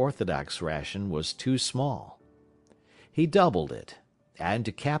that the orthodox ration was too small. He doubled it, and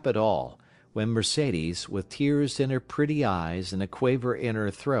to cap it all, when Mercedes, with tears in her pretty eyes and a quaver in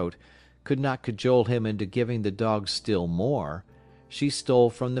her throat, could not cajole him into giving the dogs still more, she stole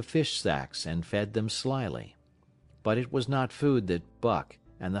from the fish sacks and fed them slyly. But it was not food that Buck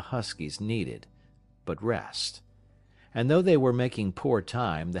and the huskies needed, but rest. And though they were making poor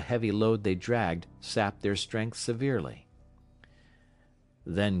time, the heavy load they dragged sapped their strength severely.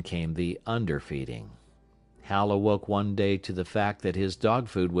 Then came the underfeeding. Hal awoke one day to the fact that his dog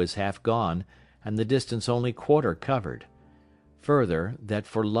food was half gone and the distance only quarter covered. Further, that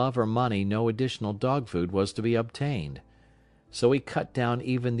for love or money no additional dog food was to be obtained. So he cut down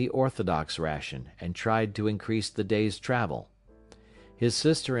even the orthodox ration and tried to increase the day's travel. His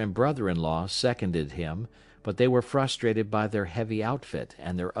sister and brother-in-law seconded him, but they were frustrated by their heavy outfit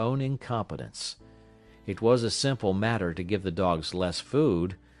and their own incompetence. It was a simple matter to give the dogs less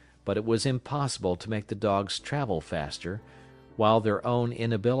food, but it was impossible to make the dogs travel faster, while their own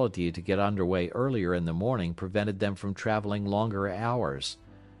inability to get underway earlier in the morning prevented them from traveling longer hours.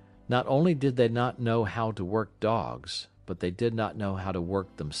 Not only did they not know how to work dogs, but they did not know how to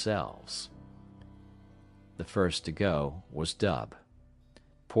work themselves. The first to go was Dub.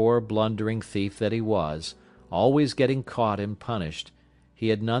 Poor blundering thief that he was, always getting caught and punished, he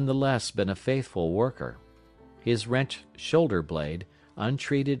had none the less been a faithful worker. His wrenched shoulder blade,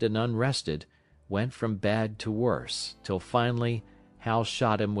 untreated and unrested, went from bad to worse, till finally Hal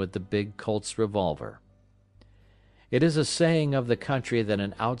shot him with the big Colt's revolver. It is a saying of the country that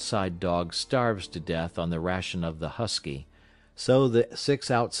an outside dog starves to death on the ration of the husky, so the 6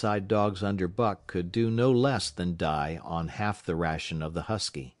 outside dogs under Buck could do no less than die on half the ration of the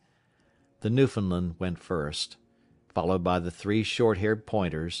husky. The Newfoundland went first, followed by the 3 short-haired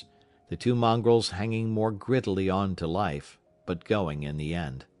pointers, the 2 mongrels hanging more grittily on to life, but going in the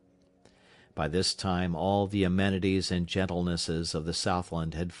end. By this time all the amenities and gentlenesses of the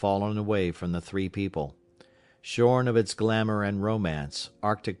Southland had fallen away from the 3 people. Shorn of its glamour and romance,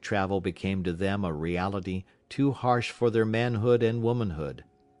 Arctic travel became to them a reality too harsh for their manhood and womanhood.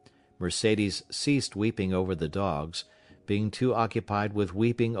 Mercedes ceased weeping over the dogs, being too occupied with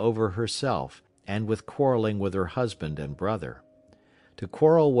weeping over herself and with quarreling with her husband and brother. To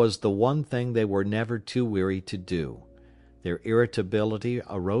quarrel was the one thing they were never too weary to do. Their irritability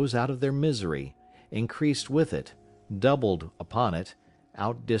arose out of their misery, increased with it, doubled upon it,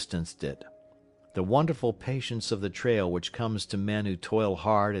 outdistanced it. The wonderful patience of the trail which comes to men who toil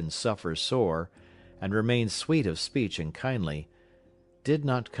hard and suffer sore, and remain sweet of speech and kindly, did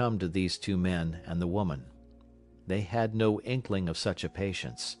not come to these 2 men and the woman. They had no inkling of such a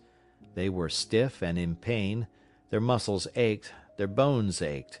patience. They were stiff and in pain, their muscles ached, their bones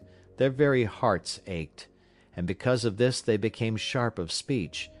ached, their very hearts ached, and because of this they became sharp of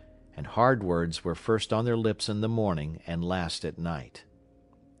speech, and hard words were first on their lips in the morning and last at night.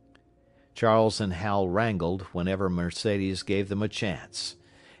 Charles and Hal wrangled whenever Mercedes gave them a chance.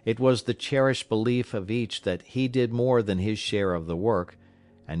 It was the cherished belief of each that he did more than his share of the work,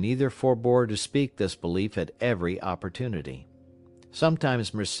 and neither forbore to speak this belief at every opportunity.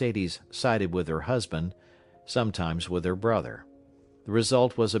 Sometimes Mercedes sided with her husband, sometimes with her brother. The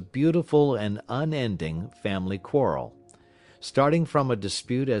result was a beautiful and unending family quarrel. Starting from a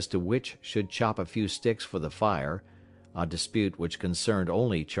dispute as to which should chop a few sticks for the fire, a dispute which concerned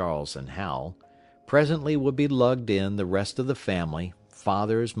only Charles and Hal, presently would be lugged in the rest of the family,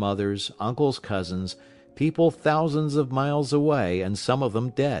 fathers, mothers, uncles, cousins, people thousands of miles away and some of them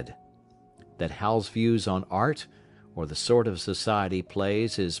dead. That Hal's views on art, or the sort of society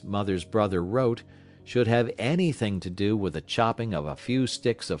plays his mother's brother wrote, should have anything to do with the chopping of a few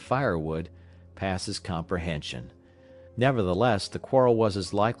sticks of firewood, passes comprehension. Nevertheless, the quarrel was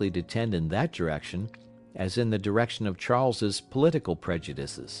as likely to tend in that direction as in the direction of Charles's political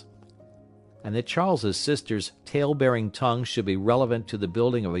prejudices. And that Charles's sister's tale-bearing tongue should be relevant to the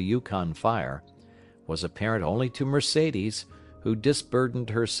building of a Yukon fire was apparent only to Mercedes, who disburdened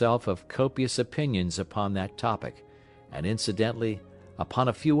herself of copious opinions upon that topic, and incidentally upon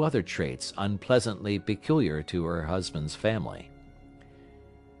a few other traits unpleasantly peculiar to her husband's family.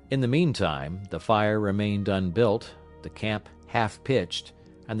 In the meantime, the fire remained unbuilt, the camp half-pitched,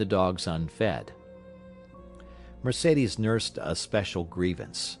 and the dogs unfed. Mercedes nursed a special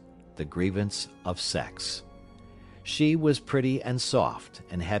grievance, the grievance of sex. She was pretty and soft,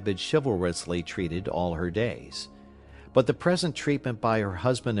 and had been chivalrously treated all her days. But the present treatment by her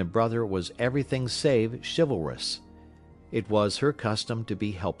husband and brother was everything save chivalrous. It was her custom to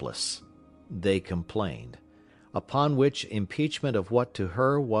be helpless. They complained. Upon which impeachment of what to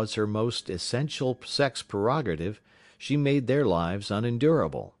her was her most essential sex prerogative, she made their lives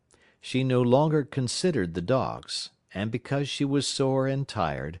unendurable. She no longer considered the dogs, and because she was sore and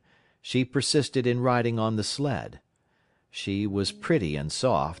tired, she persisted in riding on the sled. She was pretty and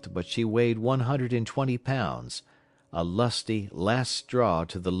soft, but she weighed 120 pounds, a lusty last straw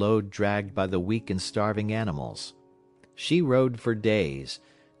to the load dragged by the weak and starving animals. She rode for days,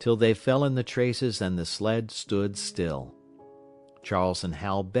 till they fell in the traces and the sled stood still. Charles and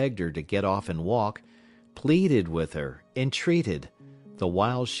Hal begged her to get off and walk, pleaded with her, entreated, the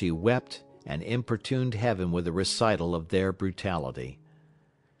while she wept and importuned heaven with a recital of their brutality.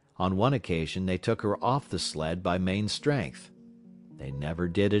 On one occasion they took her off the sled by main strength. They never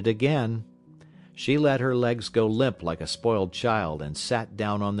did it again. She let her legs go limp like a spoiled child and sat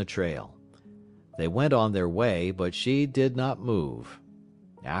down on the trail. They went on their way, but she did not move.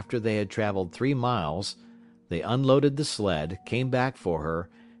 After they had traveled 3 miles, they unloaded the sled, came back for her,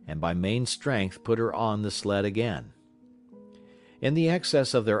 and by main strength put her on the sled again. In the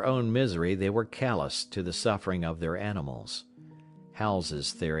excess of their own misery, they were callous to the suffering of their animals.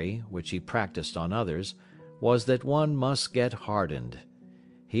 Hal's theory, which he practiced on others, was that one must get hardened.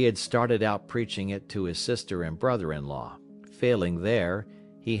 He had started out preaching it to his sister and brother-in-law. Failing there,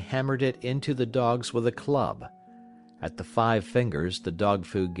 he hammered it into the dogs with a club. At the 5 fingers the dog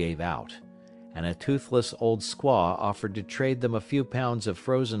food gave out, and a toothless old squaw offered to trade them a few pounds of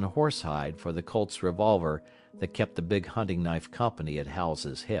frozen horsehide for the Colt's revolver that kept the big hunting knife company at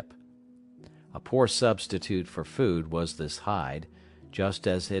Hal's hip. A poor substitute for food was this hide, just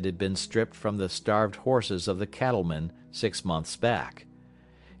as it had been stripped from the starved horses of the cattlemen 6 months back.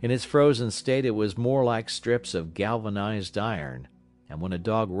 In its frozen state it was more like strips of galvanized iron, and when a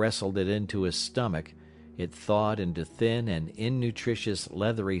dog wrestled it into his stomach, it thawed into thin and innutritious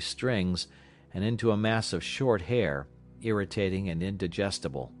leathery strings and into a mass of short hair, irritating and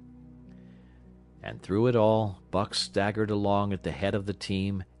indigestible. And through it all, Buck staggered along at the head of the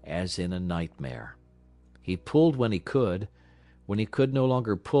team as in a nightmare. He pulled when he could. When he could no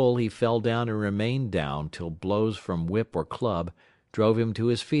longer pull, he fell down and remained down till blows from whip or club drove him to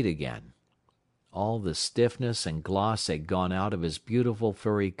his feet again. All the stiffness and gloss had gone out of his beautiful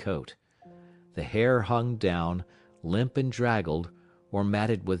furry coat. The hair hung down, limp and draggled, or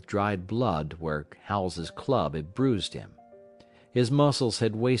matted with dried blood where Hal's club had bruised him. His muscles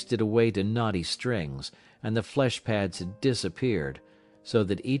had wasted away to knotty strings, and the flesh pads had disappeared, so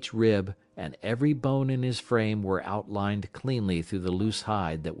that each rib and every bone in his frame were outlined cleanly through the loose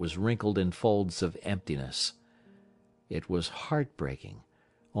hide that was wrinkled in folds of emptiness. It was heartbreaking,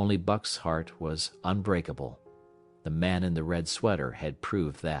 only Buck's heart was unbreakable. The man in the red sweater had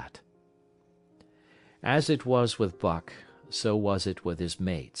proved that. As it was with Buck, so was it with his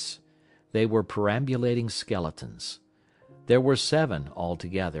mates. They were perambulating skeletons. There were 7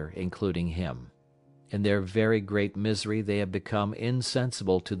 altogether, including him. In their very great misery they had become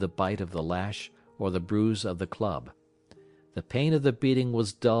insensible to the bite of the lash or the bruise of the club. The pain of the beating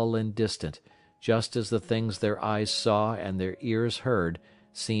was dull and distant, just as the things their eyes saw and their ears heard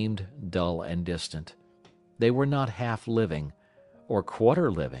seemed dull and distant. They were not half living, or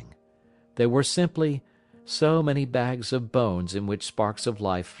quarter living. They were simply so many bags of bones in which sparks of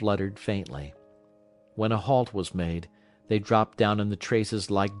life fluttered faintly. When a halt was made, they dropped down in the traces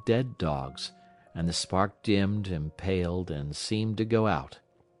like dead dogs, and the spark dimmed and paled and seemed to go out.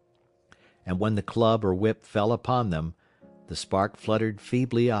 And when the club or whip fell upon them, the spark fluttered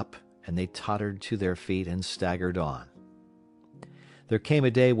feebly up, and they tottered to their feet and staggered on. There came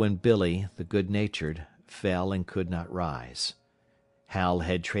a day when Billy, the good-natured, fell and could not rise. Hal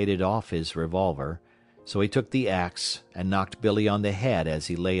had traded off his revolver, so he took the axe and knocked Billy on the head as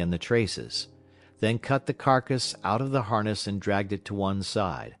he lay in the traces, then cut the carcass out of the harness and dragged it to one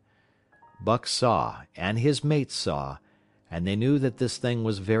side. Buck saw, and his mates saw, and they knew that this thing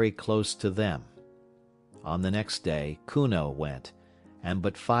was very close to them. On the next day Kuno went, and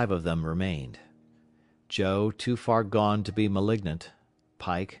but 5 of them remained. Joe, too far gone to be malignant;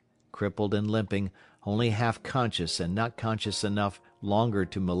 Pike, crippled and limping, only half conscious and not conscious enough longer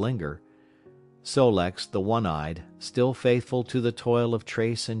to malinger; Sol-leks, the one-eyed, still faithful to the toil of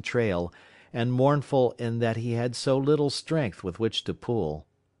trace and trail, and mournful in that he had so little strength with which to pull;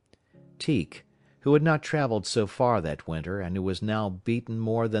 Teek, who had not traveled so far that winter, and who was now beaten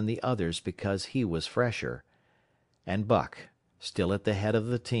more than the others because he was fresher; and Buck, still at the head of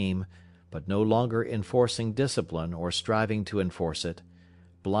the team, but no longer enforcing discipline or striving to enforce it,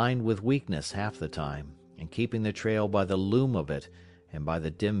 blind with weakness half the time, and keeping the trail by the loom of it and by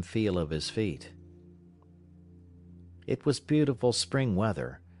the dim feel of his feet. It was beautiful spring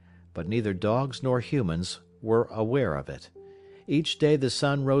weather, but neither dogs nor humans were aware of it. Each day the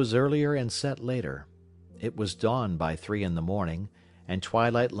sun rose earlier and set later. It was dawn by 3 in the morning, and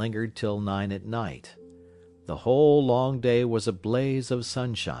twilight lingered till 9 at night. The whole long day was a blaze of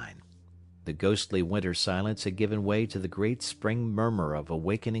sunshine. The ghostly winter silence had given way to the great spring murmur of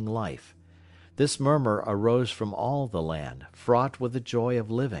awakening life. This murmur arose from all the land, fraught with the joy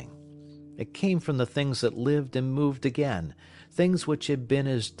of living. It came from the things that lived and moved again, things which had been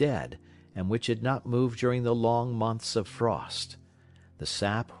as dead, and which had not moved during the long months of frost. The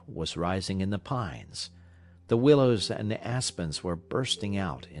sap was rising in the pines. The willows and aspens were bursting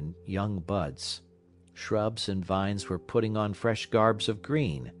out in young buds. Shrubs and vines were putting on fresh garbs of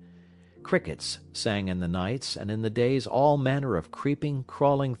green. Crickets sang in the nights, and in the days all manner of creeping,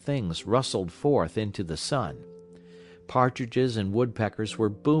 crawling things rustled forth into the sun. Partridges and woodpeckers were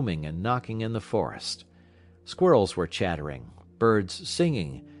booming and knocking in the forest. Squirrels were chattering, birds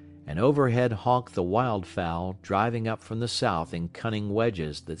singing, and overhead honked the wildfowl driving up from the south in cunning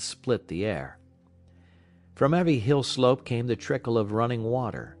wedges that split the air. From every hill slope came the trickle of running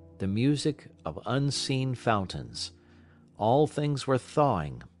water, the music of unseen fountains. All things were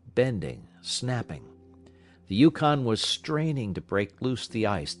thawing, bending, snapping. The Yukon was straining to break loose the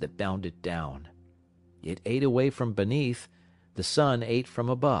ice that bound it down. It ate away from beneath, the sun ate from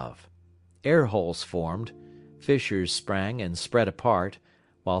above. Air holes formed, fissures sprang and spread apart,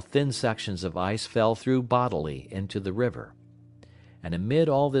 while thin sections of ice fell through bodily into the river. And amid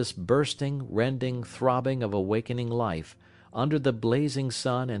all this bursting, rending, throbbing of awakening life, under the blazing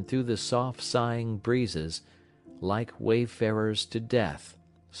sun and through the soft sighing breezes, like wayfarers to death,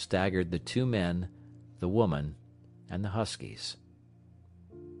 staggered the two men, the woman, and the huskies.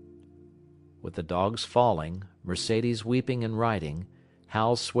 With the dogs falling, Mercedes weeping and riding,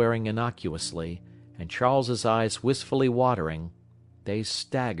 Hal swearing innocuously, and Charles's eyes wistfully watering, they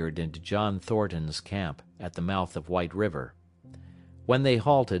staggered into John Thornton's camp at the mouth of White River. When they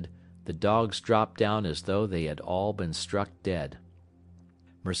halted, the dogs dropped down as though they had all been struck dead.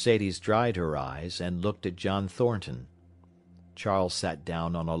 Mercedes dried her eyes and looked at John Thornton. Charles sat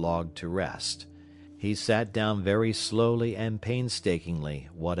down on a log to rest. He sat down very slowly and painstakingly,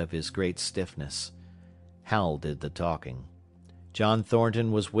 what of his great stiffness. Hal did the talking. John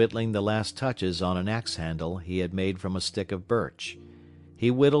Thornton was whittling the last touches on an axe handle he had made from a stick of birch.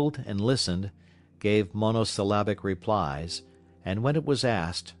 He whittled and listened, gave monosyllabic replies, and when it was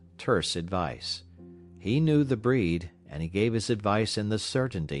asked, terse advice. He knew the breed, and he gave his advice in the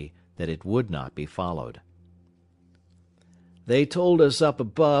certainty that it would not be followed. "They told us up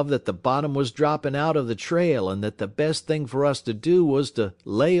above that the bottom was dropping out of the trail and that the best thing for us to do was to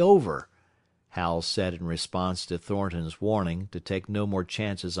lay over," Hal said in response to Thornton's warning to take no more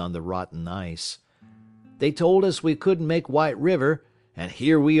chances on the rotten ice. "They told us we couldn't make White River, and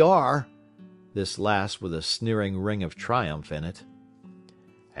here we are," this last with a sneering ring of triumph in it.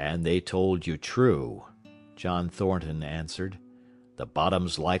 "And they told you true," John Thornton answered. "The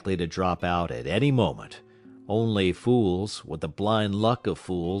bottom's likely to drop out at any moment. Only fools, with the blind luck of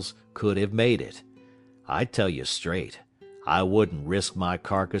fools, could have made it. I tell you straight, I wouldn't risk my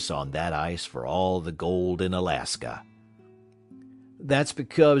carcass on that ice for all the gold in Alaska." "That's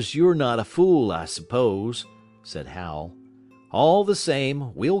because you're not a fool, I suppose," said Hal. "All the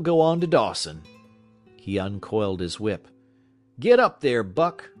same, we'll go on to Dawson." He uncoiled his whip. "Get up there,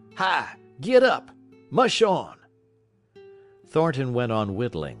 Buck! Hi! Get up! Mush on!" Thornton went on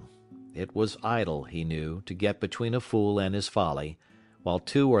whittling. It was idle, he knew, to get between a fool and his folly, while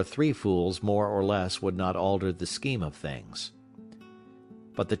 2 or 3 fools more or less would not alter the scheme of things.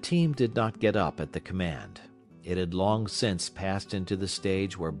 But the team did not get up at the command. It had long since passed into the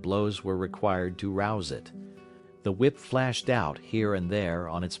stage where blows were required to rouse it. The whip flashed out here and there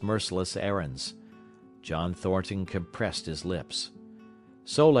on its merciless errands. John Thornton compressed his lips.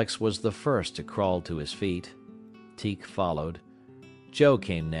 Sol-leks was the first to crawl to his feet. Teek followed. Joe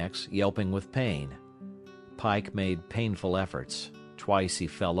came next, yelping with pain. Pike made painful efforts. Twice he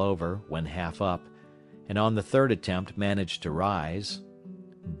fell over, when half up, and on the third attempt managed to rise.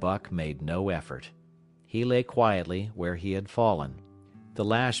 Buck made no effort. He lay quietly where he had fallen. The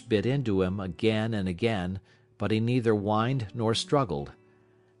lash bit into him again and again, but he neither whined nor struggled.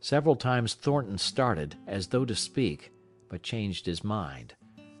 Several times Thornton started, as though to speak, but changed his mind.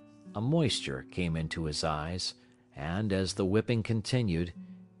 A moisture came into his eyes, and, as the whipping continued,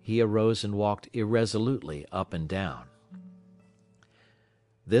 he arose and walked irresolutely up and down.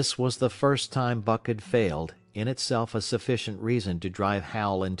 This was the first time Buck had failed, in itself a sufficient reason to drive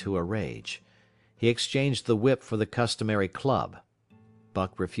Hal into a rage. He exchanged the whip for the customary club.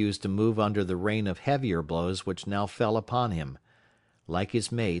 Buck refused to move under the rain of heavier blows which now fell upon him. Like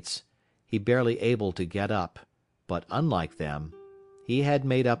his mates, he barely able to get up, but unlike them, he had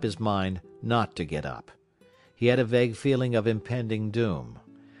made up his mind not to get up. He had a vague feeling of impending doom.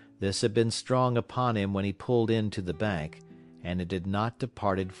 This had been strong upon him when he pulled in to the bank, and it had not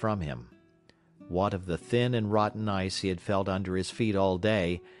departed from him. What of the thin and rotten ice he had felt under his feet all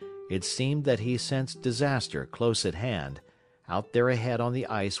day, it seemed that he sensed disaster close at hand, out there ahead on the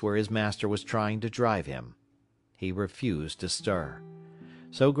ice where his master was trying to drive him. He refused to stir.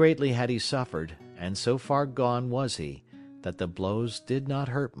 So greatly had he suffered, and so far gone was he, that the blows did not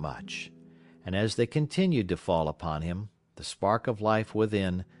hurt much. and as they continued to fall upon him, the spark of life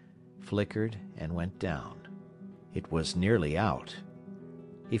within flickered and went down. It was nearly out.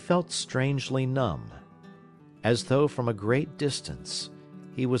 He felt strangely numb. As though from a great distance,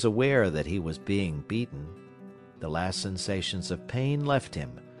 he was aware that he was being beaten. The last sensations of pain left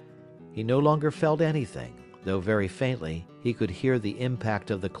him. He no longer felt anything, though very faintly he could hear the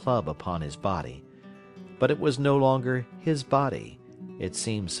impact of the club upon his body. But it was no longer his body. It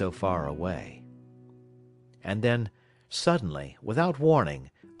seemed so far away. And then, suddenly, without warning,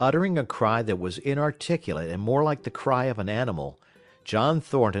 uttering a cry that was inarticulate and more like the cry of an animal, John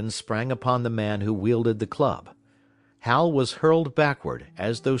Thornton sprang upon the man who wielded the club. Hal was hurled backward,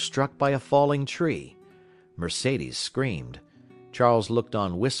 as though struck by a falling tree. Mercedes screamed. Charles looked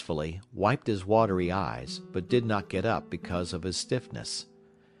on wistfully, wiped his watery eyes, but did not get up because of his stiffness.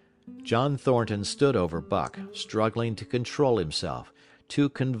 John Thornton stood over Buck, struggling to control himself, too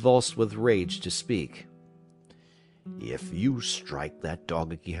convulsed with rage to speak. "If you strike that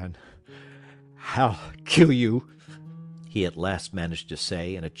dog again, I'll kill you," he at last managed to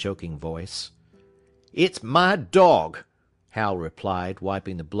say in a choking voice. "It's my dog," Hal replied,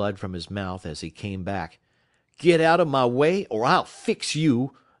 wiping the blood from his mouth as he came back. "Get out of my way, or I'll fix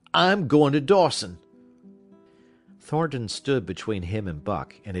you. I'm going to Dawson." Thornton stood between him and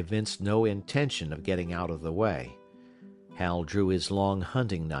Buck and evinced no intention of getting out of the way. Hal drew his long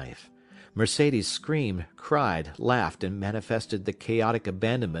hunting knife. Mercedes screamed, cried, laughed, and manifested the chaotic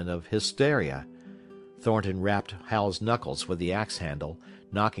abandonment of hysteria. Thornton rapped Hal's knuckles with the axe handle,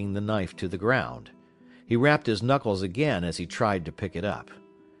 knocking the knife to the ground. He rapped his knuckles again as he tried to pick it up.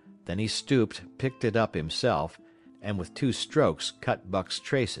 Then he stooped, picked it up himself, and with 2 strokes cut Buck's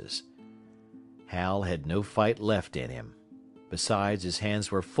traces. Hal had no fight left in him. Besides, his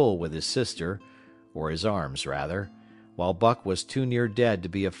hands were full with his sister, or his arms, rather, while Buck was too near dead to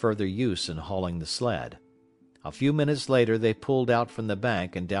be of further use in hauling the sled. A few minutes later they pulled out from the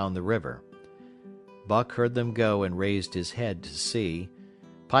bank and down the river. Buck heard them go and raised his head to see.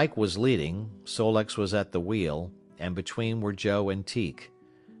 Pike was leading, Sol-leks was at the wheel, and between were Joe and Teek.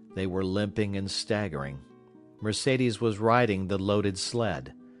 They were limping and staggering. Mercedes was riding the loaded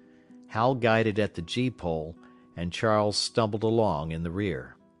sled. Hal guided at the gee-pole, and Charles stumbled along in the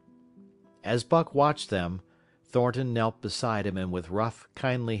rear. As Buck watched them, Thornton knelt beside him and with rough,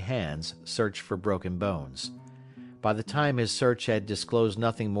 kindly hands searched for broken bones. By the time his search had disclosed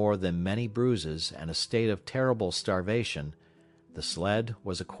nothing more than many bruises and a state of terrible starvation, the sled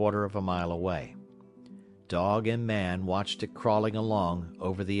was a quarter of a mile away. Dog and man watched it crawling along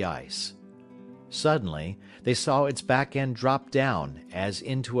over the ice. Suddenly, they saw its back end drop down, as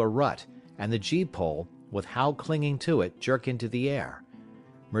into a rut, and the gee-pole, with Hal clinging to it, jerk into the air.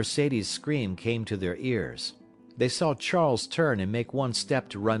 Mercedes' scream came to their ears. They saw Charles turn and make one step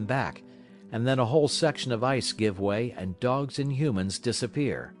to run back, and then a whole section of ice give way and dogs and humans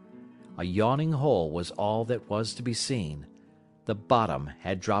disappear. A yawning hole was all that was to be seen. The bottom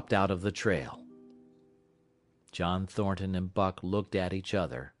had dropped out of the trail. John Thornton and Buck looked at each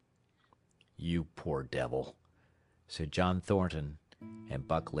other. "You poor devil," said John Thornton, and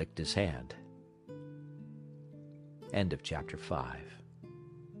Buck licked his hand. End of chapter 5.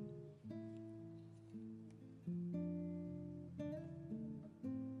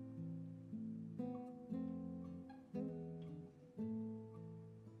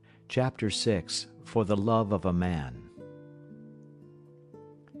 Chapter 6. For the Love of a Man.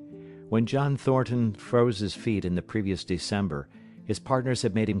 When John Thornton froze his feet in the previous December, his partners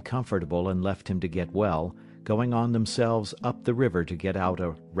had made him comfortable and left him to get well, going on themselves up the river to get out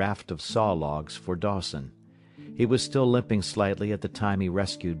a raft of saw logs for Dawson. He was still limping slightly at the time he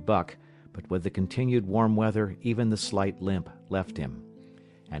rescued Buck, but with the continued warm weather even the slight limp left him.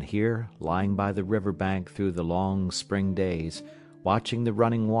 And here, lying by the river bank through the long spring days, watching the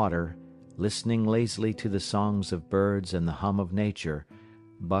running water, listening lazily to the songs of birds and the hum of nature,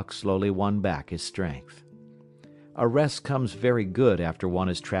 Buck slowly won back his strength. A rest comes very good after one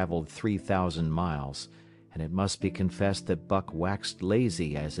has traveled 3,000 miles, and it must be confessed that Buck waxed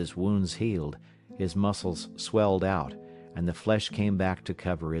lazy as his wounds healed, his muscles swelled out, and the flesh came back to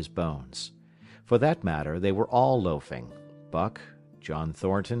cover his bones. For that matter, they were all loafing, Buck, John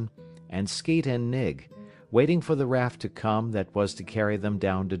Thornton, and Skeet and Nig, waiting for the raft to come that was to carry them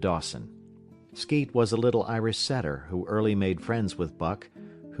down to Dawson. Skeet was a little Irish setter who early made friends with Buck,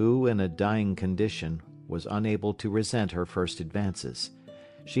 who, in a dying condition, was unable to resent her first advances.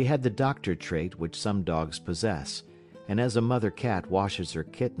 She had the doctor trait which some dogs possess, and as a mother cat washes her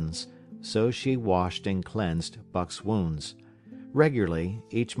kittens, so she washed and cleansed Buck's wounds. Regularly,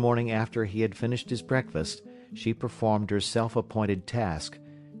 each morning after he had finished his breakfast, she performed her self-appointed task,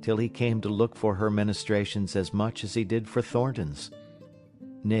 till he came to look for her ministrations as much as he did for Thornton's.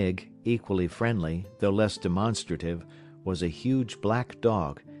 Nig, equally friendly, though less demonstrative, was a huge black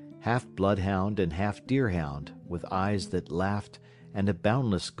dog, half bloodhound and half deerhound, with eyes that laughed and a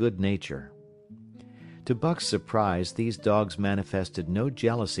boundless good nature. To Buck's surprise, these dogs manifested no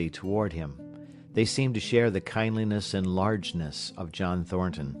jealousy toward him. They seemed to share the kindliness and largeness of John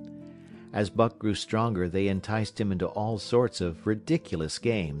Thornton. As Buck grew stronger, they enticed him into all sorts of ridiculous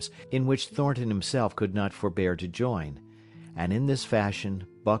games, in which Thornton himself could not forbear to join, and in this fashion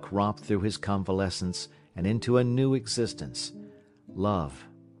Buck romped through his convalescence and into a new existence. Love,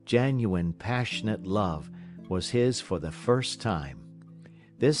 genuine, passionate love, was his for the first time.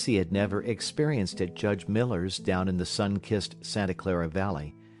 This he had never experienced at Judge Miller's down in the sun-kissed Santa Clara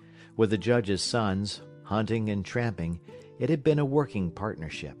Valley. With the Judge's sons, hunting and tramping, it had been a working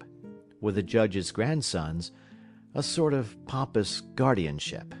partnership. With the Judge's grandsons, a sort of pompous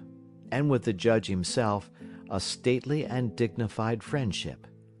guardianship. And with the Judge himself, a stately and dignified friendship.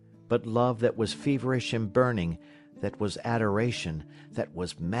 But love that was feverish and burning, that was adoration, that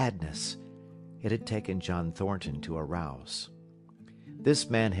was madness, it had taken John Thornton to arouse. This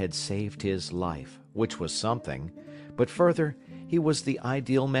man had saved his life, which was something, but further, he was the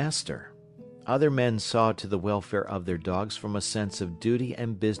ideal master. Other men saw to the welfare of their dogs from a sense of duty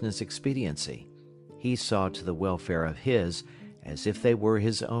and business expediency. He saw to the welfare of his as if they were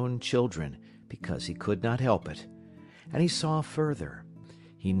his own children, because he could not help it. And he saw further.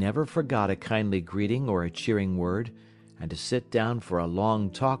 He never forgot a kindly greeting or a cheering word, and to sit down for a long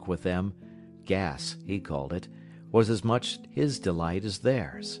talk with them, gas, he called it, was as much his delight as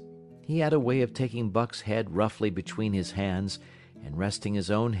theirs. He had a way of taking Buck's head roughly between his hands and resting his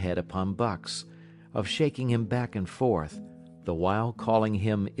own head upon Buck's, of shaking him back and forth, the while calling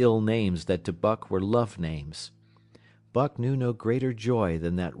him ill names that to Buck were love names. Buck knew no greater joy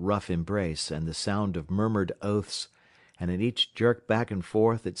than that rough embrace and the sound of murmured oaths, and at each jerk back and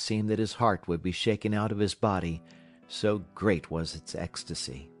forth it seemed that his heart would be shaken out of his body, so great was its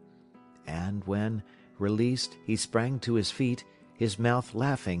ecstasy. And when, released, he sprang to his feet, his mouth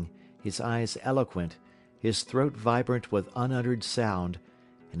laughing, his eyes eloquent, his throat vibrant with unuttered sound,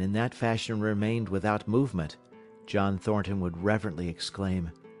 and in that fashion remained without movement, John Thornton would reverently exclaim,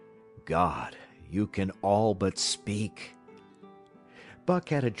 "God, you can all but speak." Buck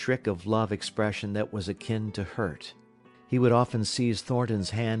had a trick of love expression that was akin to hurt. He would often seize Thornton's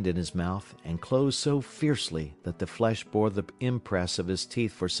hand in his mouth and close so fiercely that the flesh bore the impress of his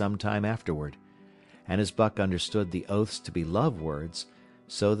teeth for some time afterward. And as Buck understood the oaths to be love words,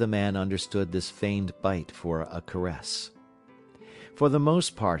 so the man understood this feigned bite for a caress. For the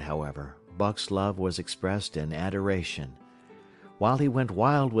most part, however, Buck's love was expressed in adoration. While he went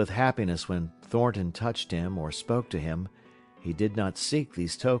wild with happiness when Thornton touched him or spoke to him, he did not seek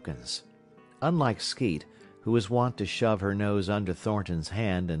these tokens. Unlike Skeet, who was wont to shove her nose under Thornton's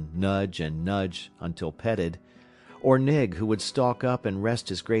hand and nudge until petted, or Nig, who would stalk up and rest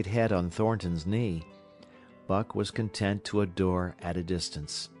his great head on Thornton's knee, Buck was content to adore at a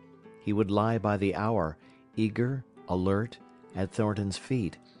distance. He would lie by the hour, eager, alert, at Thornton's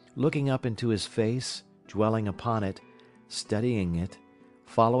feet, looking up into his face, dwelling upon it, studying it,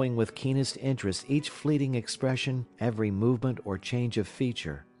 following with keenest interest each fleeting expression, every movement or change of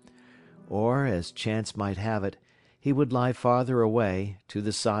feature. Or, as chance might have it, he would lie farther away, to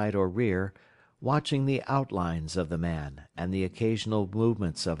the side or rear, watching the outlines of the man and the occasional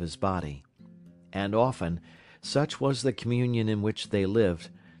movements of his body. And often, such was the communion in which they lived,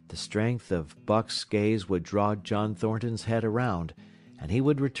 the strength of Buck's gaze would draw John Thornton's head around, and he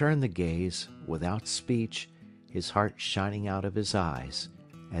would return the gaze, without speech, his heart shining out of his eyes,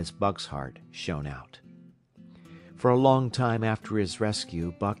 as Buck's heart shone out. For a long time after his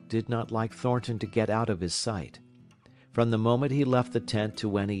rescue, Buck did not like Thornton to get out of his sight. From the moment he left the tent to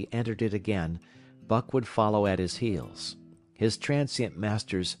when he entered it again, Buck would follow at his heels. His transient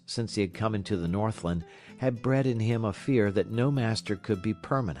masters, since he had come into the Northland, had bred in him a fear that no master could be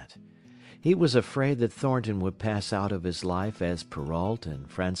permanent. He was afraid that Thornton would pass out of his life as Perrault and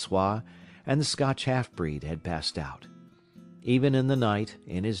Francois and the Scotch half-breed had passed out. Even in the night,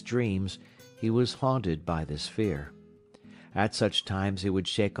 in his dreams, he was haunted by this fear. At such times he would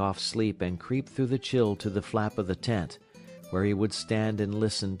shake off sleep and creep through the chill to the flap of the tent, where he would stand and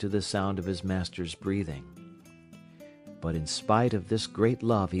listen to the sound of his master's breathing. But in spite of this great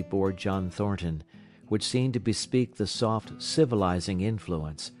love he bore John Thornton, which seemed to bespeak the soft, civilizing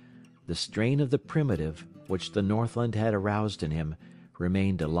influence, the strain of the primitive, which the Northland had aroused in him,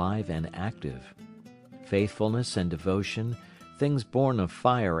 remained alive and active. Faithfulness and devotion, things born of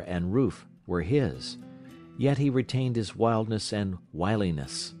fire and roof, were his, Yet he retained his wildness and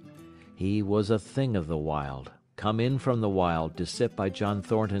wiliness. He was a thing of the wild, come in from the wild to sit by John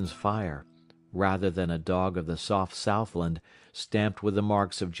Thornton's fire, rather than a dog of the soft Southland stamped with the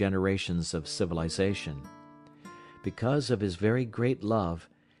marks of generations of civilization. Because of his very great love,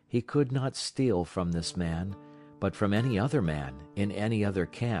 he could not steal from this man, but from any other man, in any other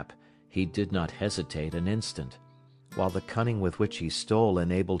camp, he did not hesitate an instant, while the cunning with which he stole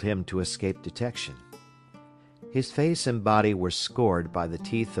enabled him to escape detection. His face and body were scored by the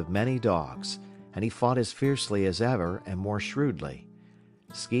teeth of many dogs, and he fought as fiercely as ever and more shrewdly.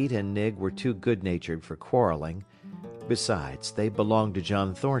 Skeet and Nig were too good-natured for quarreling. Besides, they belonged to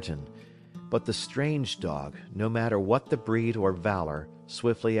John Thornton. But the strange dog, no matter what the breed or valor,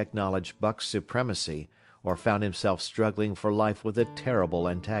 swiftly acknowledged Buck's supremacy or found himself struggling for life with a terrible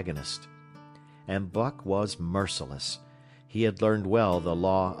antagonist. And Buck was merciless. He had learned well the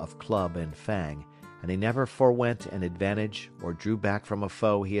law of club and fang, and he never forewent an advantage or drew back from a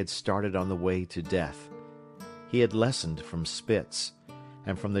foe he had started on the way to death. He had lessoned from Spitz,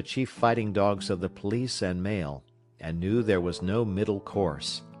 and from the chief fighting dogs of the police and mail, and knew there was no middle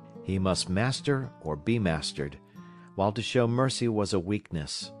course. He must master or be mastered, while to show mercy was a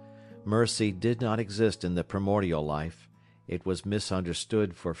weakness. Mercy did not exist in the primordial life. It was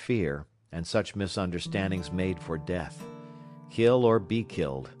misunderstood for fear, and such misunderstandings made for death. Kill or be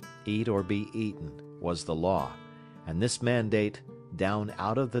killed, eat or be eaten, was the law, and this mandate, down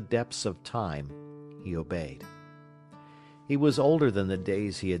out of the depths of time, he obeyed. He was older than the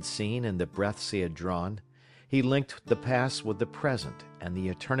days he had seen and the breaths he had drawn. He linked the past with the present, and the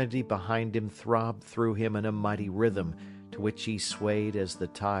eternity behind him throbbed through him in a mighty rhythm to which he swayed as the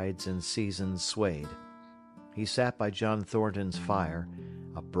tides and seasons swayed. He sat by John Thornton's fire,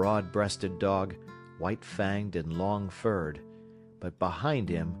 a broad-breasted dog, white-fanged and long-furred, but behind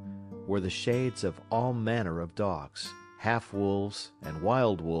him were the shades of all manner of dogs, half-wolves and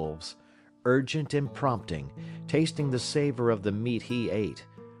wild wolves, urgent and prompting, tasting the savor of the meat he ate,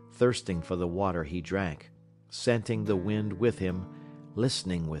 thirsting for the water he drank, scenting the wind with him,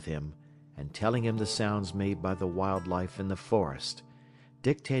 listening with him, and telling him the sounds made by the wild life in the forest,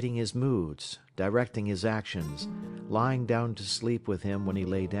 dictating his moods, directing his actions, lying down to sleep with him when he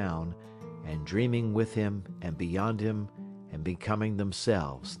lay down, and dreaming with him and beyond him, and becoming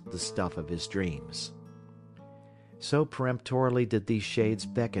themselves the stuff of his dreams. So peremptorily did these shades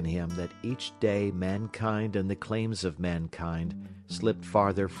beckon him that each day mankind and the claims of mankind slipped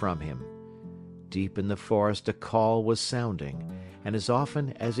farther from him. Deep in the forest a call was sounding, and as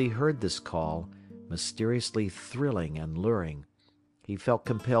often as he heard this call, mysteriously thrilling and luring, he felt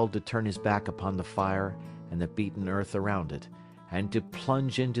compelled to turn his back upon the fire and the beaten earth around it, and to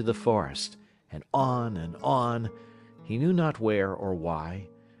plunge into the forest, and on, he knew not where or why,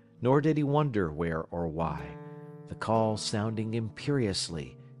 nor did he wonder where or why, the call sounding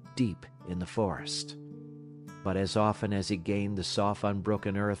imperiously deep in the forest. But as often as he gained the soft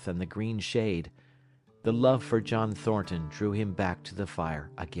unbroken earth and the green shade, the love for John Thornton drew him back to the fire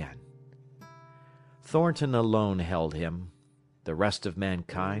again. Thornton alone held him. The rest of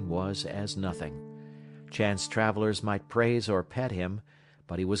mankind was as nothing. Chance travelers might praise or pet him,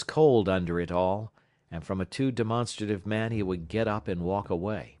 but he was cold under it all, and from a too demonstrative man he would get up and walk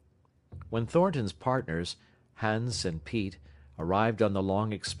away. When Thornton's partners, Hans and Pete, arrived on the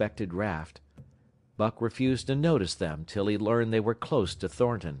long-expected raft, Buck refused to notice them till he learned they were close to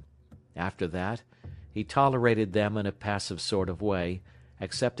Thornton. After that, he tolerated them in a passive sort of way,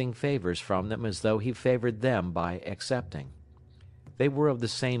 accepting favors from them as though he favored them by accepting. They were of the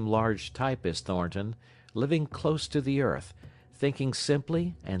same large type as Thornton, living close to the earth, thinking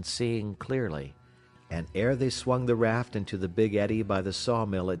simply and seeing clearly, and ere they swung the raft into the big eddy by the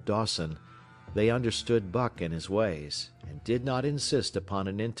sawmill at Dawson, they understood Buck and his ways, and did not insist upon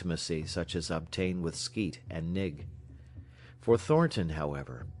an intimacy such as obtained with Skeet and Nig. For Thornton,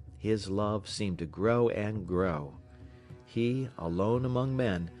 however, his love seemed to grow and grow. He, alone among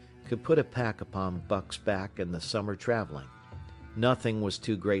men, could put a pack upon Buck's back in the summer traveling. Nothing was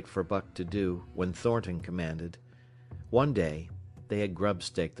too great for Buck to do when Thornton commanded. One day they had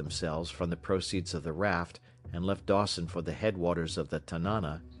grub-staked themselves from the proceeds of the raft and left Dawson for the headwaters of the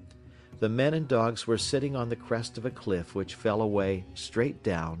Tanana. The men and dogs were sitting on the crest of a cliff which fell away straight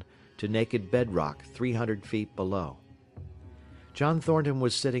down to naked bedrock 300 feet below. John Thornton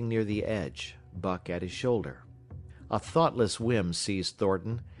was sitting near the edge, Buck at his shoulder. A thoughtless whim seized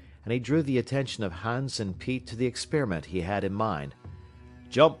Thornton, and he drew the attention of Hans and Pete to the experiment he had in mind.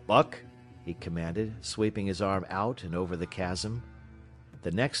 "Jump, Buck!" he commanded, sweeping his arm out and over the chasm.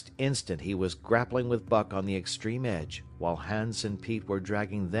 The next instant he was grappling with Buck on the extreme edge, while Hans and Pete were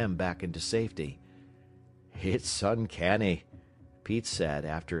dragging them back into safety. "It's uncanny," Pete said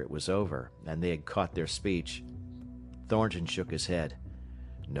after it was over, and they had caught their speech. Thornton shook his head.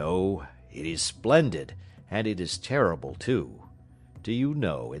 "No, it is splendid, and it is terrible, too. Do you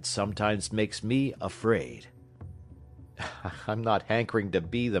know, it sometimes makes me afraid." "I'm not hankering to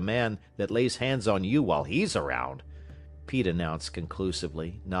be the man that lays hands on you while he's around," Pete announced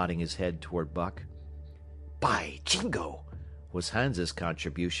conclusively, nodding his head toward Buck. "By jingo," was Hans's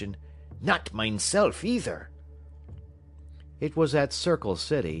contribution. "Not mineself either." It was at Circle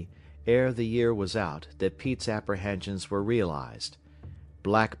City, ere the year was out, that Pete's apprehensions were realized.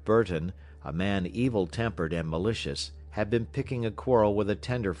 Black Burton, a man evil-tempered and malicious, had been picking a quarrel with a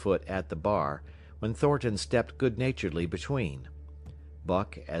tenderfoot at the bar, when Thornton stepped good-naturedly between.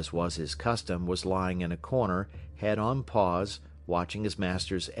 Buck, as was his custom, was lying in a corner, head on paws, watching his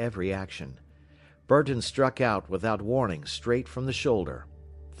master's every action. Burton struck out without warning, straight from the shoulder.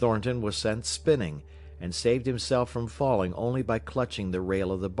 Thornton was sent spinning, and saved himself from falling only by clutching the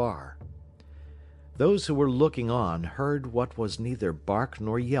rail of the bar. Those who were looking on heard what was neither bark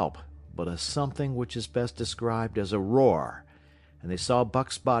nor yelp, but a something which is best described as a roar, and they saw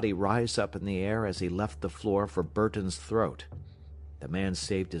Buck's body rise up in the air as he left the floor for Burton's throat. The man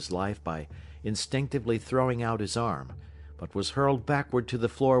saved his life by instinctively throwing out his arm, but was hurled backward to the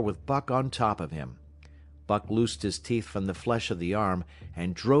floor with Buck on top of him. Buck loosed his teeth from the flesh of the arm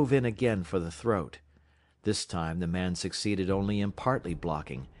and drove in again for the throat. This time the man succeeded only in partly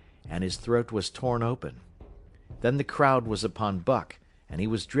blocking, and his throat was torn open. Then the crowd was upon Buck, and he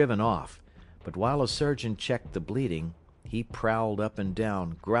was driven off, but while a surgeon checked the bleeding, he prowled up and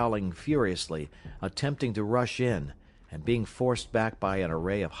down, growling furiously, attempting to rush in, and being forced back by an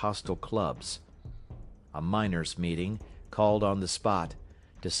array of hostile clubs. A miners' meeting, called on the spot,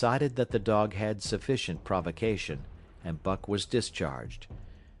 decided that the dog had sufficient provocation, and Buck was discharged.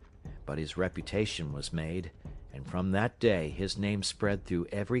 But his reputation was made, and from that day his name spread through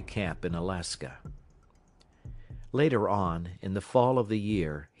every camp in Alaska. Later on, in the fall of the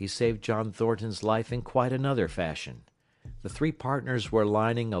year, he saved John Thornton's life in quite another fashion. The three partners were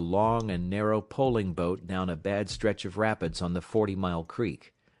lining a long and narrow poling boat down a bad stretch of rapids on the 40-mile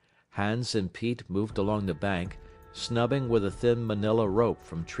creek. Hans and Pete moved along the bank, snubbing with a thin manila rope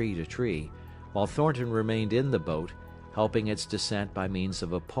from tree to tree, while Thornton remained in the boat, helping its descent by means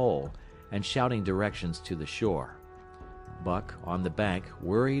of a pole, and shouting directions to the shore. Buck, on the bank,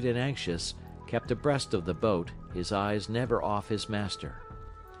 worried and anxious, kept abreast of the boat, his eyes never off his master.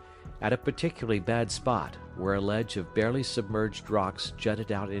 At a particularly bad spot, where a ledge of barely submerged rocks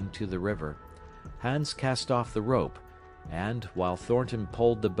jutted out into the river, Hans cast off the rope, and, while Thornton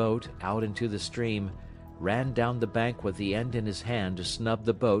poled the boat out into the stream, ran down the bank with the end in his hand to snub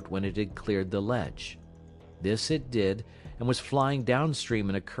the boat when it had cleared the ledge. This it did, and was flying downstream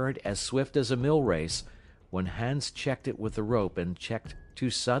in a current as swift as a mill race, when Hans checked it with the rope and checked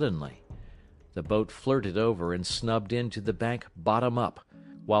too suddenly. The boat flirted over and snubbed into the bank bottom up,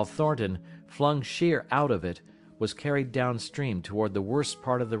 while Thornton, flung sheer out of it, was carried downstream toward the worst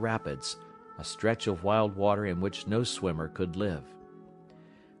part of the rapids, a stretch of wild water in which no swimmer could live.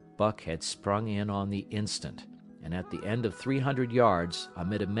 Buck had sprung in on the instant, and at the end of 300 yards,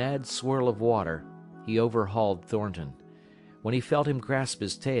 amid a mad swirl of water, he overhauled Thornton. When he felt him grasp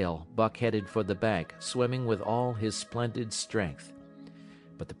his tail, Buck headed for the bank, swimming with all his splendid strength.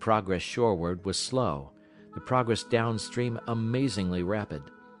 But the progress shoreward was slow, the progress downstream amazingly rapid.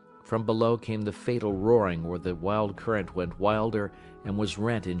 From below came the fatal roaring where the wild current went wilder and was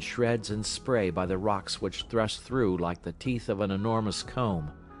rent in shreds and spray by the rocks which thrust through like the teeth of an enormous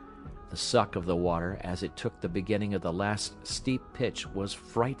comb. The suck of the water as it took the beginning of the last steep pitch was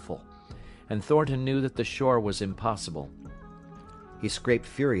frightful, and Thornton knew that the shore was impossible. He scraped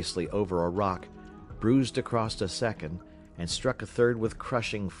furiously over a rock, bruised across a second, and struck a third with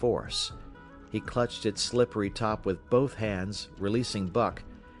crushing force. He clutched its slippery top with both hands, releasing Buck,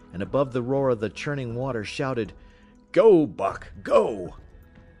 and above the roar of the churning water shouted, "Go, Buck, go!"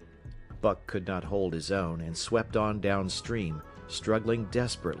 Buck could not hold his own, and swept on downstream, struggling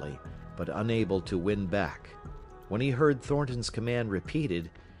desperately, but unable to win back. When he heard Thornton's command repeated,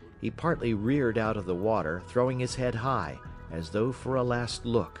 he partly reared out of the water, throwing his head high, as though for a last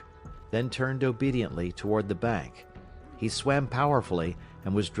look, then turned obediently toward the bank. He swam powerfully,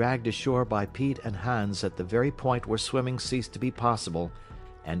 and was dragged ashore by Pete and Hans at the very point where swimming ceased to be possible,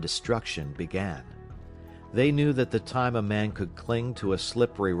 and destruction began. They knew that the time a man could cling to a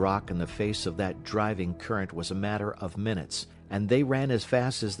slippery rock in the face of that driving current was a matter of minutes, and they ran as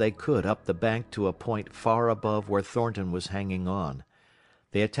fast as they could up the bank to a point far above where Thornton was hanging on.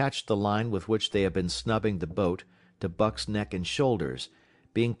 They attached the line with which they had been snubbing the boat to Buck's neck and shoulders,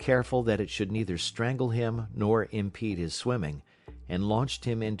 being careful that it should neither strangle him nor impede his swimming, and launched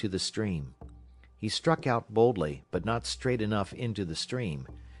him into the stream. He struck out boldly, but not straight enough into the stream.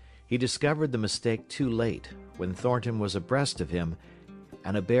 He discovered the mistake too late, when Thornton was abreast of him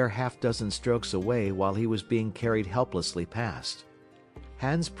and a bare half-dozen strokes away while he was being carried helplessly past.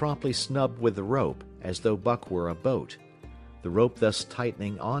 Hans promptly snubbed with the rope, as though Buck were a boat. The rope thus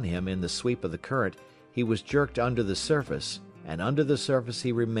tightening on him in the sweep of the current, he was jerked under the surface, and under the surface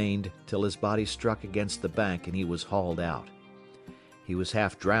he remained till his body struck against the bank and he was hauled out. He was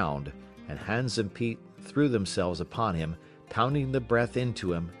half drowned, and Hans and Pete threw themselves upon him, pounding the breath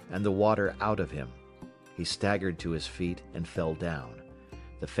into him and the water out of him. He staggered to his feet and fell down.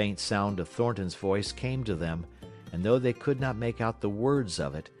 The faint sound of Thornton's voice came to them, and though they could not make out the words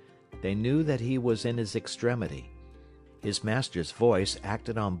of it, they knew that he was in his extremity. His master's voice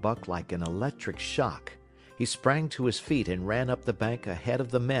acted on Buck like an electric shock. He sprang to his feet and ran up the bank ahead of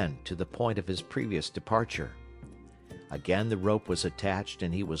the men to the point of his previous departure. Again the rope was attached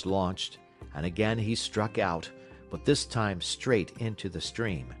and he was launched, and again he struck out, but this time straight into the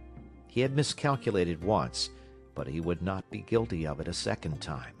stream. He had miscalculated once, but he would not be guilty of it a second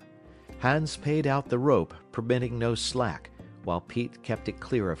time. Hans paid out the rope, permitting no slack, while Pete kept it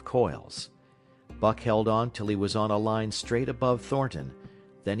clear of coils. Buck held on till he was on a line straight above Thornton.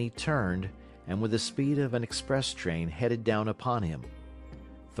 Then he turned, and with the speed of an express train headed down upon him.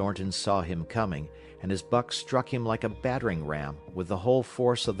 Thornton saw him coming, and as Buck struck him like a battering ram, with the whole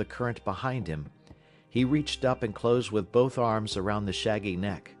force of the current behind him, he reached up and closed with both arms around the shaggy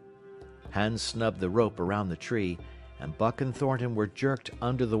neck. Hans snubbed the rope around the tree, and Buck and Thornton were jerked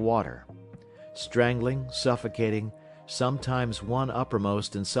under the water. Strangling, suffocating, sometimes one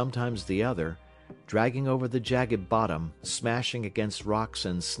uppermost and sometimes the other, dragging over the jagged bottom, smashing against rocks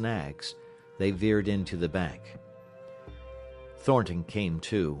and snags, they veered into the bank. Thornton came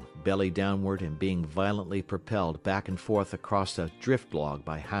to, belly downward and being violently propelled back and forth across a drift log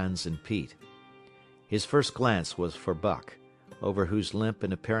by Hans and Pete. His first glance was for Buck, over whose limp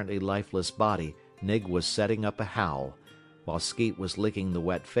and apparently lifeless body Nig was setting up a howl, while Skeet was licking the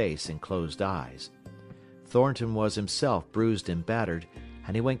wet face and closed eyes. Thornton was himself bruised and battered,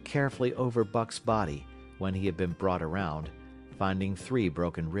 and he went carefully over Buck's body when he had been brought around, finding 3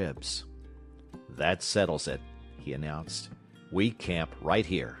 broken ribs. "That settles it," he announced. "We camp right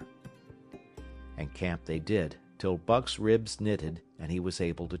here." And camp they did, till Buck's ribs knitted and he was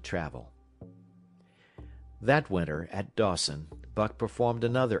able to travel. That winter, at Dawson, Buck performed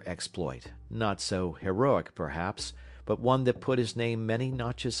another exploit, not so heroic perhaps, but one that put his name many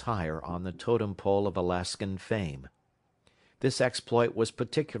notches higher on the totem pole of Alaskan fame. This exploit was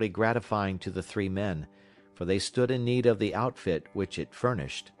particularly gratifying to the 3 men, for they stood in need of the outfit which it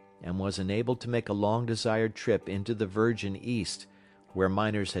furnished, and was enabled to make a long-desired trip into the Virgin East, where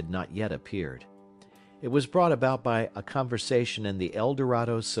miners had not yet appeared. It was brought about by a conversation in the El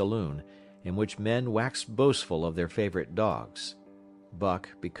Dorado saloon, in which men waxed boastful of their favorite dogs. Buck,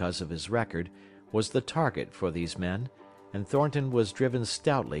 because of his record, was the target for these men, and Thornton was driven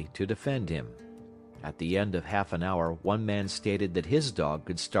stoutly to defend him. At the end of half an hour, one man stated that his dog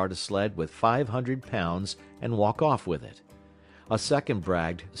could start a sled with 500 pounds and walk off with it. A second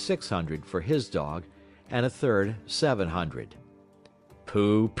bragged 600 for his dog, and a third 700.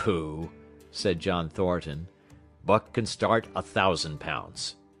 "Pooh, pooh," said John Thornton. "Buck can start 1,000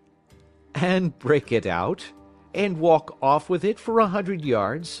 pounds. "And break it out, and walk off with it for 100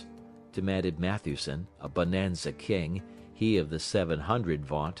 yards?" demanded Matthewson, a bonanza king, he of the 700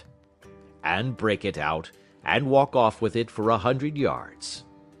 vaunt. "And break it out, and walk off with it for 100 yards,"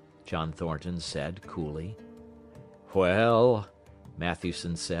 John Thornton said coolly. "Well,"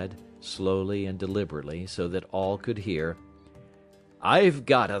 Matthewson said, slowly and deliberately, so that all could hear, "I've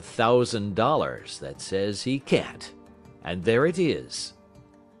got $1,000 that says he can't, and there it is."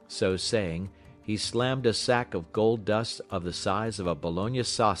 So saying, he slammed a sack of gold dust of the size of a Bologna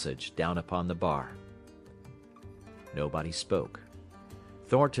sausage down upon the bar. Nobody spoke.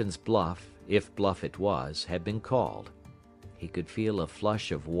 Thornton's bluff, if bluff it was, had been called. He could feel a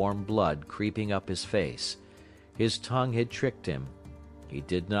flush of warm blood creeping up his face. His tongue had tricked him. He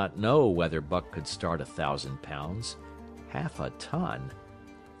did not know whether Buck could start 1,000 pounds. Half a ton.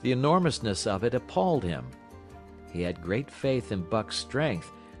 The enormousness of it appalled him. He had great faith in Buck's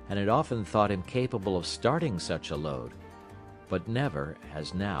strength, and had often thought him capable of starting such a load. But never,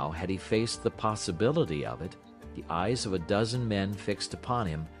 as now, had he faced the possibility of it, the eyes of a dozen men fixed upon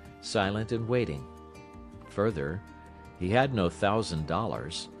him, silent and waiting. Further, he had no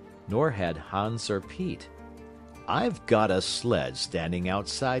 $1,000, nor had Hans or Pete. "I've got a sled standing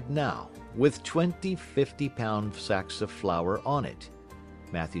outside now, with 20 50-pound sacks of flour on it,"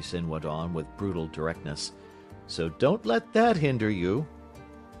 Matthewson went on with brutal directness, so don't let that hinder you.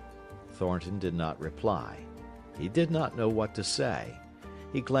 Thornton did not reply. He did not know what to say.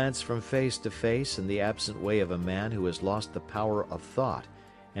 He glanced from face to face in the absent way of a man who has lost the power of thought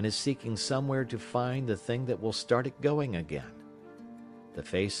and is seeking somewhere to find the thing that will start it going again. The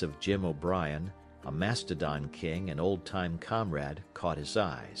face of Jim O'Brien, a Mastodon king and old-time comrade, caught his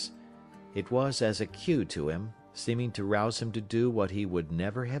eyes. It was as a cue to him, seeming to rouse him to do what he would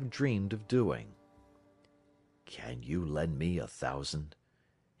never have dreamed of doing. "Can you lend me 1,000?"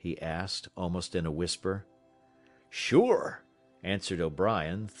 he asked, almost in a whisper. "Sure," answered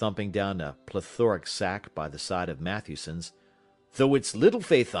O'Brien, thumping down a plethoric sack by the side of Matthewson's, "though it's little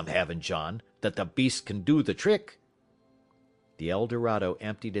faith I'm having, John, that the beast can do the trick." The El Dorado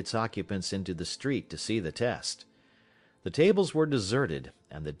emptied its occupants into the street to see the test. The tables were deserted,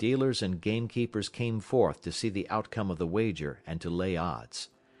 and the dealers and gamekeepers came forth to see the outcome of the wager and to lay odds.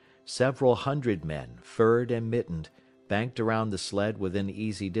 Several hundred men, furred and mittened, banked around the sled within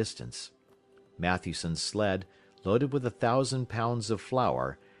easy distance. Matthewson's sled, loaded with 1,000 pounds of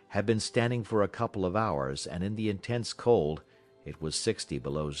flour, had been standing for a couple of hours, and in the intense cold (it was 60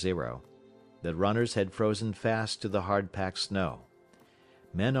 below zero) the runners had frozen fast to the hard-packed snow.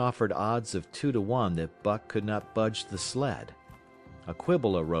 Men offered odds of 2 to 1 that Buck could not budge the sled. A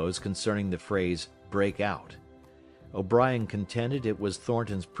quibble arose concerning the phrase "break out." O'Brien contended it was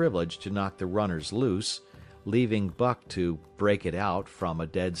Thornton's privilege to knock the runners loose, leaving Buck to "break it out" from a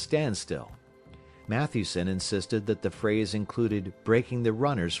dead standstill. Matthewson insisted that the phrase included breaking the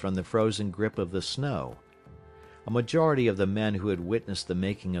runners from the frozen grip of the snow. A majority of the men who had witnessed the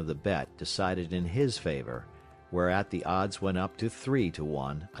making of the bet decided in his favor, whereat the odds went up to 3 to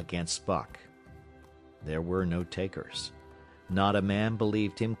 1 against Buck. There were no takers. Not a man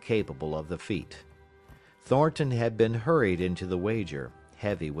believed him capable of the feat. Thornton had been hurried into the wager,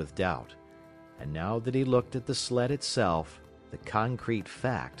 heavy with doubt, and now that he looked at the sled itself, the concrete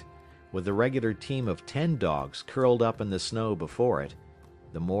fact, with the regular team of 10 dogs curled up in the snow before it,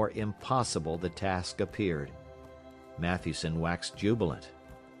 the more impossible the task appeared. Matthewson waxed jubilant.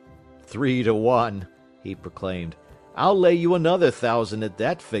 3 to 1, he proclaimed. "I'll lay you another 1,000 at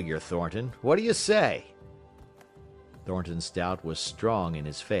that figure, Thornton. What do you say?" Thornton's doubt was strong in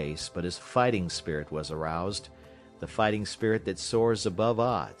his face, but his fighting spirit was aroused, the fighting spirit that soars above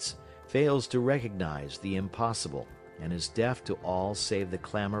odds, fails to recognize the impossible, and is deaf to all save the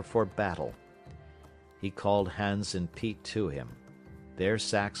clamor for battle. He called Hans and Pete to him. Their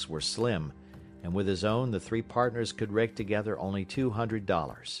sacks were slim, and with his own the 3 partners could rake together only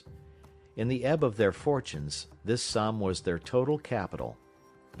 $200. In the ebb of their fortunes, this sum was their total capital,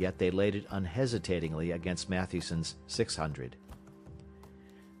 yet they laid it unhesitatingly against Matthewson's 600.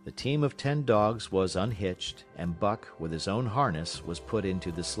 The team of 10 dogs was unhitched, and Buck, with his own harness, was put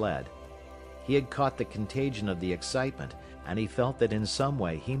into the sled. He had caught the contagion of the excitement, and he felt that in some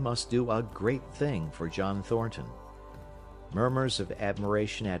way he must do a great thing for John Thornton. Murmurs of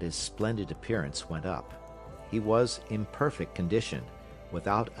admiration at his splendid appearance went up. He was in perfect condition,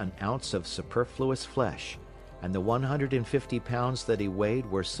 without an ounce of superfluous flesh, and the 150 pounds that he weighed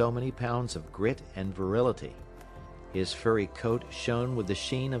were so many pounds of grit and virility. His furry coat shone with the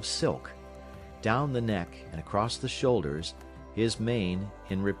sheen of silk. Down the neck and across the shoulders, his mane,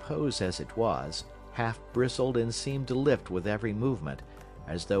 in repose as it was, half bristled and seemed to lift with every movement,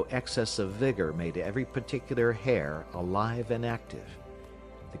 as though excess of vigor made every particular hair alive and active.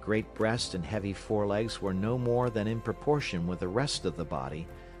 The great breast and heavy forelegs were no more than in proportion with the rest of the body,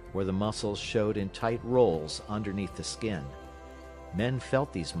 where the muscles showed in tight rolls underneath the skin. Men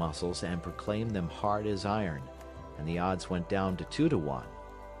felt these muscles and proclaimed them hard as iron, and the odds went down to 2 to 1.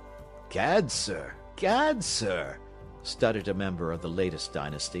 "Gad, sir! Gad, sir!" stuttered a member of the latest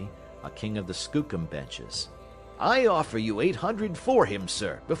dynasty, a king of the Skookum benches. "I offer you 800 for him,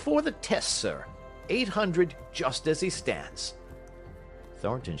 sir, before the test, sir. 800 just as he stands."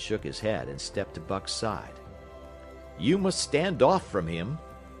 Thornton shook his head and stepped to Buck's side. "You must stand off from him,"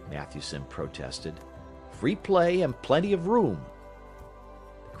 Matthewson protested. "Free play and plenty of room."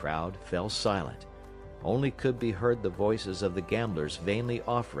 The crowd fell silent. Only could be heard the voices of the gamblers vainly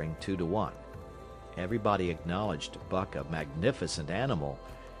offering 2 to 1. Everybody acknowledged Buck a magnificent animal,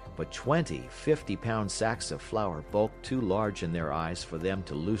 but 20 50-pound sacks of flour bulked too large in their eyes for them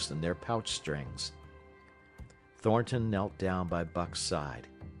to loosen their pouch strings. Thornton knelt down by Buck's side.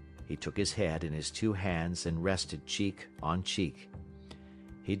 He took his head in his 2 hands and rested cheek on cheek.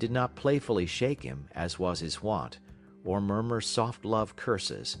 He did not playfully shake him, as was his wont, or murmur soft love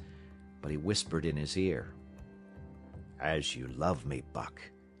curses, but he whispered in his ear. "As you love me, Buck,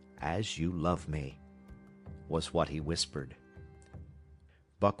 as you love me," was what he whispered.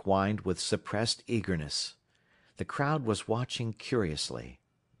 Buck whined with suppressed eagerness. The crowd was watching curiously.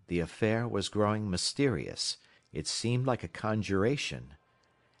 The affair was growing mysterious. It seemed like a conjuration.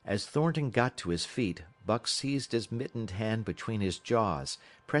 As Thornton got to his feet, Buck seized his mittened hand between his jaws,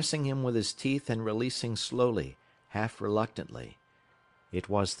 pressing him with his teeth and releasing slowly, half reluctantly. It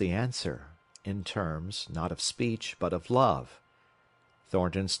was the answer, in terms, not of speech, but of love.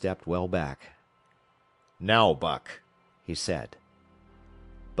 Thornton stepped well back. "Now, Buck," he said.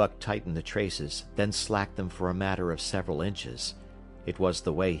 Buck tightened the traces, then slacked them for a matter of several inches. It was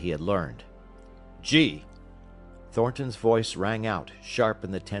the way he had learned. "Gee!" Thornton's voice rang out, sharp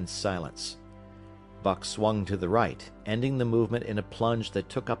in the tense silence. Buck swung to the right, ending the movement in a plunge that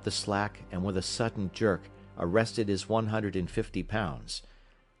took up the slack and with a sudden jerk arrested his 150 pounds.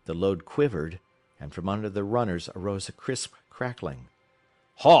 The load quivered, and from under the runners arose a crisp crackling.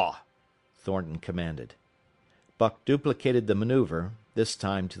 "Haw!" Thornton commanded. Buck duplicated the maneuver, this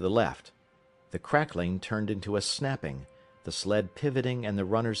time to the left. The crackling turned into a snapping, the sled pivoting and the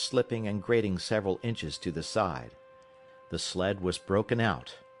runners slipping and grating several inches to the side. The sled was broken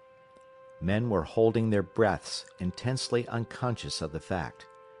out. Men were holding their breaths, intensely unconscious of the fact.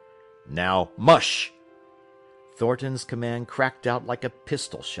 "Now, mush!" Thornton's command cracked out like a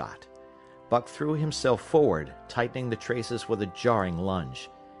pistol shot. Buck threw himself forward, tightening the traces with a jarring lunge.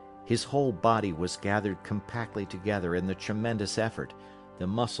 His whole body was gathered compactly together in the tremendous effort, the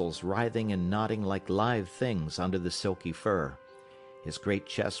muscles writhing and knotting like live things under the silky fur. His great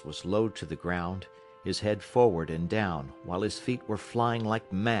chest was low to the ground, his head forward and down, while his feet were flying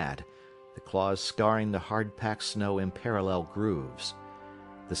like mad, the claws scarring the hard-packed snow in parallel grooves.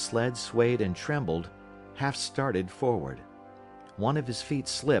 The sled swayed and trembled, half started forward. One of his feet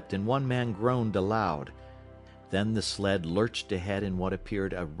slipped, and one man groaned aloud. Then the sled lurched ahead in what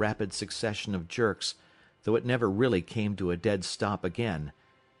appeared a rapid succession of jerks, though it never really came to a dead stop again.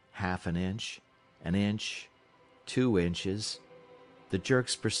 Half an inch, 2 inches. The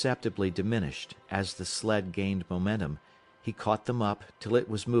jerks perceptibly diminished. As the sled gained momentum, he caught them up till it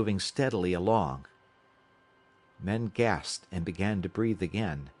was moving steadily along. Men gasped and began to breathe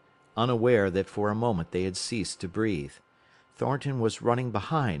again, unaware that for a moment they had ceased to breathe. Thornton was running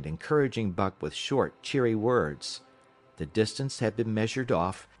behind, encouraging Buck with short, cheery words. The distance had been measured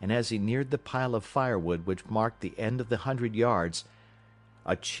off, and as he neared the pile of firewood which marked the end of the 100 yards,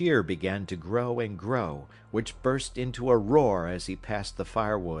 a cheer began to grow and grow, which burst into a roar as he passed the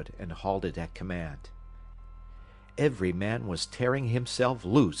firewood and halted at command. Every man was tearing himself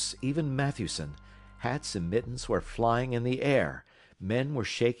loose, even Matthewson. Hats and mittens were flying in the air. Men were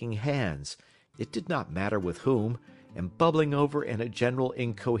shaking hands, it did not matter with whom, and bubbling over in a general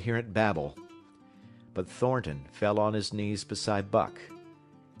incoherent babble. But Thornton fell on his knees beside Buck.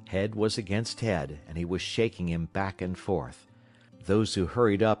 Head was against head, and he was shaking him back and forth. Those who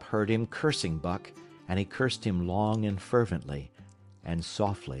hurried up heard him cursing Buck, and he cursed him long and fervently, and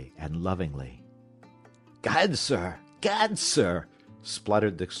softly and lovingly. "Gad, sir! Gad, sir!"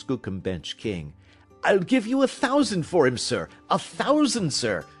 spluttered the Skookum Bench King. "I'll give you 1,000 for him, sir! 1,000,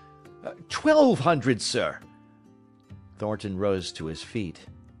 sir! 1,200, sir!" Thornton rose to his feet.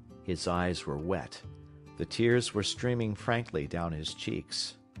 His eyes were wet. The tears were streaming frankly down his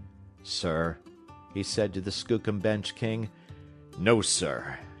cheeks. "Sir," he said to the Skookum Bench King, "no,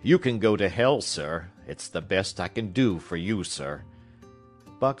 sir. You can go to hell, sir. It's the best I can do for you, sir."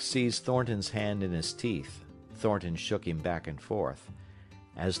 Buck seized Thornton's hand in his teeth. Thornton shook him back and forth.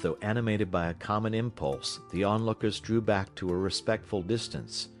 As though animated by a common impulse, the onlookers drew back to a respectful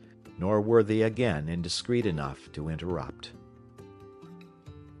distance, nor were they again indiscreet enough to interrupt.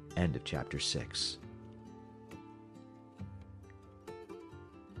 End of chapter 6.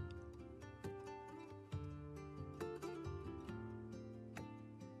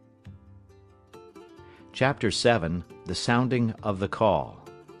 Chapter 7. The Sounding of the Call.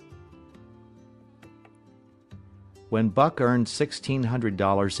 When Buck earned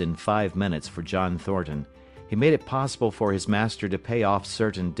 $1,600 in 5 minutes for John Thornton, he made it possible for his master to pay off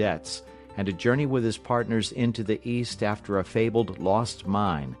certain debts and to journey with his partners into the East after a fabled lost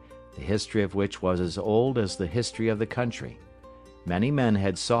mine, the history of which was as old as the history of the country. Many men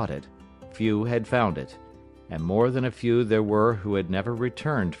had sought it, few had found it, and more than a few there were who had never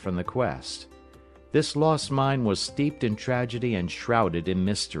returned from the quest. This lost mine was steeped in tragedy and shrouded in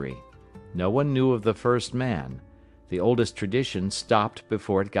mystery. No one knew of the first man. The oldest tradition stopped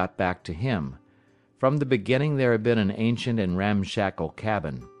before it got back to him. From the beginning there had been an ancient and ramshackle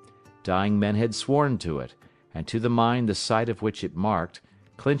cabin. Dying men had sworn to it, and to the mine the site of which it marked,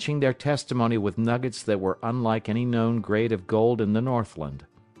 clinching their testimony with nuggets that were unlike any known grade of gold in the Northland.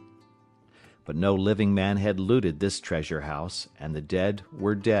 but no living man had looted this treasure house, and the dead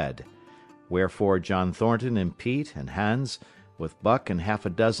were dead. Wherefore John Thornton and Pete and Hans, with Buck and half a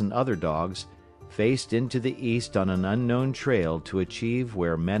dozen other dogs, faced into the east on an unknown trail to achieve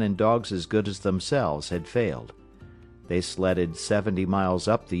where men and dogs as good as themselves had failed. They sledded 70 miles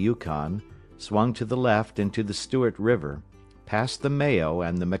up the Yukon, swung to the left into the Stewart River, passed the Mayo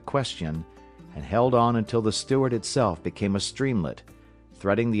and the McQuestion, and held on until the Stewart itself became a streamlet,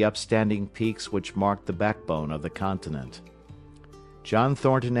 threading the upstanding peaks which marked the backbone of the continent. John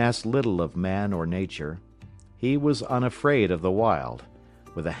Thornton asked little of man or nature. He was unafraid of the wild.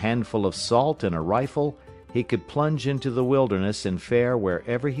 With a handful of salt and a rifle, he could plunge into the wilderness and fare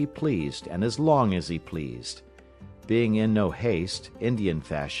wherever he pleased and as long as he pleased. Being in no haste, Indian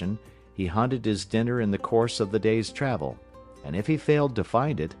fashion, he hunted his dinner in the course of the day's travel, and if he failed to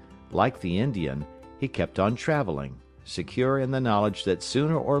find it, like the Indian, he kept on traveling, secure in the knowledge that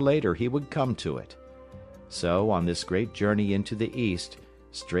sooner or later he would come to it. So, on this great journey into the East,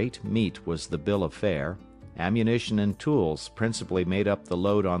 straight meat was the bill of fare, ammunition and tools principally made up the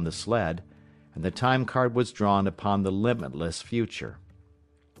load on the sled, and the time card was drawn upon the limitless future.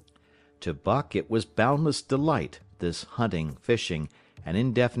 To Buck it was boundless delight, this hunting, fishing, and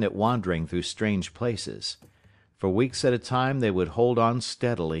indefinite wandering through strange places. For weeks at a time they would hold on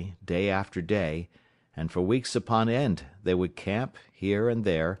steadily, day after day, and for weeks upon end they would camp, here and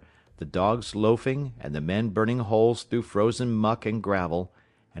there, the dogs loafing and the men burning holes through frozen muck and gravel,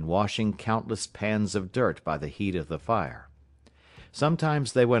 and washing countless pans of dirt by the heat of the fire.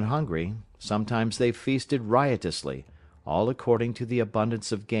 Sometimes they went hungry, sometimes they feasted riotously, all according to the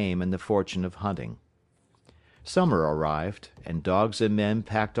abundance of game and the fortune of hunting. Summer arrived, and dogs and men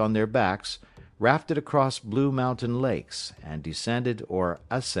packed on their backs, rafted across blue mountain lakes, and descended or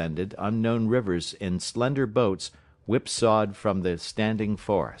ascended unknown rivers in slender boats whipsawed from the standing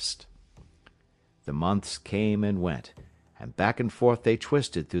forest. The months came and went, and back and forth they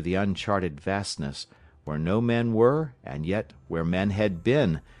twisted through the uncharted vastness, where no men were, and yet where men had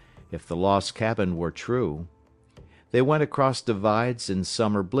been, if the lost cabin were true. They went across divides in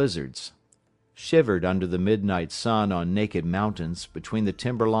summer blizzards, shivered under the midnight sun on naked mountains between the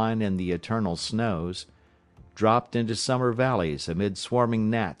timberline and the eternal snows, dropped into summer valleys amid swarming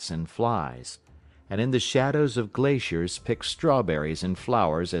gnats and flies, and in the shadows of glaciers picked strawberries and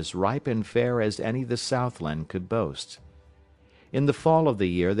flowers as ripe and fair as any the Southland could boast. In the fall of the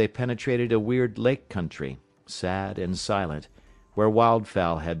year they penetrated a weird lake country, sad and silent, where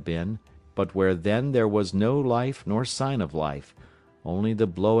wildfowl had been, but where then there was no life nor sign of life, only the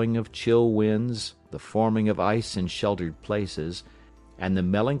blowing of chill winds, the forming of ice in sheltered places, and the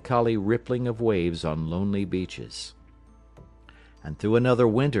melancholy rippling of waves on lonely beaches. And through another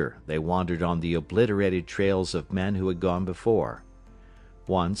winter they wandered on the obliterated trails of men who had gone before.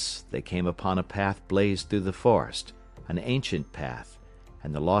 Once they came upon a path blazed through the forest, an ancient path,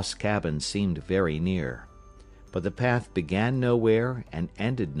 and the lost cabin seemed very near. But the path began nowhere and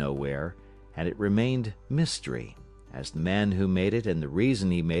ended nowhere, and it remained mystery, as the man who made it and the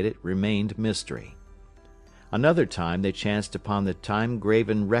reason he made it remained mystery. Another time they chanced upon the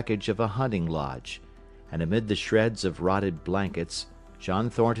time-graven wreckage of a hunting lodge, and amid the shreds of rotted blankets, John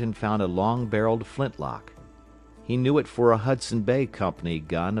Thornton found a long-barreled flintlock. He knew it for a Hudson Bay Company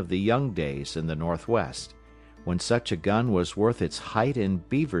gun of the young days in the Northwest, when such a gun was worth its height in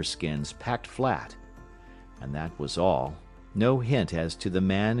beaver skins packed flat. And that was all. No hint as to the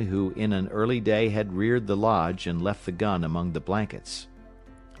man who in an early day had reared the lodge and left the gun among the blankets.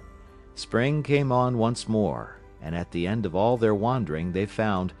 Spring came on once more, and at the end of all their wandering they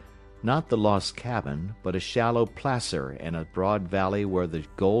found, not the lost cabin, but a shallow placer in a broad valley where the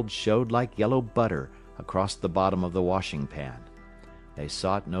gold showed like yellow butter across the bottom of the washing pan. They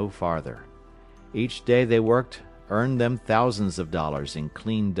sought no farther. Each day they worked earned them thousands of dollars in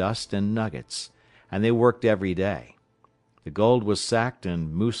clean dust and nuggets, and they worked every day. The gold was sacked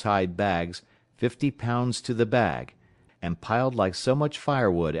in moose-hide bags, 50 pounds to the bag, and piled like so much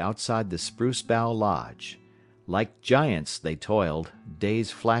firewood outside the Spruce Bough Lodge. Like giants they toiled,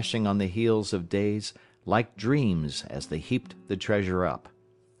 days flashing on the heels of days, like dreams as they heaped the treasure up.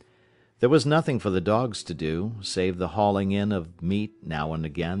 There was nothing for the dogs to do, save the hauling in of meat now and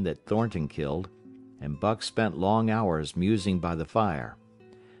again that Thornton killed, and Buck spent long hours musing by the fire.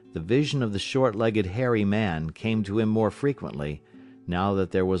 The vision of the short-legged hairy man came to him more frequently, now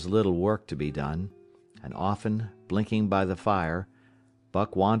that there was little work to be done, and often, blinking by the fire,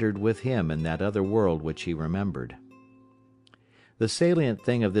 Buck wandered with him in that other world which he remembered. The salient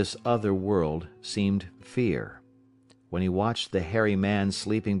thing of this other world seemed fear. When he watched the hairy man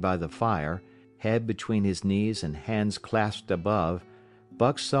sleeping by the fire, head between his knees and hands clasped above,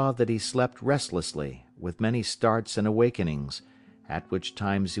 Buck saw that he slept restlessly, with many starts and awakenings, at which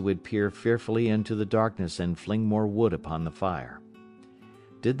times he would peer fearfully into the darkness and fling more wood upon the fire.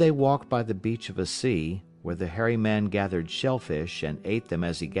 Did they walk by the beach of a sea, where the hairy man gathered shellfish and ate them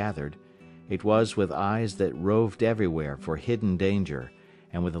as he gathered, it was with eyes that roved everywhere for hidden danger,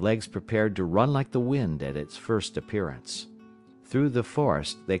 and with legs prepared to run like the wind at its first appearance. Through the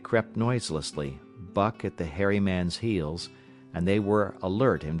forest they crept noiselessly, Buck at the hairy man's heels, and they were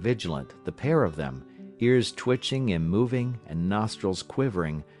alert and vigilant, the pair of them, ears twitching and moving and nostrils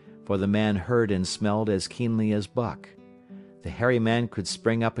quivering, for the man heard and smelled as keenly as Buck. The hairy man could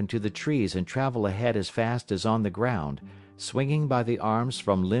spring up into the trees and travel ahead as fast as on the ground, swinging by the arms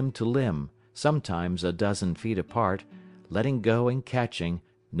from limb to limb, sometimes a dozen feet apart, letting go and catching,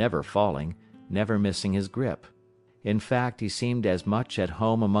 never falling, never missing his grip. In fact, he seemed as much at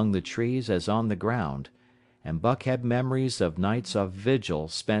home among the trees as on the ground, and Buck had memories of nights of vigil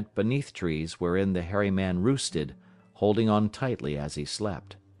spent beneath trees wherein the hairy man roosted, holding on tightly as he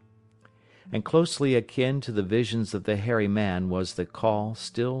slept. And closely akin to the visions of the hairy man was the call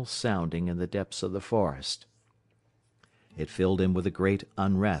still sounding in the depths of the forest. It filled him with a great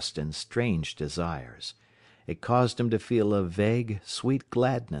unrest and strange desires. It caused him to feel a vague, sweet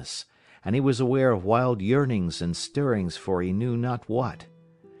gladness, and he was aware of wild yearnings and stirrings for he knew not what.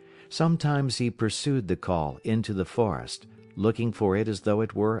 Sometimes he pursued the call into the forest, looking for it as though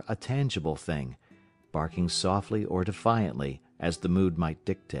it were a tangible thing, barking softly or defiantly as the mood might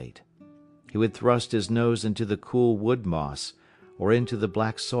dictate. He would thrust his nose into the cool wood moss, or into the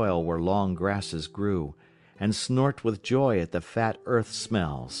black soil where long grasses grew, and snort with joy at the fat earth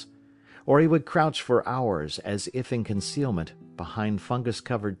smells. Or he would crouch for hours, as if in concealment, behind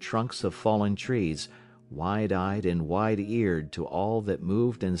fungus-covered trunks of fallen trees, wide-eyed and wide-eared to all that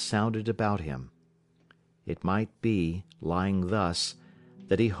moved and sounded about him. It might be, lying thus,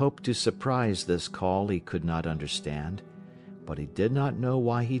 that he hoped to surprise this call he could not understand, but he did not know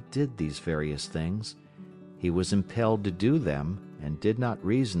why he did these various things. He was impelled to do them, and did not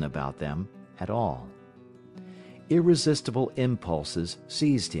reason about them at all. Irresistible impulses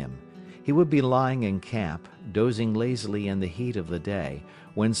seized him. He would be lying in camp, dozing lazily in the heat of the day,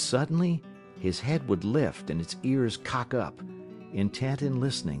 when suddenly his head would lift and its ears cock up, intent in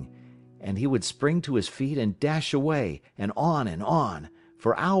listening, and he would spring to his feet and dash away, and on,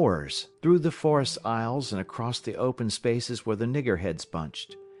 for hours, through the forest aisles and across the open spaces where the niggerheads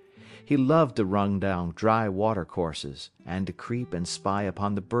bunched. He loved to run down dry watercourses, and to creep and spy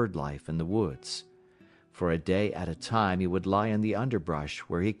upon the bird life in the woods. For a day at a time he would lie in the underbrush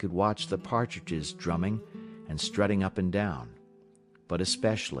where he could watch the partridges drumming and strutting up and down. But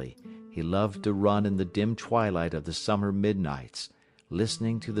especially he loved to run in the dim twilight of the summer midnights,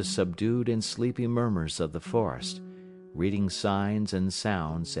 listening to the subdued and sleepy murmurs of the forest, reading signs and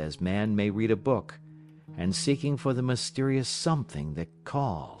sounds as man may read a book, and seeking for the mysterious something that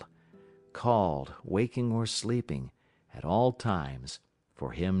called, waking or sleeping, at all times,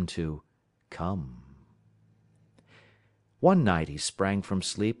 for him to come. One night he sprang from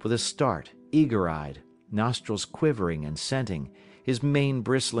sleep with a start, eager-eyed, nostrils quivering and scenting, his mane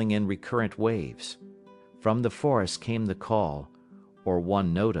bristling in recurrent waves. From the forest came the call, or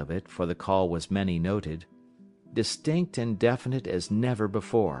one note of it, for the call was many-noted, distinct and definite as never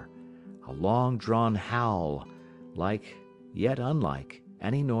before, a long-drawn howl, like, yet unlike,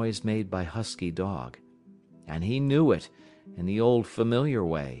 any noise made by husky dog. And he knew it, in the old familiar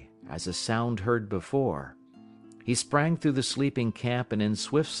way, as a sound heard before. He sprang through the sleeping camp and in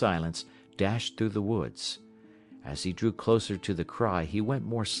swift silence dashed through the woods. As he drew closer to the cry he went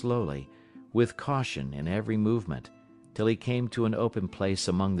more slowly, with caution in every movement, till he came to an open place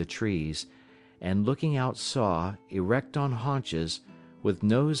among the trees, and looking out saw, erect on haunches, with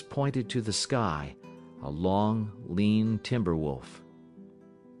nose pointed to the sky, a long, lean timber wolf.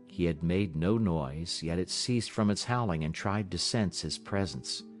 He had made no noise, yet it ceased from its howling and tried to sense his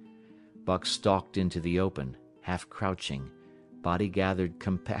presence. Buck stalked into the open, half crouching, body gathered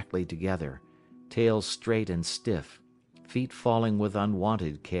compactly together, tail straight and stiff, feet falling with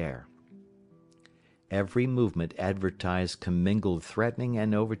unwonted care. Every movement advertised commingled threatening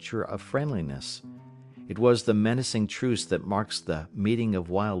and overture of friendliness. It was the menacing truce that marks the meeting of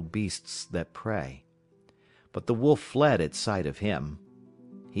wild beasts that prey. But the wolf fled at sight of him.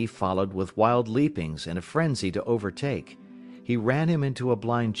 He followed with wild leapings in a frenzy to overtake. He ran him into a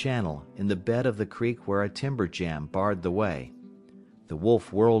blind channel in the bed of the creek where a timber jam barred the way. The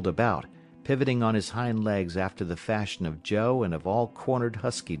wolf whirled about, pivoting on his hind legs after the fashion of Joe and of all cornered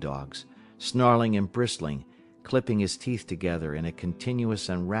husky dogs, snarling and bristling, clipping his teeth together in a continuous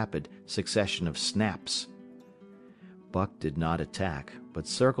and rapid succession of snaps. Buck did not attack, but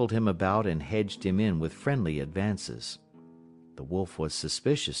circled him about and hedged him in with friendly advances. The wolf was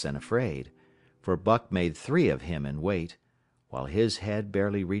suspicious and afraid, for Buck made 3 of him in weight, while his head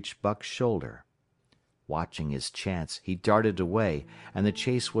barely reached Buck's shoulder. Watching his chance, he darted away, and the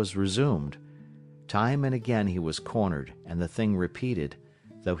chase was resumed. Time and again he was cornered, and the thing repeated,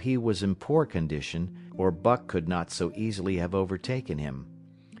 though he was in poor condition, or Buck could not so easily have overtaken him.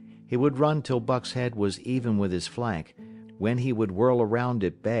 He would run till Buck's head was even with his flank, when he would whirl around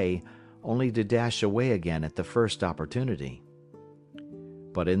at bay, only to dash away again at the first opportunity.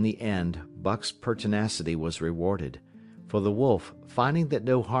 But in the end, Buck's pertinacity was rewarded, for the wolf, finding that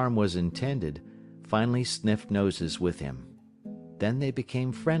no harm was intended, finally sniffed noses with him. Then they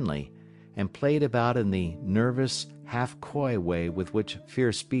became friendly, and played about in the nervous, half-coy way with which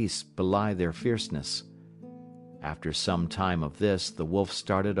fierce beasts belie their fierceness. After some time of this, the wolf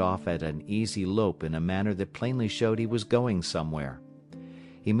started off at an easy lope in a manner that plainly showed he was going somewhere.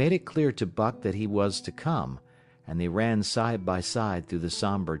 He made it clear to Buck that he was to come, and they ran side by side through the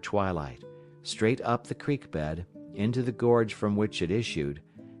somber twilight, straight up the creek bed, into the gorge from which it issued,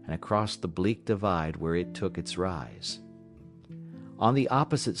 and across the bleak divide where it took its rise. On the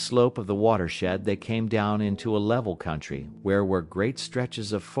opposite slope of the watershed they came down into a level country where were great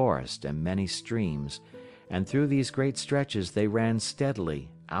stretches of forest and many streams, and through these great stretches they ran steadily,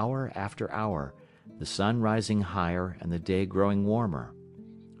 hour after hour, the sun rising higher and the day growing warmer.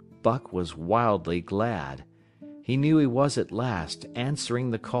 Buck was wildly glad. He knew he was at last answering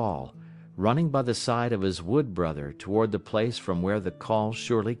the call, running by the side of his wood brother toward the place from where the call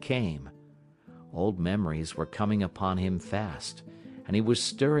surely came. Old memories were coming upon him fast, and he was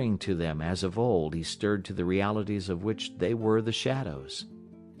stirring to them as of old he stirred to the realities of which they were the shadows.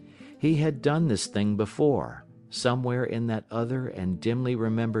 He had done this thing before, somewhere in that other and dimly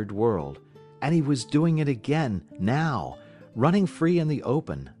remembered world, and he was doing it again, now, running free in the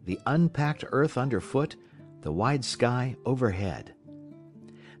open, the unpacked earth underfoot, the wide sky overhead.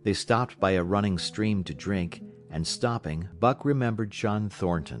 They stopped by a running stream to drink, and stopping, Buck remembered John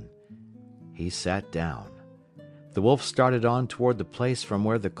Thornton. He sat down. The wolf started on toward the place from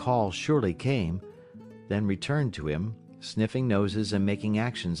where the call surely came, then returned to him, sniffing noses and making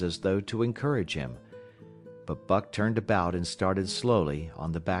actions as though to encourage him. But Buck turned about and started slowly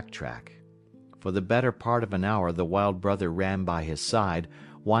on the back track. For the better part of an hour the wild brother ran by his side,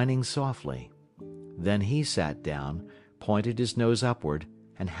 whining softly. Then he sat down, pointed his nose upward,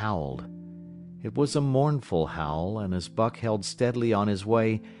 and howled. It was a mournful howl, and as Buck held steadily on his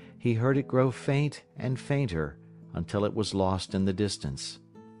way, he heard it grow faint and fainter until it was lost in the distance.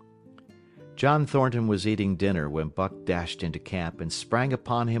 John Thornton was eating dinner when Buck dashed into camp and sprang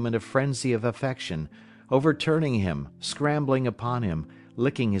upon him in a frenzy of affection, overturning him, scrambling upon him,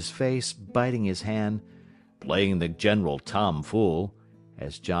 licking his face, biting his hand, playing the general tomfool,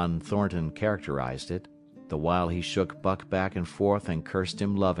 as John Thornton characterized it, the while he shook Buck back and forth and cursed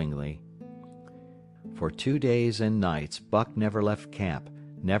him lovingly. For 2 days and nights Buck never left camp,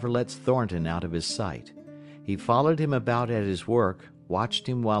 never let Thornton out of his sight. He followed him about at his work, watched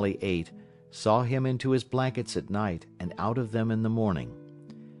him while he ate, saw him into his blankets at night and out of them in the morning.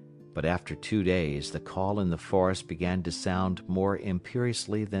 But after 2 days the call in the forest began to sound more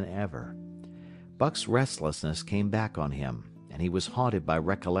imperiously than ever. Buck's restlessness came back on him, and he was haunted by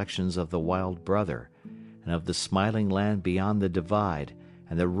recollections of the wild brother, and of the smiling land beyond the divide,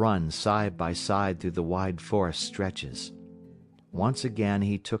 and the run side by side through the wide forest stretches. Once again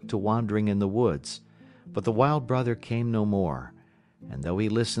he took to wandering in the woods, but the wild brother came no more, and though he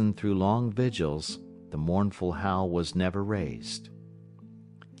listened through long vigils, the mournful howl was never raised.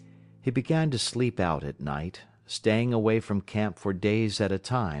 He began to sleep out at night, staying away from camp for days at a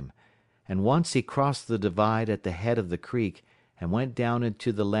time, and once he crossed the divide at the head of the creek and went down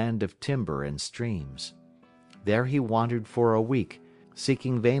into the land of timber and streams. There he wandered for a week,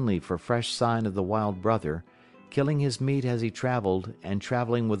 seeking vainly for fresh sign of the wild brother, killing his meat as he traveled, and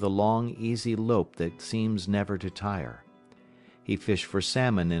traveling with a long, easy lope that seems never to tire. He fished for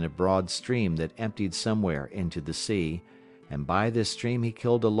salmon in a broad stream that emptied somewhere into the sea, and by this stream he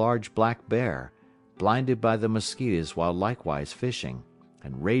killed a large black bear, blinded by the mosquitoes while likewise fishing,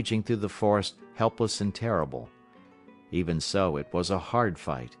 and raging through the forest helpless and terrible. Even so, it was a hard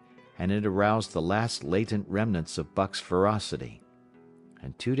fight, and it aroused the last latent remnants of Buck's ferocity.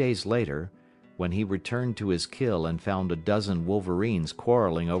 And 2 days later, when he returned to his kill and found a dozen wolverines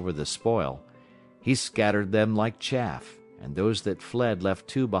quarreling over the spoil, he scattered them like chaff, and those that fled left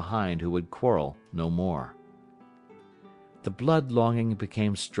 2 behind who would quarrel no more. The blood-longing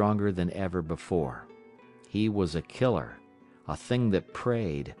became stronger than ever before. He was a killer, a thing that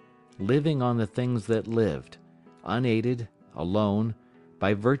preyed, living on the things that lived, unaided, alone,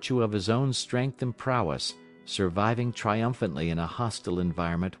 by virtue of his own strength and prowess, surviving triumphantly in a hostile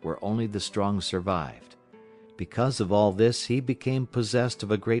environment where only the strong survived. Because of all this he became possessed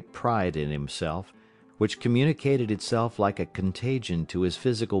of a great pride in himself, which communicated itself like a contagion to his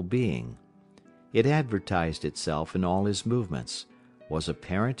physical being. It advertised itself in all his movements, was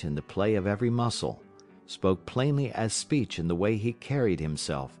apparent in the play of every muscle, spoke plainly as speech in the way he carried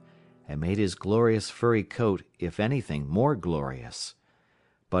himself, and made his glorious furry coat, if anything, more glorious.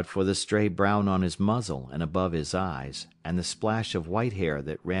 But for the stray brown on his muzzle and above his eyes, and the splash of white hair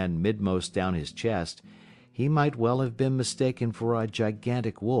that ran midmost down his chest, he might well have been mistaken for a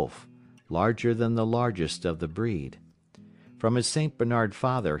gigantic wolf, larger than the largest of the breed. From his St. Bernard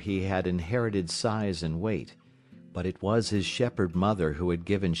father he had inherited size and weight, but it was his shepherd mother who had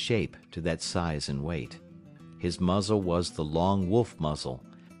given shape to that size and weight. His muzzle was the long wolf muzzle,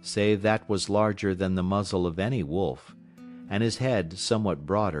 save that was larger than the muzzle of any wolf, and his head, somewhat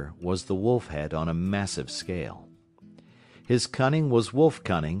broader, was the wolf head on a massive scale. His cunning was wolf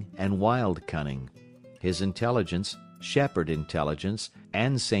cunning and wild cunning. His intelligence, shepherd intelligence,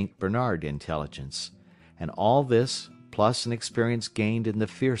 and St. Bernard intelligence, and all this, plus an experience gained in the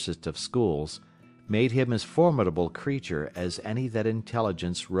fiercest of schools, made him as formidable creature as any that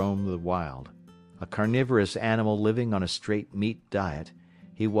intelligence roamed the wild. A carnivorous animal living on a straight meat diet,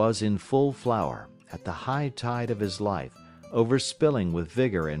 he was in full flower, at the high tide of his life, overspilling with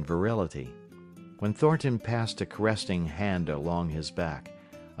vigor and virility. When Thornton passed a caressing hand along his back,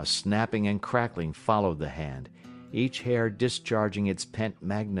 a snapping and crackling followed the hand, each hair discharging its pent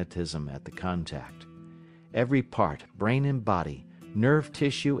magnetism at the contact. Every part, brain and body, nerve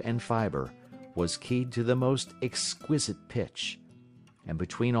tissue and fiber, was keyed to the most exquisite pitch, and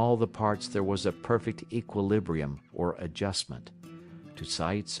between all the parts there was a perfect equilibrium or adjustment. To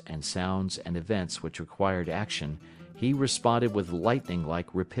sights and sounds and events which required action, he responded with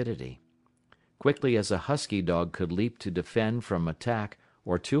lightning-like rapidity. Quickly as a husky dog could leap to defend from attack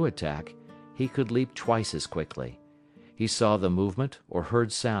or to attack, he could leap twice as quickly. He saw the movement or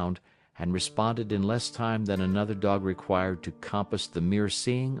heard sound, and responded in less time than another dog required to compass the mere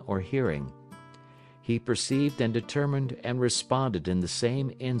seeing or hearing. He perceived and determined and responded in the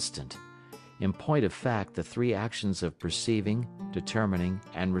same instant. In point of fact, the three actions of perceiving, determining,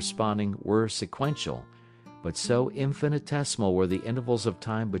 and responding were sequential, but so infinitesimal were the intervals of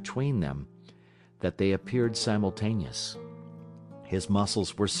time between them that they appeared simultaneous. His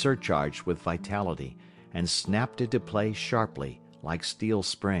muscles were surcharged with vitality and snapped into play sharply, like steel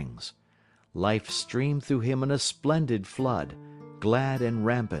springs. Life streamed through him in a splendid flood, glad and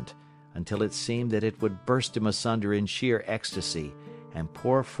rampant, until it seemed that it would burst him asunder in sheer ecstasy and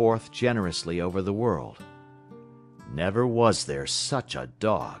pour forth generously over the world. "Never was there such a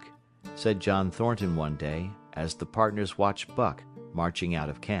dog," said John Thornton one day, as the partners watched Buck marching out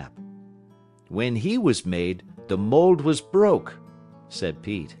of camp. "When he was made, the mold was broke," said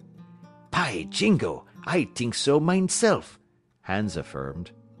Pete. "By jingo, I think so mineself," Hans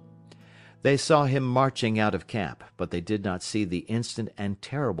affirmed. They saw him marching out of camp, but they did not see the instant and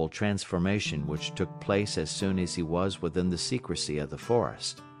terrible transformation which took place as soon as he was within the secrecy of the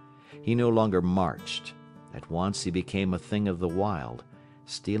forest. He no longer marched. At once he became a thing of the wild,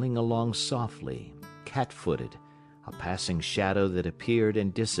 stealing along softly, cat-footed, a passing shadow that appeared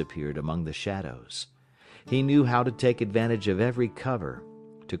and disappeared among the shadows. He knew how to take advantage of every cover,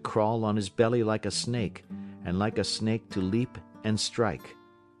 to crawl on his belly like a snake, and like a snake to leap and strike.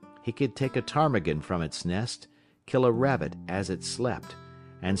 He could take a ptarmigan from its nest, kill a rabbit as it slept,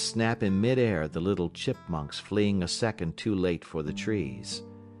 and snap in mid-air the little chipmunks fleeing a second too late for the trees.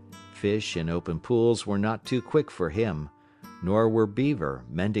 Fish in open pools were not too quick for him, nor were beaver,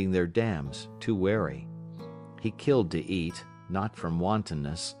 mending their dams, too wary. He killed to eat, not from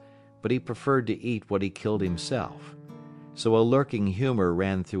wantonness, but he preferred to eat what he killed himself. So a lurking humor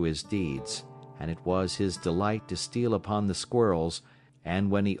ran through his deeds, and it was his delight to steal upon the squirrels,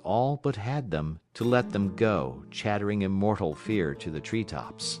 and when he all but had them, to let them go, chattering in mortal fear to the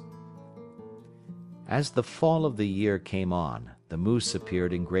treetops. As the fall of the year came on, the moose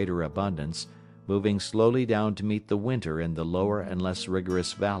appeared in greater abundance, moving slowly down to meet the winter in the lower and less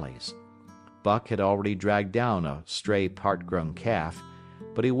rigorous valleys. Buck had already dragged down a stray part-grown calf,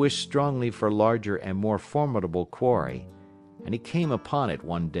 but he wished strongly for larger and more formidable quarry, and he came upon it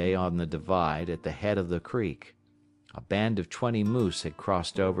one day on the divide at the head of the creek. A band of 20 moose had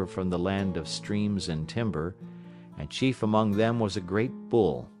crossed over from the land of streams and timber, and chief among them was a great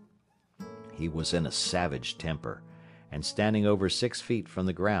bull. He was in a savage temper, and standing over 6 feet from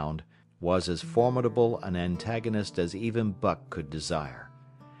the ground, was as formidable an antagonist as even Buck could desire.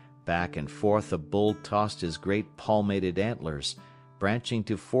 Back and forth the bull tossed his great palmated antlers, branching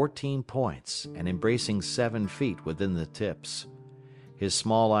to 14 points and embracing 7 feet within the tips. His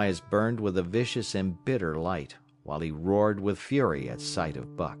small eyes burned with a vicious and bitter light, while he roared with fury at sight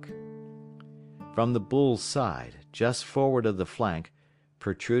of Buck. From the bull's side, just forward of the flank,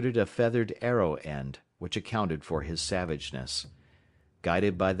 protruded a feathered arrow end, which accounted for his savageness.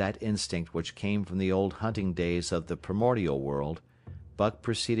 Guided by that instinct which came from the old hunting days of the primordial world, Buck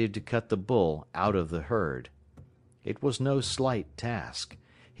proceeded to cut the bull out of the herd. It was no slight task.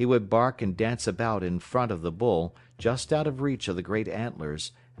 He would bark and dance about in front of the bull, just out of reach of the great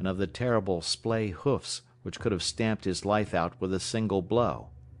antlers and of the terrible splay hoofs which could have stamped his life out with a single blow.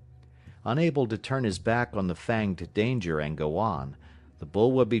 Unable to turn his back on the fanged danger and go on, the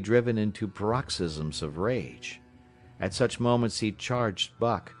bull would be driven into paroxysms of rage. At such moments he charged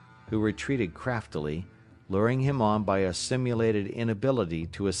Buck, who retreated craftily, luring him on by a simulated inability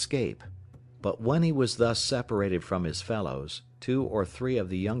to escape. But when he was thus separated from his fellows, 2 or 3 of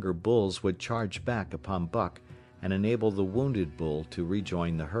the younger bulls would charge back upon Buck and enable the wounded bull to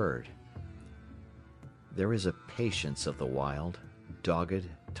rejoin the herd. There is a patience of the wild, dogged,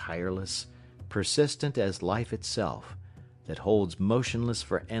 tireless, persistent as life itself, that holds motionless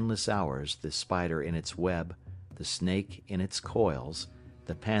for endless hours the spider in its web, the snake in its coils,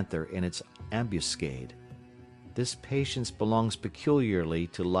 the panther in its ambuscade. This patience belongs peculiarly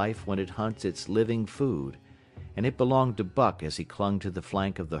to life when it hunts its living food, and it belonged to Buck as he clung to the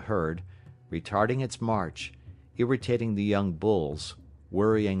flank of the herd, retarding its march, irritating the young bulls,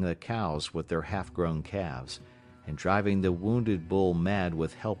 worrying the cows with their half-grown calves, and driving the wounded bull mad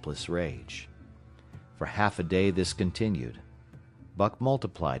with helpless rage. For half a day this continued. Buck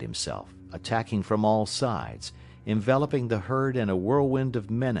multiplied himself, attacking from all sides, enveloping the herd in a whirlwind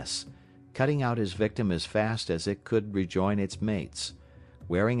of menace, cutting out his victim as fast as it could rejoin its mates,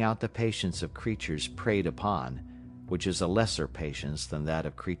 wearing out the patience of creatures preyed upon, which is a lesser patience than that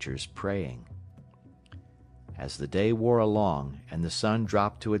of creatures preying. As the day wore along and the sun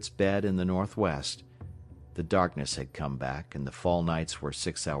dropped to its bed in the northwest, the darkness had come back and the fall nights were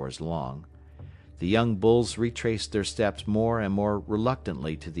 6 hours long. The young bulls retraced their steps more and more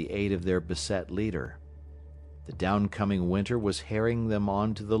reluctantly to the aid of their beset leader. The downcoming winter was harrying them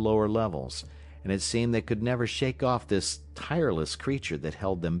on to the lower levels, and it seemed they could never shake off this tireless creature that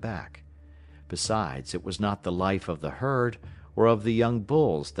held them back. Besides, it was not the life of the herd or of the young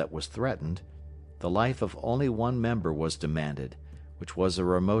bulls that was threatened. The life of only one member was demanded, which was a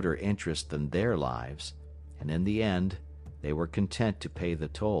remoter interest than their lives, and in the end they were content to pay the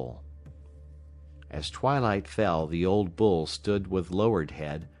toll. As twilight fell, the old bull stood with lowered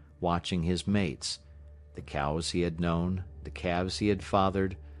head, watching his mates, the cows he had known, the calves he had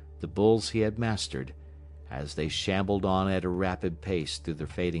fathered, the bulls he had mastered, as they shambled on at a rapid pace through the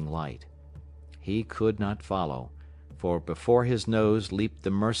fading light. He could not follow, for before his nose leaped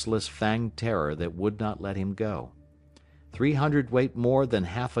the merciless fanged terror that would not let him go. 300 weight more than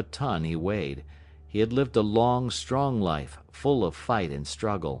half a ton he weighed. He had lived a long, strong life, full of fight and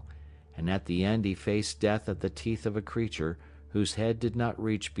struggle, and at the end he faced death at the teeth of a creature whose head did not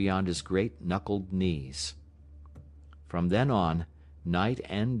reach beyond his great knuckled knees. From then on, night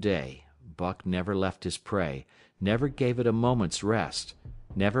and day, Buck never left his prey, never gave it a moment's rest,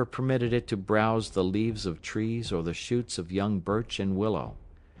 never permitted it to browse the leaves of trees or the shoots of young birch and willow.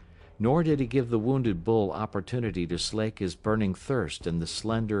 Nor did he give the wounded bull opportunity to slake his burning thirst in the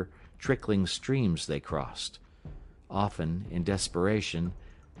slender, trickling streams they crossed. Often, in desperation,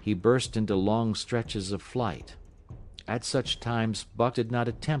 he burst into long stretches of flight. At such times Buck did not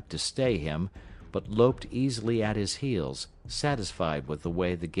attempt to stay him, but loped easily at his heels, satisfied with the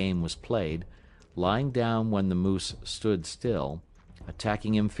way the game was played, lying down when the moose stood still,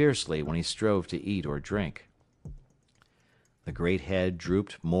 attacking him fiercely when he strove to eat or drink. The great head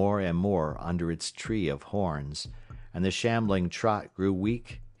drooped more and more under its tree of horns, and the shambling trot grew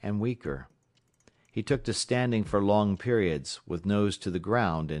weak and weaker. He took to standing for long periods, with nose to the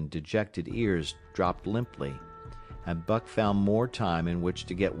ground and dejected ears dropped limply, and Buck found more time in which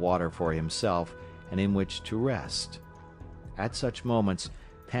to get water for himself and in which to rest. At such moments,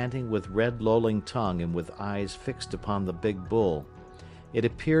 panting with red lolling tongue and with eyes fixed upon the big bull, it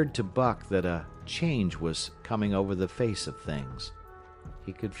appeared to Buck that a change was coming over the face of things.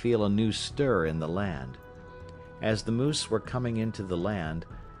 He could feel a new stir in the land. As the moose were coming into the land,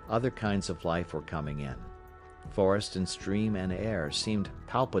 other kinds of life were coming in. Forest and stream and air seemed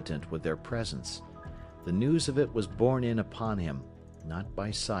palpitant with their presence. The news of it was borne in upon him, not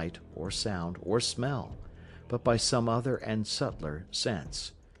by sight or sound or smell, but by some other and subtler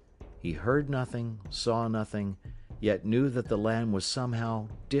sense. He heard nothing, saw nothing, yet knew that the land was somehow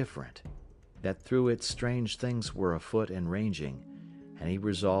different, that through it strange things were afoot and ranging, and he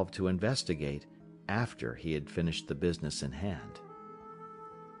resolved to investigate after he had finished the business in hand.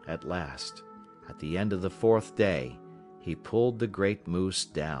 At last, at the end of the 4th day, he pulled the great moose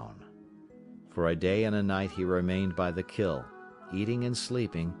down. For a day and a night he remained by the kill, eating and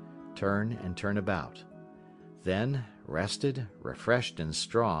sleeping, turn and turn about. Then, rested, refreshed, and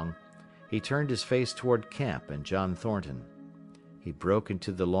strong, he turned his face toward camp and John Thornton. He broke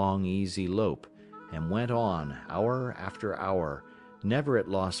into the long, easy lope, and went on, hour after hour, never at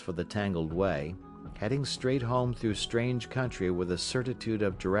loss for the tangled way, heading straight home through strange country with a certitude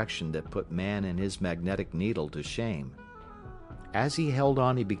of direction that put man and his magnetic needle to shame. As he held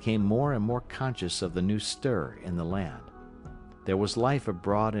on, he became more and more conscious of the new stir in the land. There was life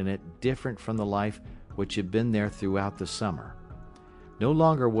abroad in it different from the life which had been there throughout the summer. No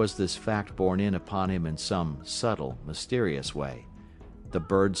longer was this fact borne in upon him in some subtle, mysterious way. The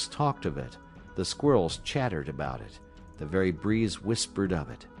birds talked of it, the squirrels chattered about it, the very breeze whispered of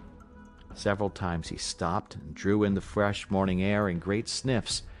it. Several times he stopped and drew in the fresh morning air in great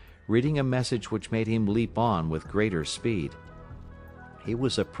sniffs, reading a message which made him leap on with greater speed. He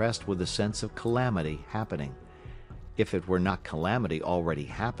was oppressed with a sense of calamity happening, if it were not calamity already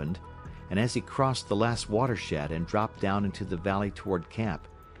happened, and as he crossed the last watershed and dropped down into the valley toward camp,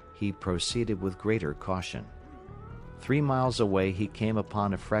 he proceeded with greater caution. 3 miles away he came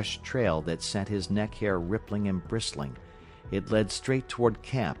upon a fresh trail that sent his neck hair rippling and bristling. It led straight toward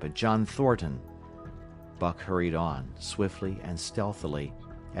camp and John Thornton. Buck hurried on, swiftly and stealthily,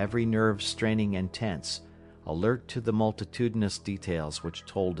 every nerve straining and tense, alert to the multitudinous details which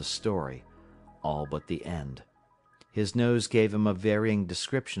told a story, all but the end. His nose gave him a varying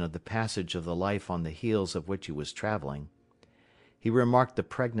description of the passage of the life on the heels of which he was traveling. He remarked the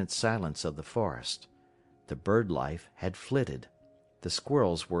pregnant silence of the forest. The bird life had flitted. The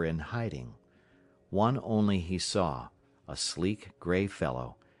squirrels were in hiding. One only he saw, a sleek, gray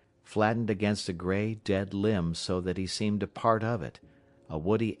fellow, flattened against a gray, dead limb so that he seemed a part of it, a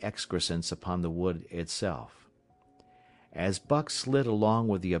woody excrescence upon the wood itself. As Buck slid along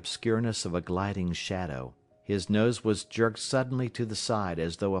with the obscureness of a gliding shadow, his nose was jerked suddenly to the side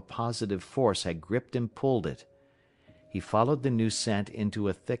as though a positive force had gripped and pulled it. He followed the new scent into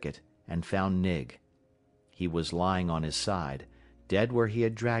a thicket and found Nig. He was lying on his side, dead where he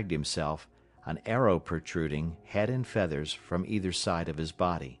had dragged himself, an arrow protruding, head and feathers, from either side of his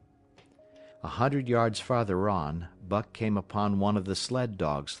body. 100 yards farther on, Buck came upon one of the sled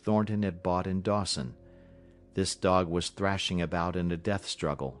dogs Thornton had bought in Dawson. This dog was thrashing about in a death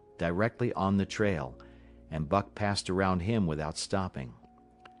struggle, directly on the trail, and Buck passed around him without stopping.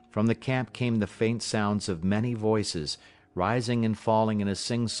 From the camp came the faint sounds of many voices, rising and falling in a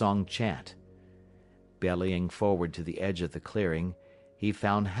sing-song chant. Bellying forward to the edge of the clearing, he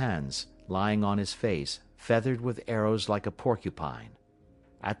found Hans, lying on his face, feathered with arrows like a porcupine.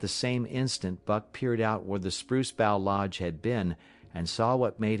 At the same instant Buck peered out where the Spruce Bough Lodge had been, and saw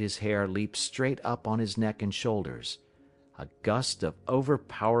what made his hair leap straight up on his neck and shoulders. A gust of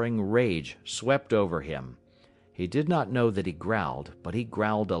overpowering rage swept over him. He did not know that he growled, but he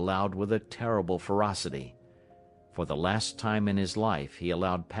growled aloud with a terrible ferocity. For the last time in his life he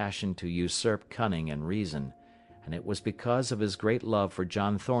allowed passion to usurp cunning and reason, and it was because of his great love for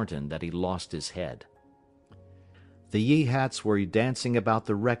John Thornton that he lost his head. The Yeehats were dancing about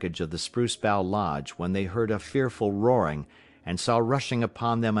the wreckage of the Spruce Bough Lodge when they heard a fearful roaring, and saw rushing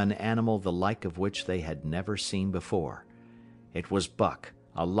upon them an animal the like of which they had never seen before. It was Buck,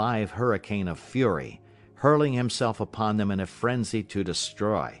 a live hurricane of fury, hurling himself upon them in a frenzy to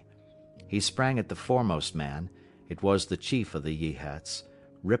destroy. He sprang at the foremost man, it was the chief of the Yeehats,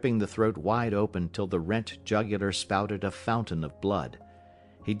 ripping the throat wide open till the rent jugular spouted a fountain of blood.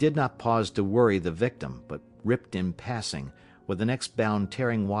 He did not pause to worry the victim, but ripped in passing, with the next bound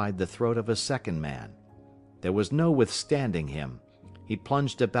tearing wide the throat of a second man. There was no withstanding him. He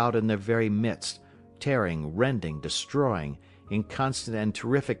plunged about in their very midst, tearing, rending, destroying, in constant and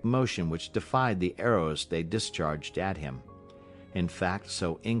terrific motion which defied the arrows they discharged at him. In fact,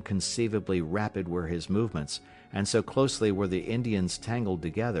 so inconceivably rapid were his movements, and so closely were the Indians tangled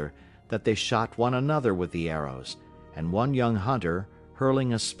together, that they shot one another with the arrows, and one young hunter,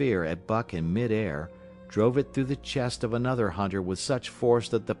 hurling a spear at Buck in mid-air, drove it through the chest of another hunter with such force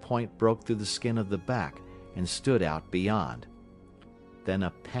that the point broke through the skin of the back and stood out beyond. Then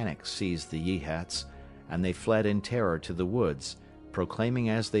a panic seized the Yeehats, and they fled in terror to the woods, proclaiming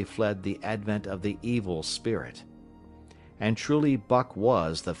as they fled the advent of the evil spirit. And truly Buck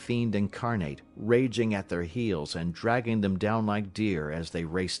was the fiend incarnate, raging at their heels and dragging them down like deer as they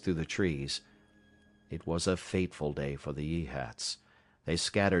raced through the trees. It was a fateful day for the Yeehats. They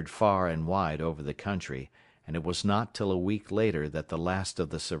scattered far and wide over the country, and it was not till a week later that the last of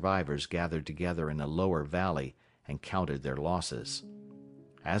the survivors gathered together in a lower valley and counted their losses.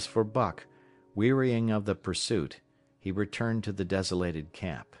 As for Buck, wearying of the pursuit, he returned to the desolated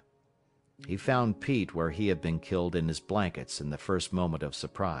camp. He found Pete where he had been killed in his blankets in the first moment of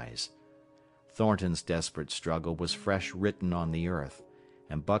surprise. Thornton's desperate struggle was fresh written on the earth,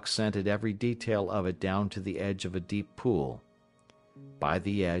 and Buck scented every detail of it down to the edge of a deep pool. By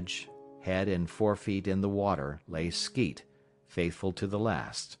the edge, head and 4 feet in the water, lay Skeet, faithful to the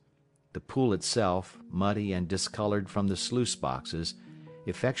last. The pool itself, muddy and discolored from the sluice boxes,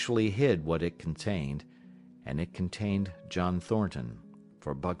 effectually hid what it contained, and it contained John Thornton,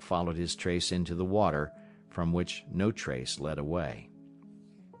 for Buck followed his trace into the water, from which no trace led away.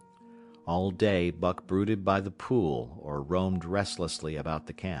 All day Buck brooded by the pool or roamed restlessly about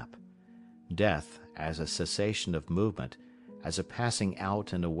the camp. Death, as a cessation of movement, as a passing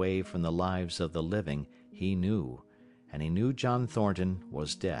out and away from the lives of the living, he knew, and he knew John Thornton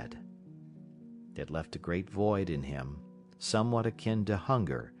was dead. It left a great void in him, somewhat akin to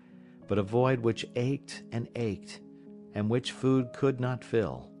hunger, but a void which ached, and which food could not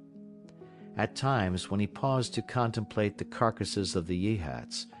fill. At times, when he paused to contemplate the carcasses of the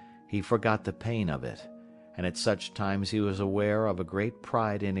Yeehats, he forgot the pain of it, and at such times he was aware of a great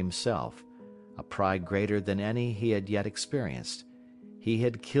pride in himself, a pride greater than any he had yet experienced. He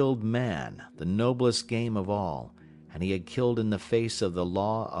had killed man, the noblest game of all, and he had killed in the face of the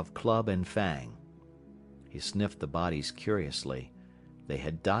law of club and fang. He sniffed the bodies curiously. They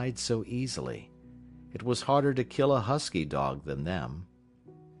had died so easily. It was harder to kill a husky dog than them.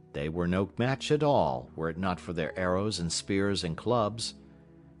 They were no match at all, were it not for their arrows and spears and clubs.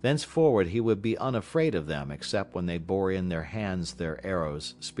 Thenceforward he would be unafraid of them except when they bore in their hands their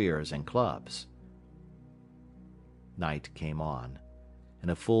arrows, spears, and clubs. Night came on, and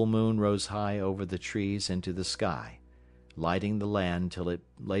a full moon rose high over the trees into the sky, lighting the land till it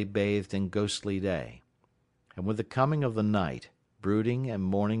lay bathed in ghostly day. And with the coming of the night, brooding and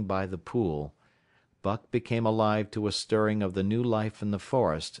mourning by the pool, Buck became alive to a stirring of the new life in the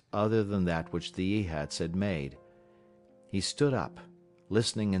forest other than that which the Yeehats had made. He stood up,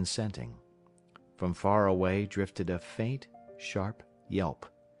 listening and scenting. From far away drifted a faint, sharp yelp,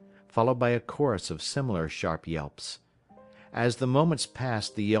 followed by a chorus of similar sharp yelps. As the moments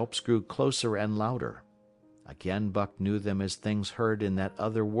passed, the yelps grew closer and louder. Again Buck knew them as things heard in that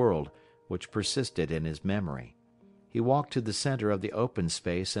other world which persisted in his memory. He walked to the center of the open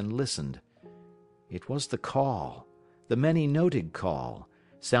space and listened. It was the call, the many-noted call,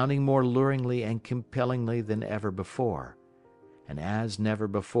 sounding more luringly and compellingly than ever before. And as never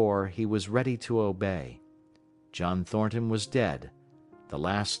before, he was ready to obey. John Thornton was dead. The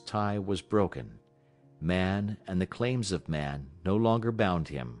last tie was broken. Man and the claims of man no longer bound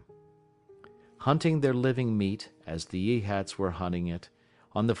him. Hunting their living meat, as the Yeehats were hunting it,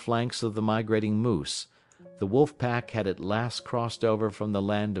 on the flanks of the migrating moose, the wolf pack had at last crossed over from the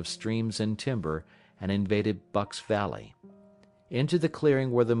land of streams and timber and invaded Buck's valley. Into the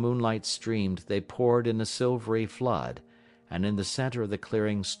clearing where the moonlight streamed they poured in a silvery flood, and in the center of the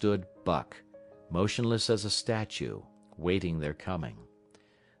clearing stood Buck, motionless as a statue, waiting their coming.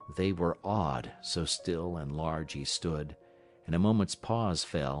 They were awed, so still and large he stood, and a moment's pause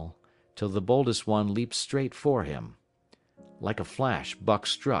fell, till the boldest one leaped straight for him. Like a flash Buck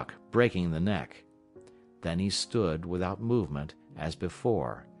struck, breaking the neck. Then he stood without movement, as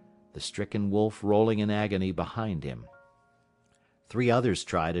before, the stricken wolf rolling in agony behind him. 3 others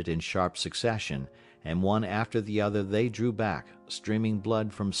tried it in sharp succession, and one after the other they drew back, streaming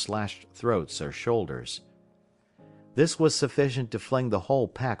blood from slashed throats or shoulders. This was sufficient to fling the whole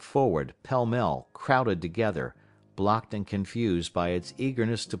pack forward, pell-mell, crowded together, blocked and confused by its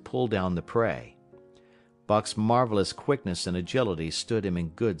eagerness to pull down the prey. Buck's marvelous quickness and agility stood him in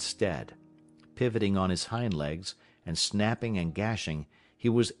good stead. Pivoting on his hind legs, and snapping and gashing, he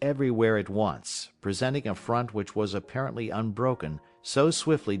was everywhere at once, presenting a front which was apparently unbroken, so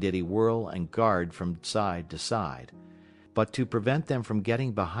swiftly did he whirl and guard from side to side. But to prevent them from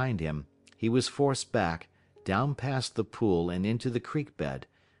getting behind him, he was forced back, down past the pool and into the creek bed,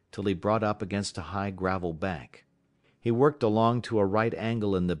 till he brought up against a high gravel bank. He worked along to a right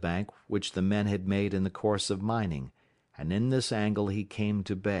angle in the bank which the men had made in the course of mining, and in this angle he came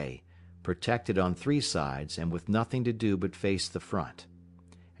to bay, protected on 3 sides and with nothing to do but face the front.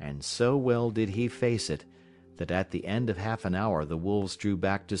 And so well did he face it, that at the end of half an hour the wolves drew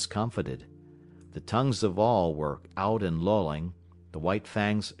back discomfited. The tongues of all were out and lolling, the white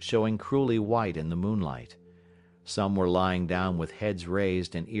fangs showing cruelly white in the moonlight. Some were lying down with heads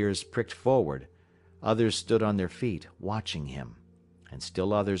raised and ears pricked forward, Others stood on their feet, watching him, and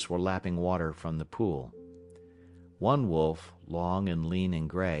still others were lapping water from the pool. One wolf, long and lean and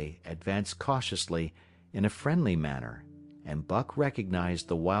gray, advanced cautiously in a friendly manner, and Buck recognized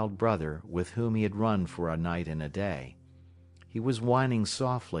the wild brother with whom he had run for a night and a day. He was whining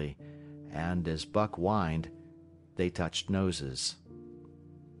softly, and as Buck whined, they touched noses.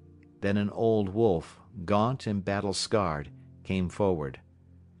 Then an old wolf, gaunt and battle-scarred, came forward.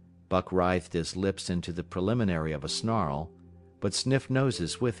 Buck writhed his lips into the preliminary of a snarl, but sniffed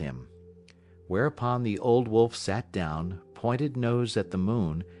noses with him. Whereupon the old wolf sat down, pointed nose at the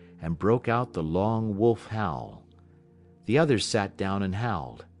moon, and broke out the long wolf howl. The others sat down and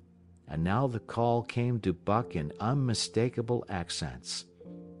howled, and now the call came to Buck in unmistakable accents.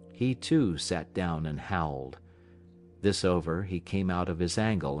 He too sat down and howled. This over, he came out of his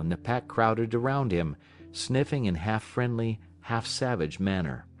angle, and the pack crowded around him, sniffing in half-friendly, half-savage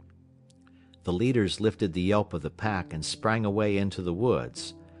manner. The leaders lifted the yelp of the pack and sprang away into the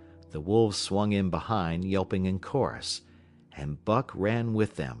woods. The wolves swung in behind, yelping in chorus, and Buck ran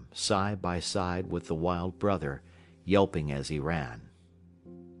with them, side by side with the wild brother, yelping as he ran.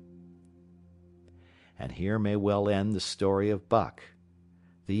 And here may well end the story of Buck.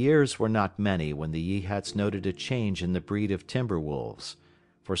 The years were not many when the Yeehats noted a change in the breed of timber wolves,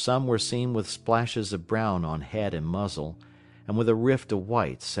 for some were seen with splashes of brown on head and muzzle, and with a rift of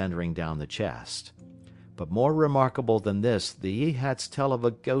white centering down the chest. But more remarkable than this, the Yeehats tell of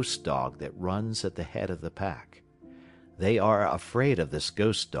a ghost dog that runs at the head of the pack. They are afraid of this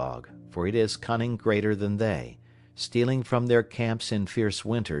ghost dog, for it is cunning greater than they, stealing from their camps in fierce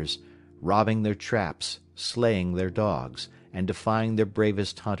winters, robbing their traps, slaying their dogs, and defying their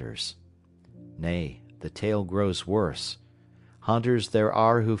bravest hunters. Nay, the tale grows worse. Hunters there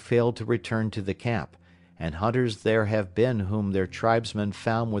are who fail to return to the camp, and hunters there have been whom their tribesmen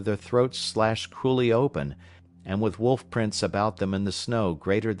found with their throats slashed cruelly open, and with wolf prints about them in the snow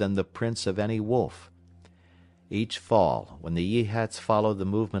greater than the prints of any wolf. Each fall, when the Yeehats follow the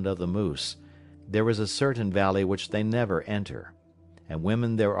movement of the moose, there is a certain valley which they never enter, and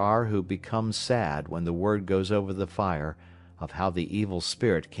women there are who become sad when the word goes over the fire of how the evil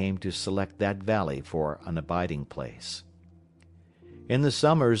spirit came to select that valley for an abiding place. In the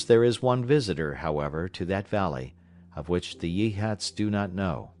summers there is one visitor, however, to that valley, of which the Yeehats do not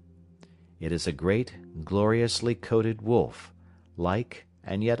know. It is a great, gloriously coated wolf, like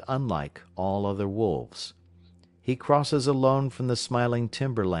and yet unlike all other wolves. He crosses alone from the smiling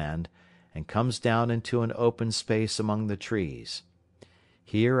timberland and comes down into an open space among the trees.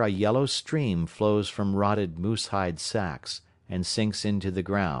 Here a yellow stream flows from rotted moose-hide sacks and sinks into the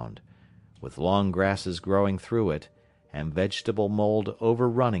ground, with long grasses growing through it, and vegetable mold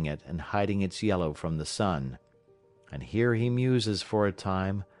overrunning it and hiding its yellow from the sun. And here he muses for a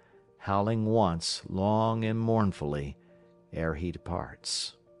time, howling once, long and mournfully, ere he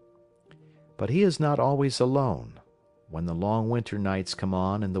departs. But he is not always alone. When the long winter nights come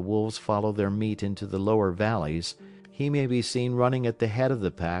on and the wolves follow their meat into the lower valleys, he may be seen running at the head of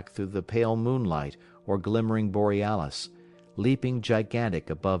the pack through the pale moonlight or glimmering borealis, leaping gigantic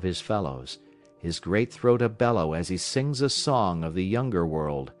above his fellows, his great throat a-bellow as he sings a song of the younger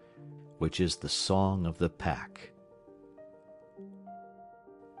world, which is the song of the pack.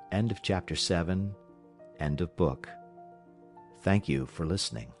 End of Chapter 7. End of book. Thank you for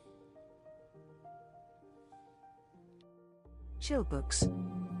listening. Chill Books.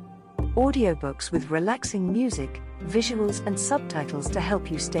 Audiobooks with relaxing music, visuals and subtitles to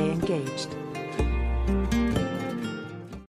help you stay engaged.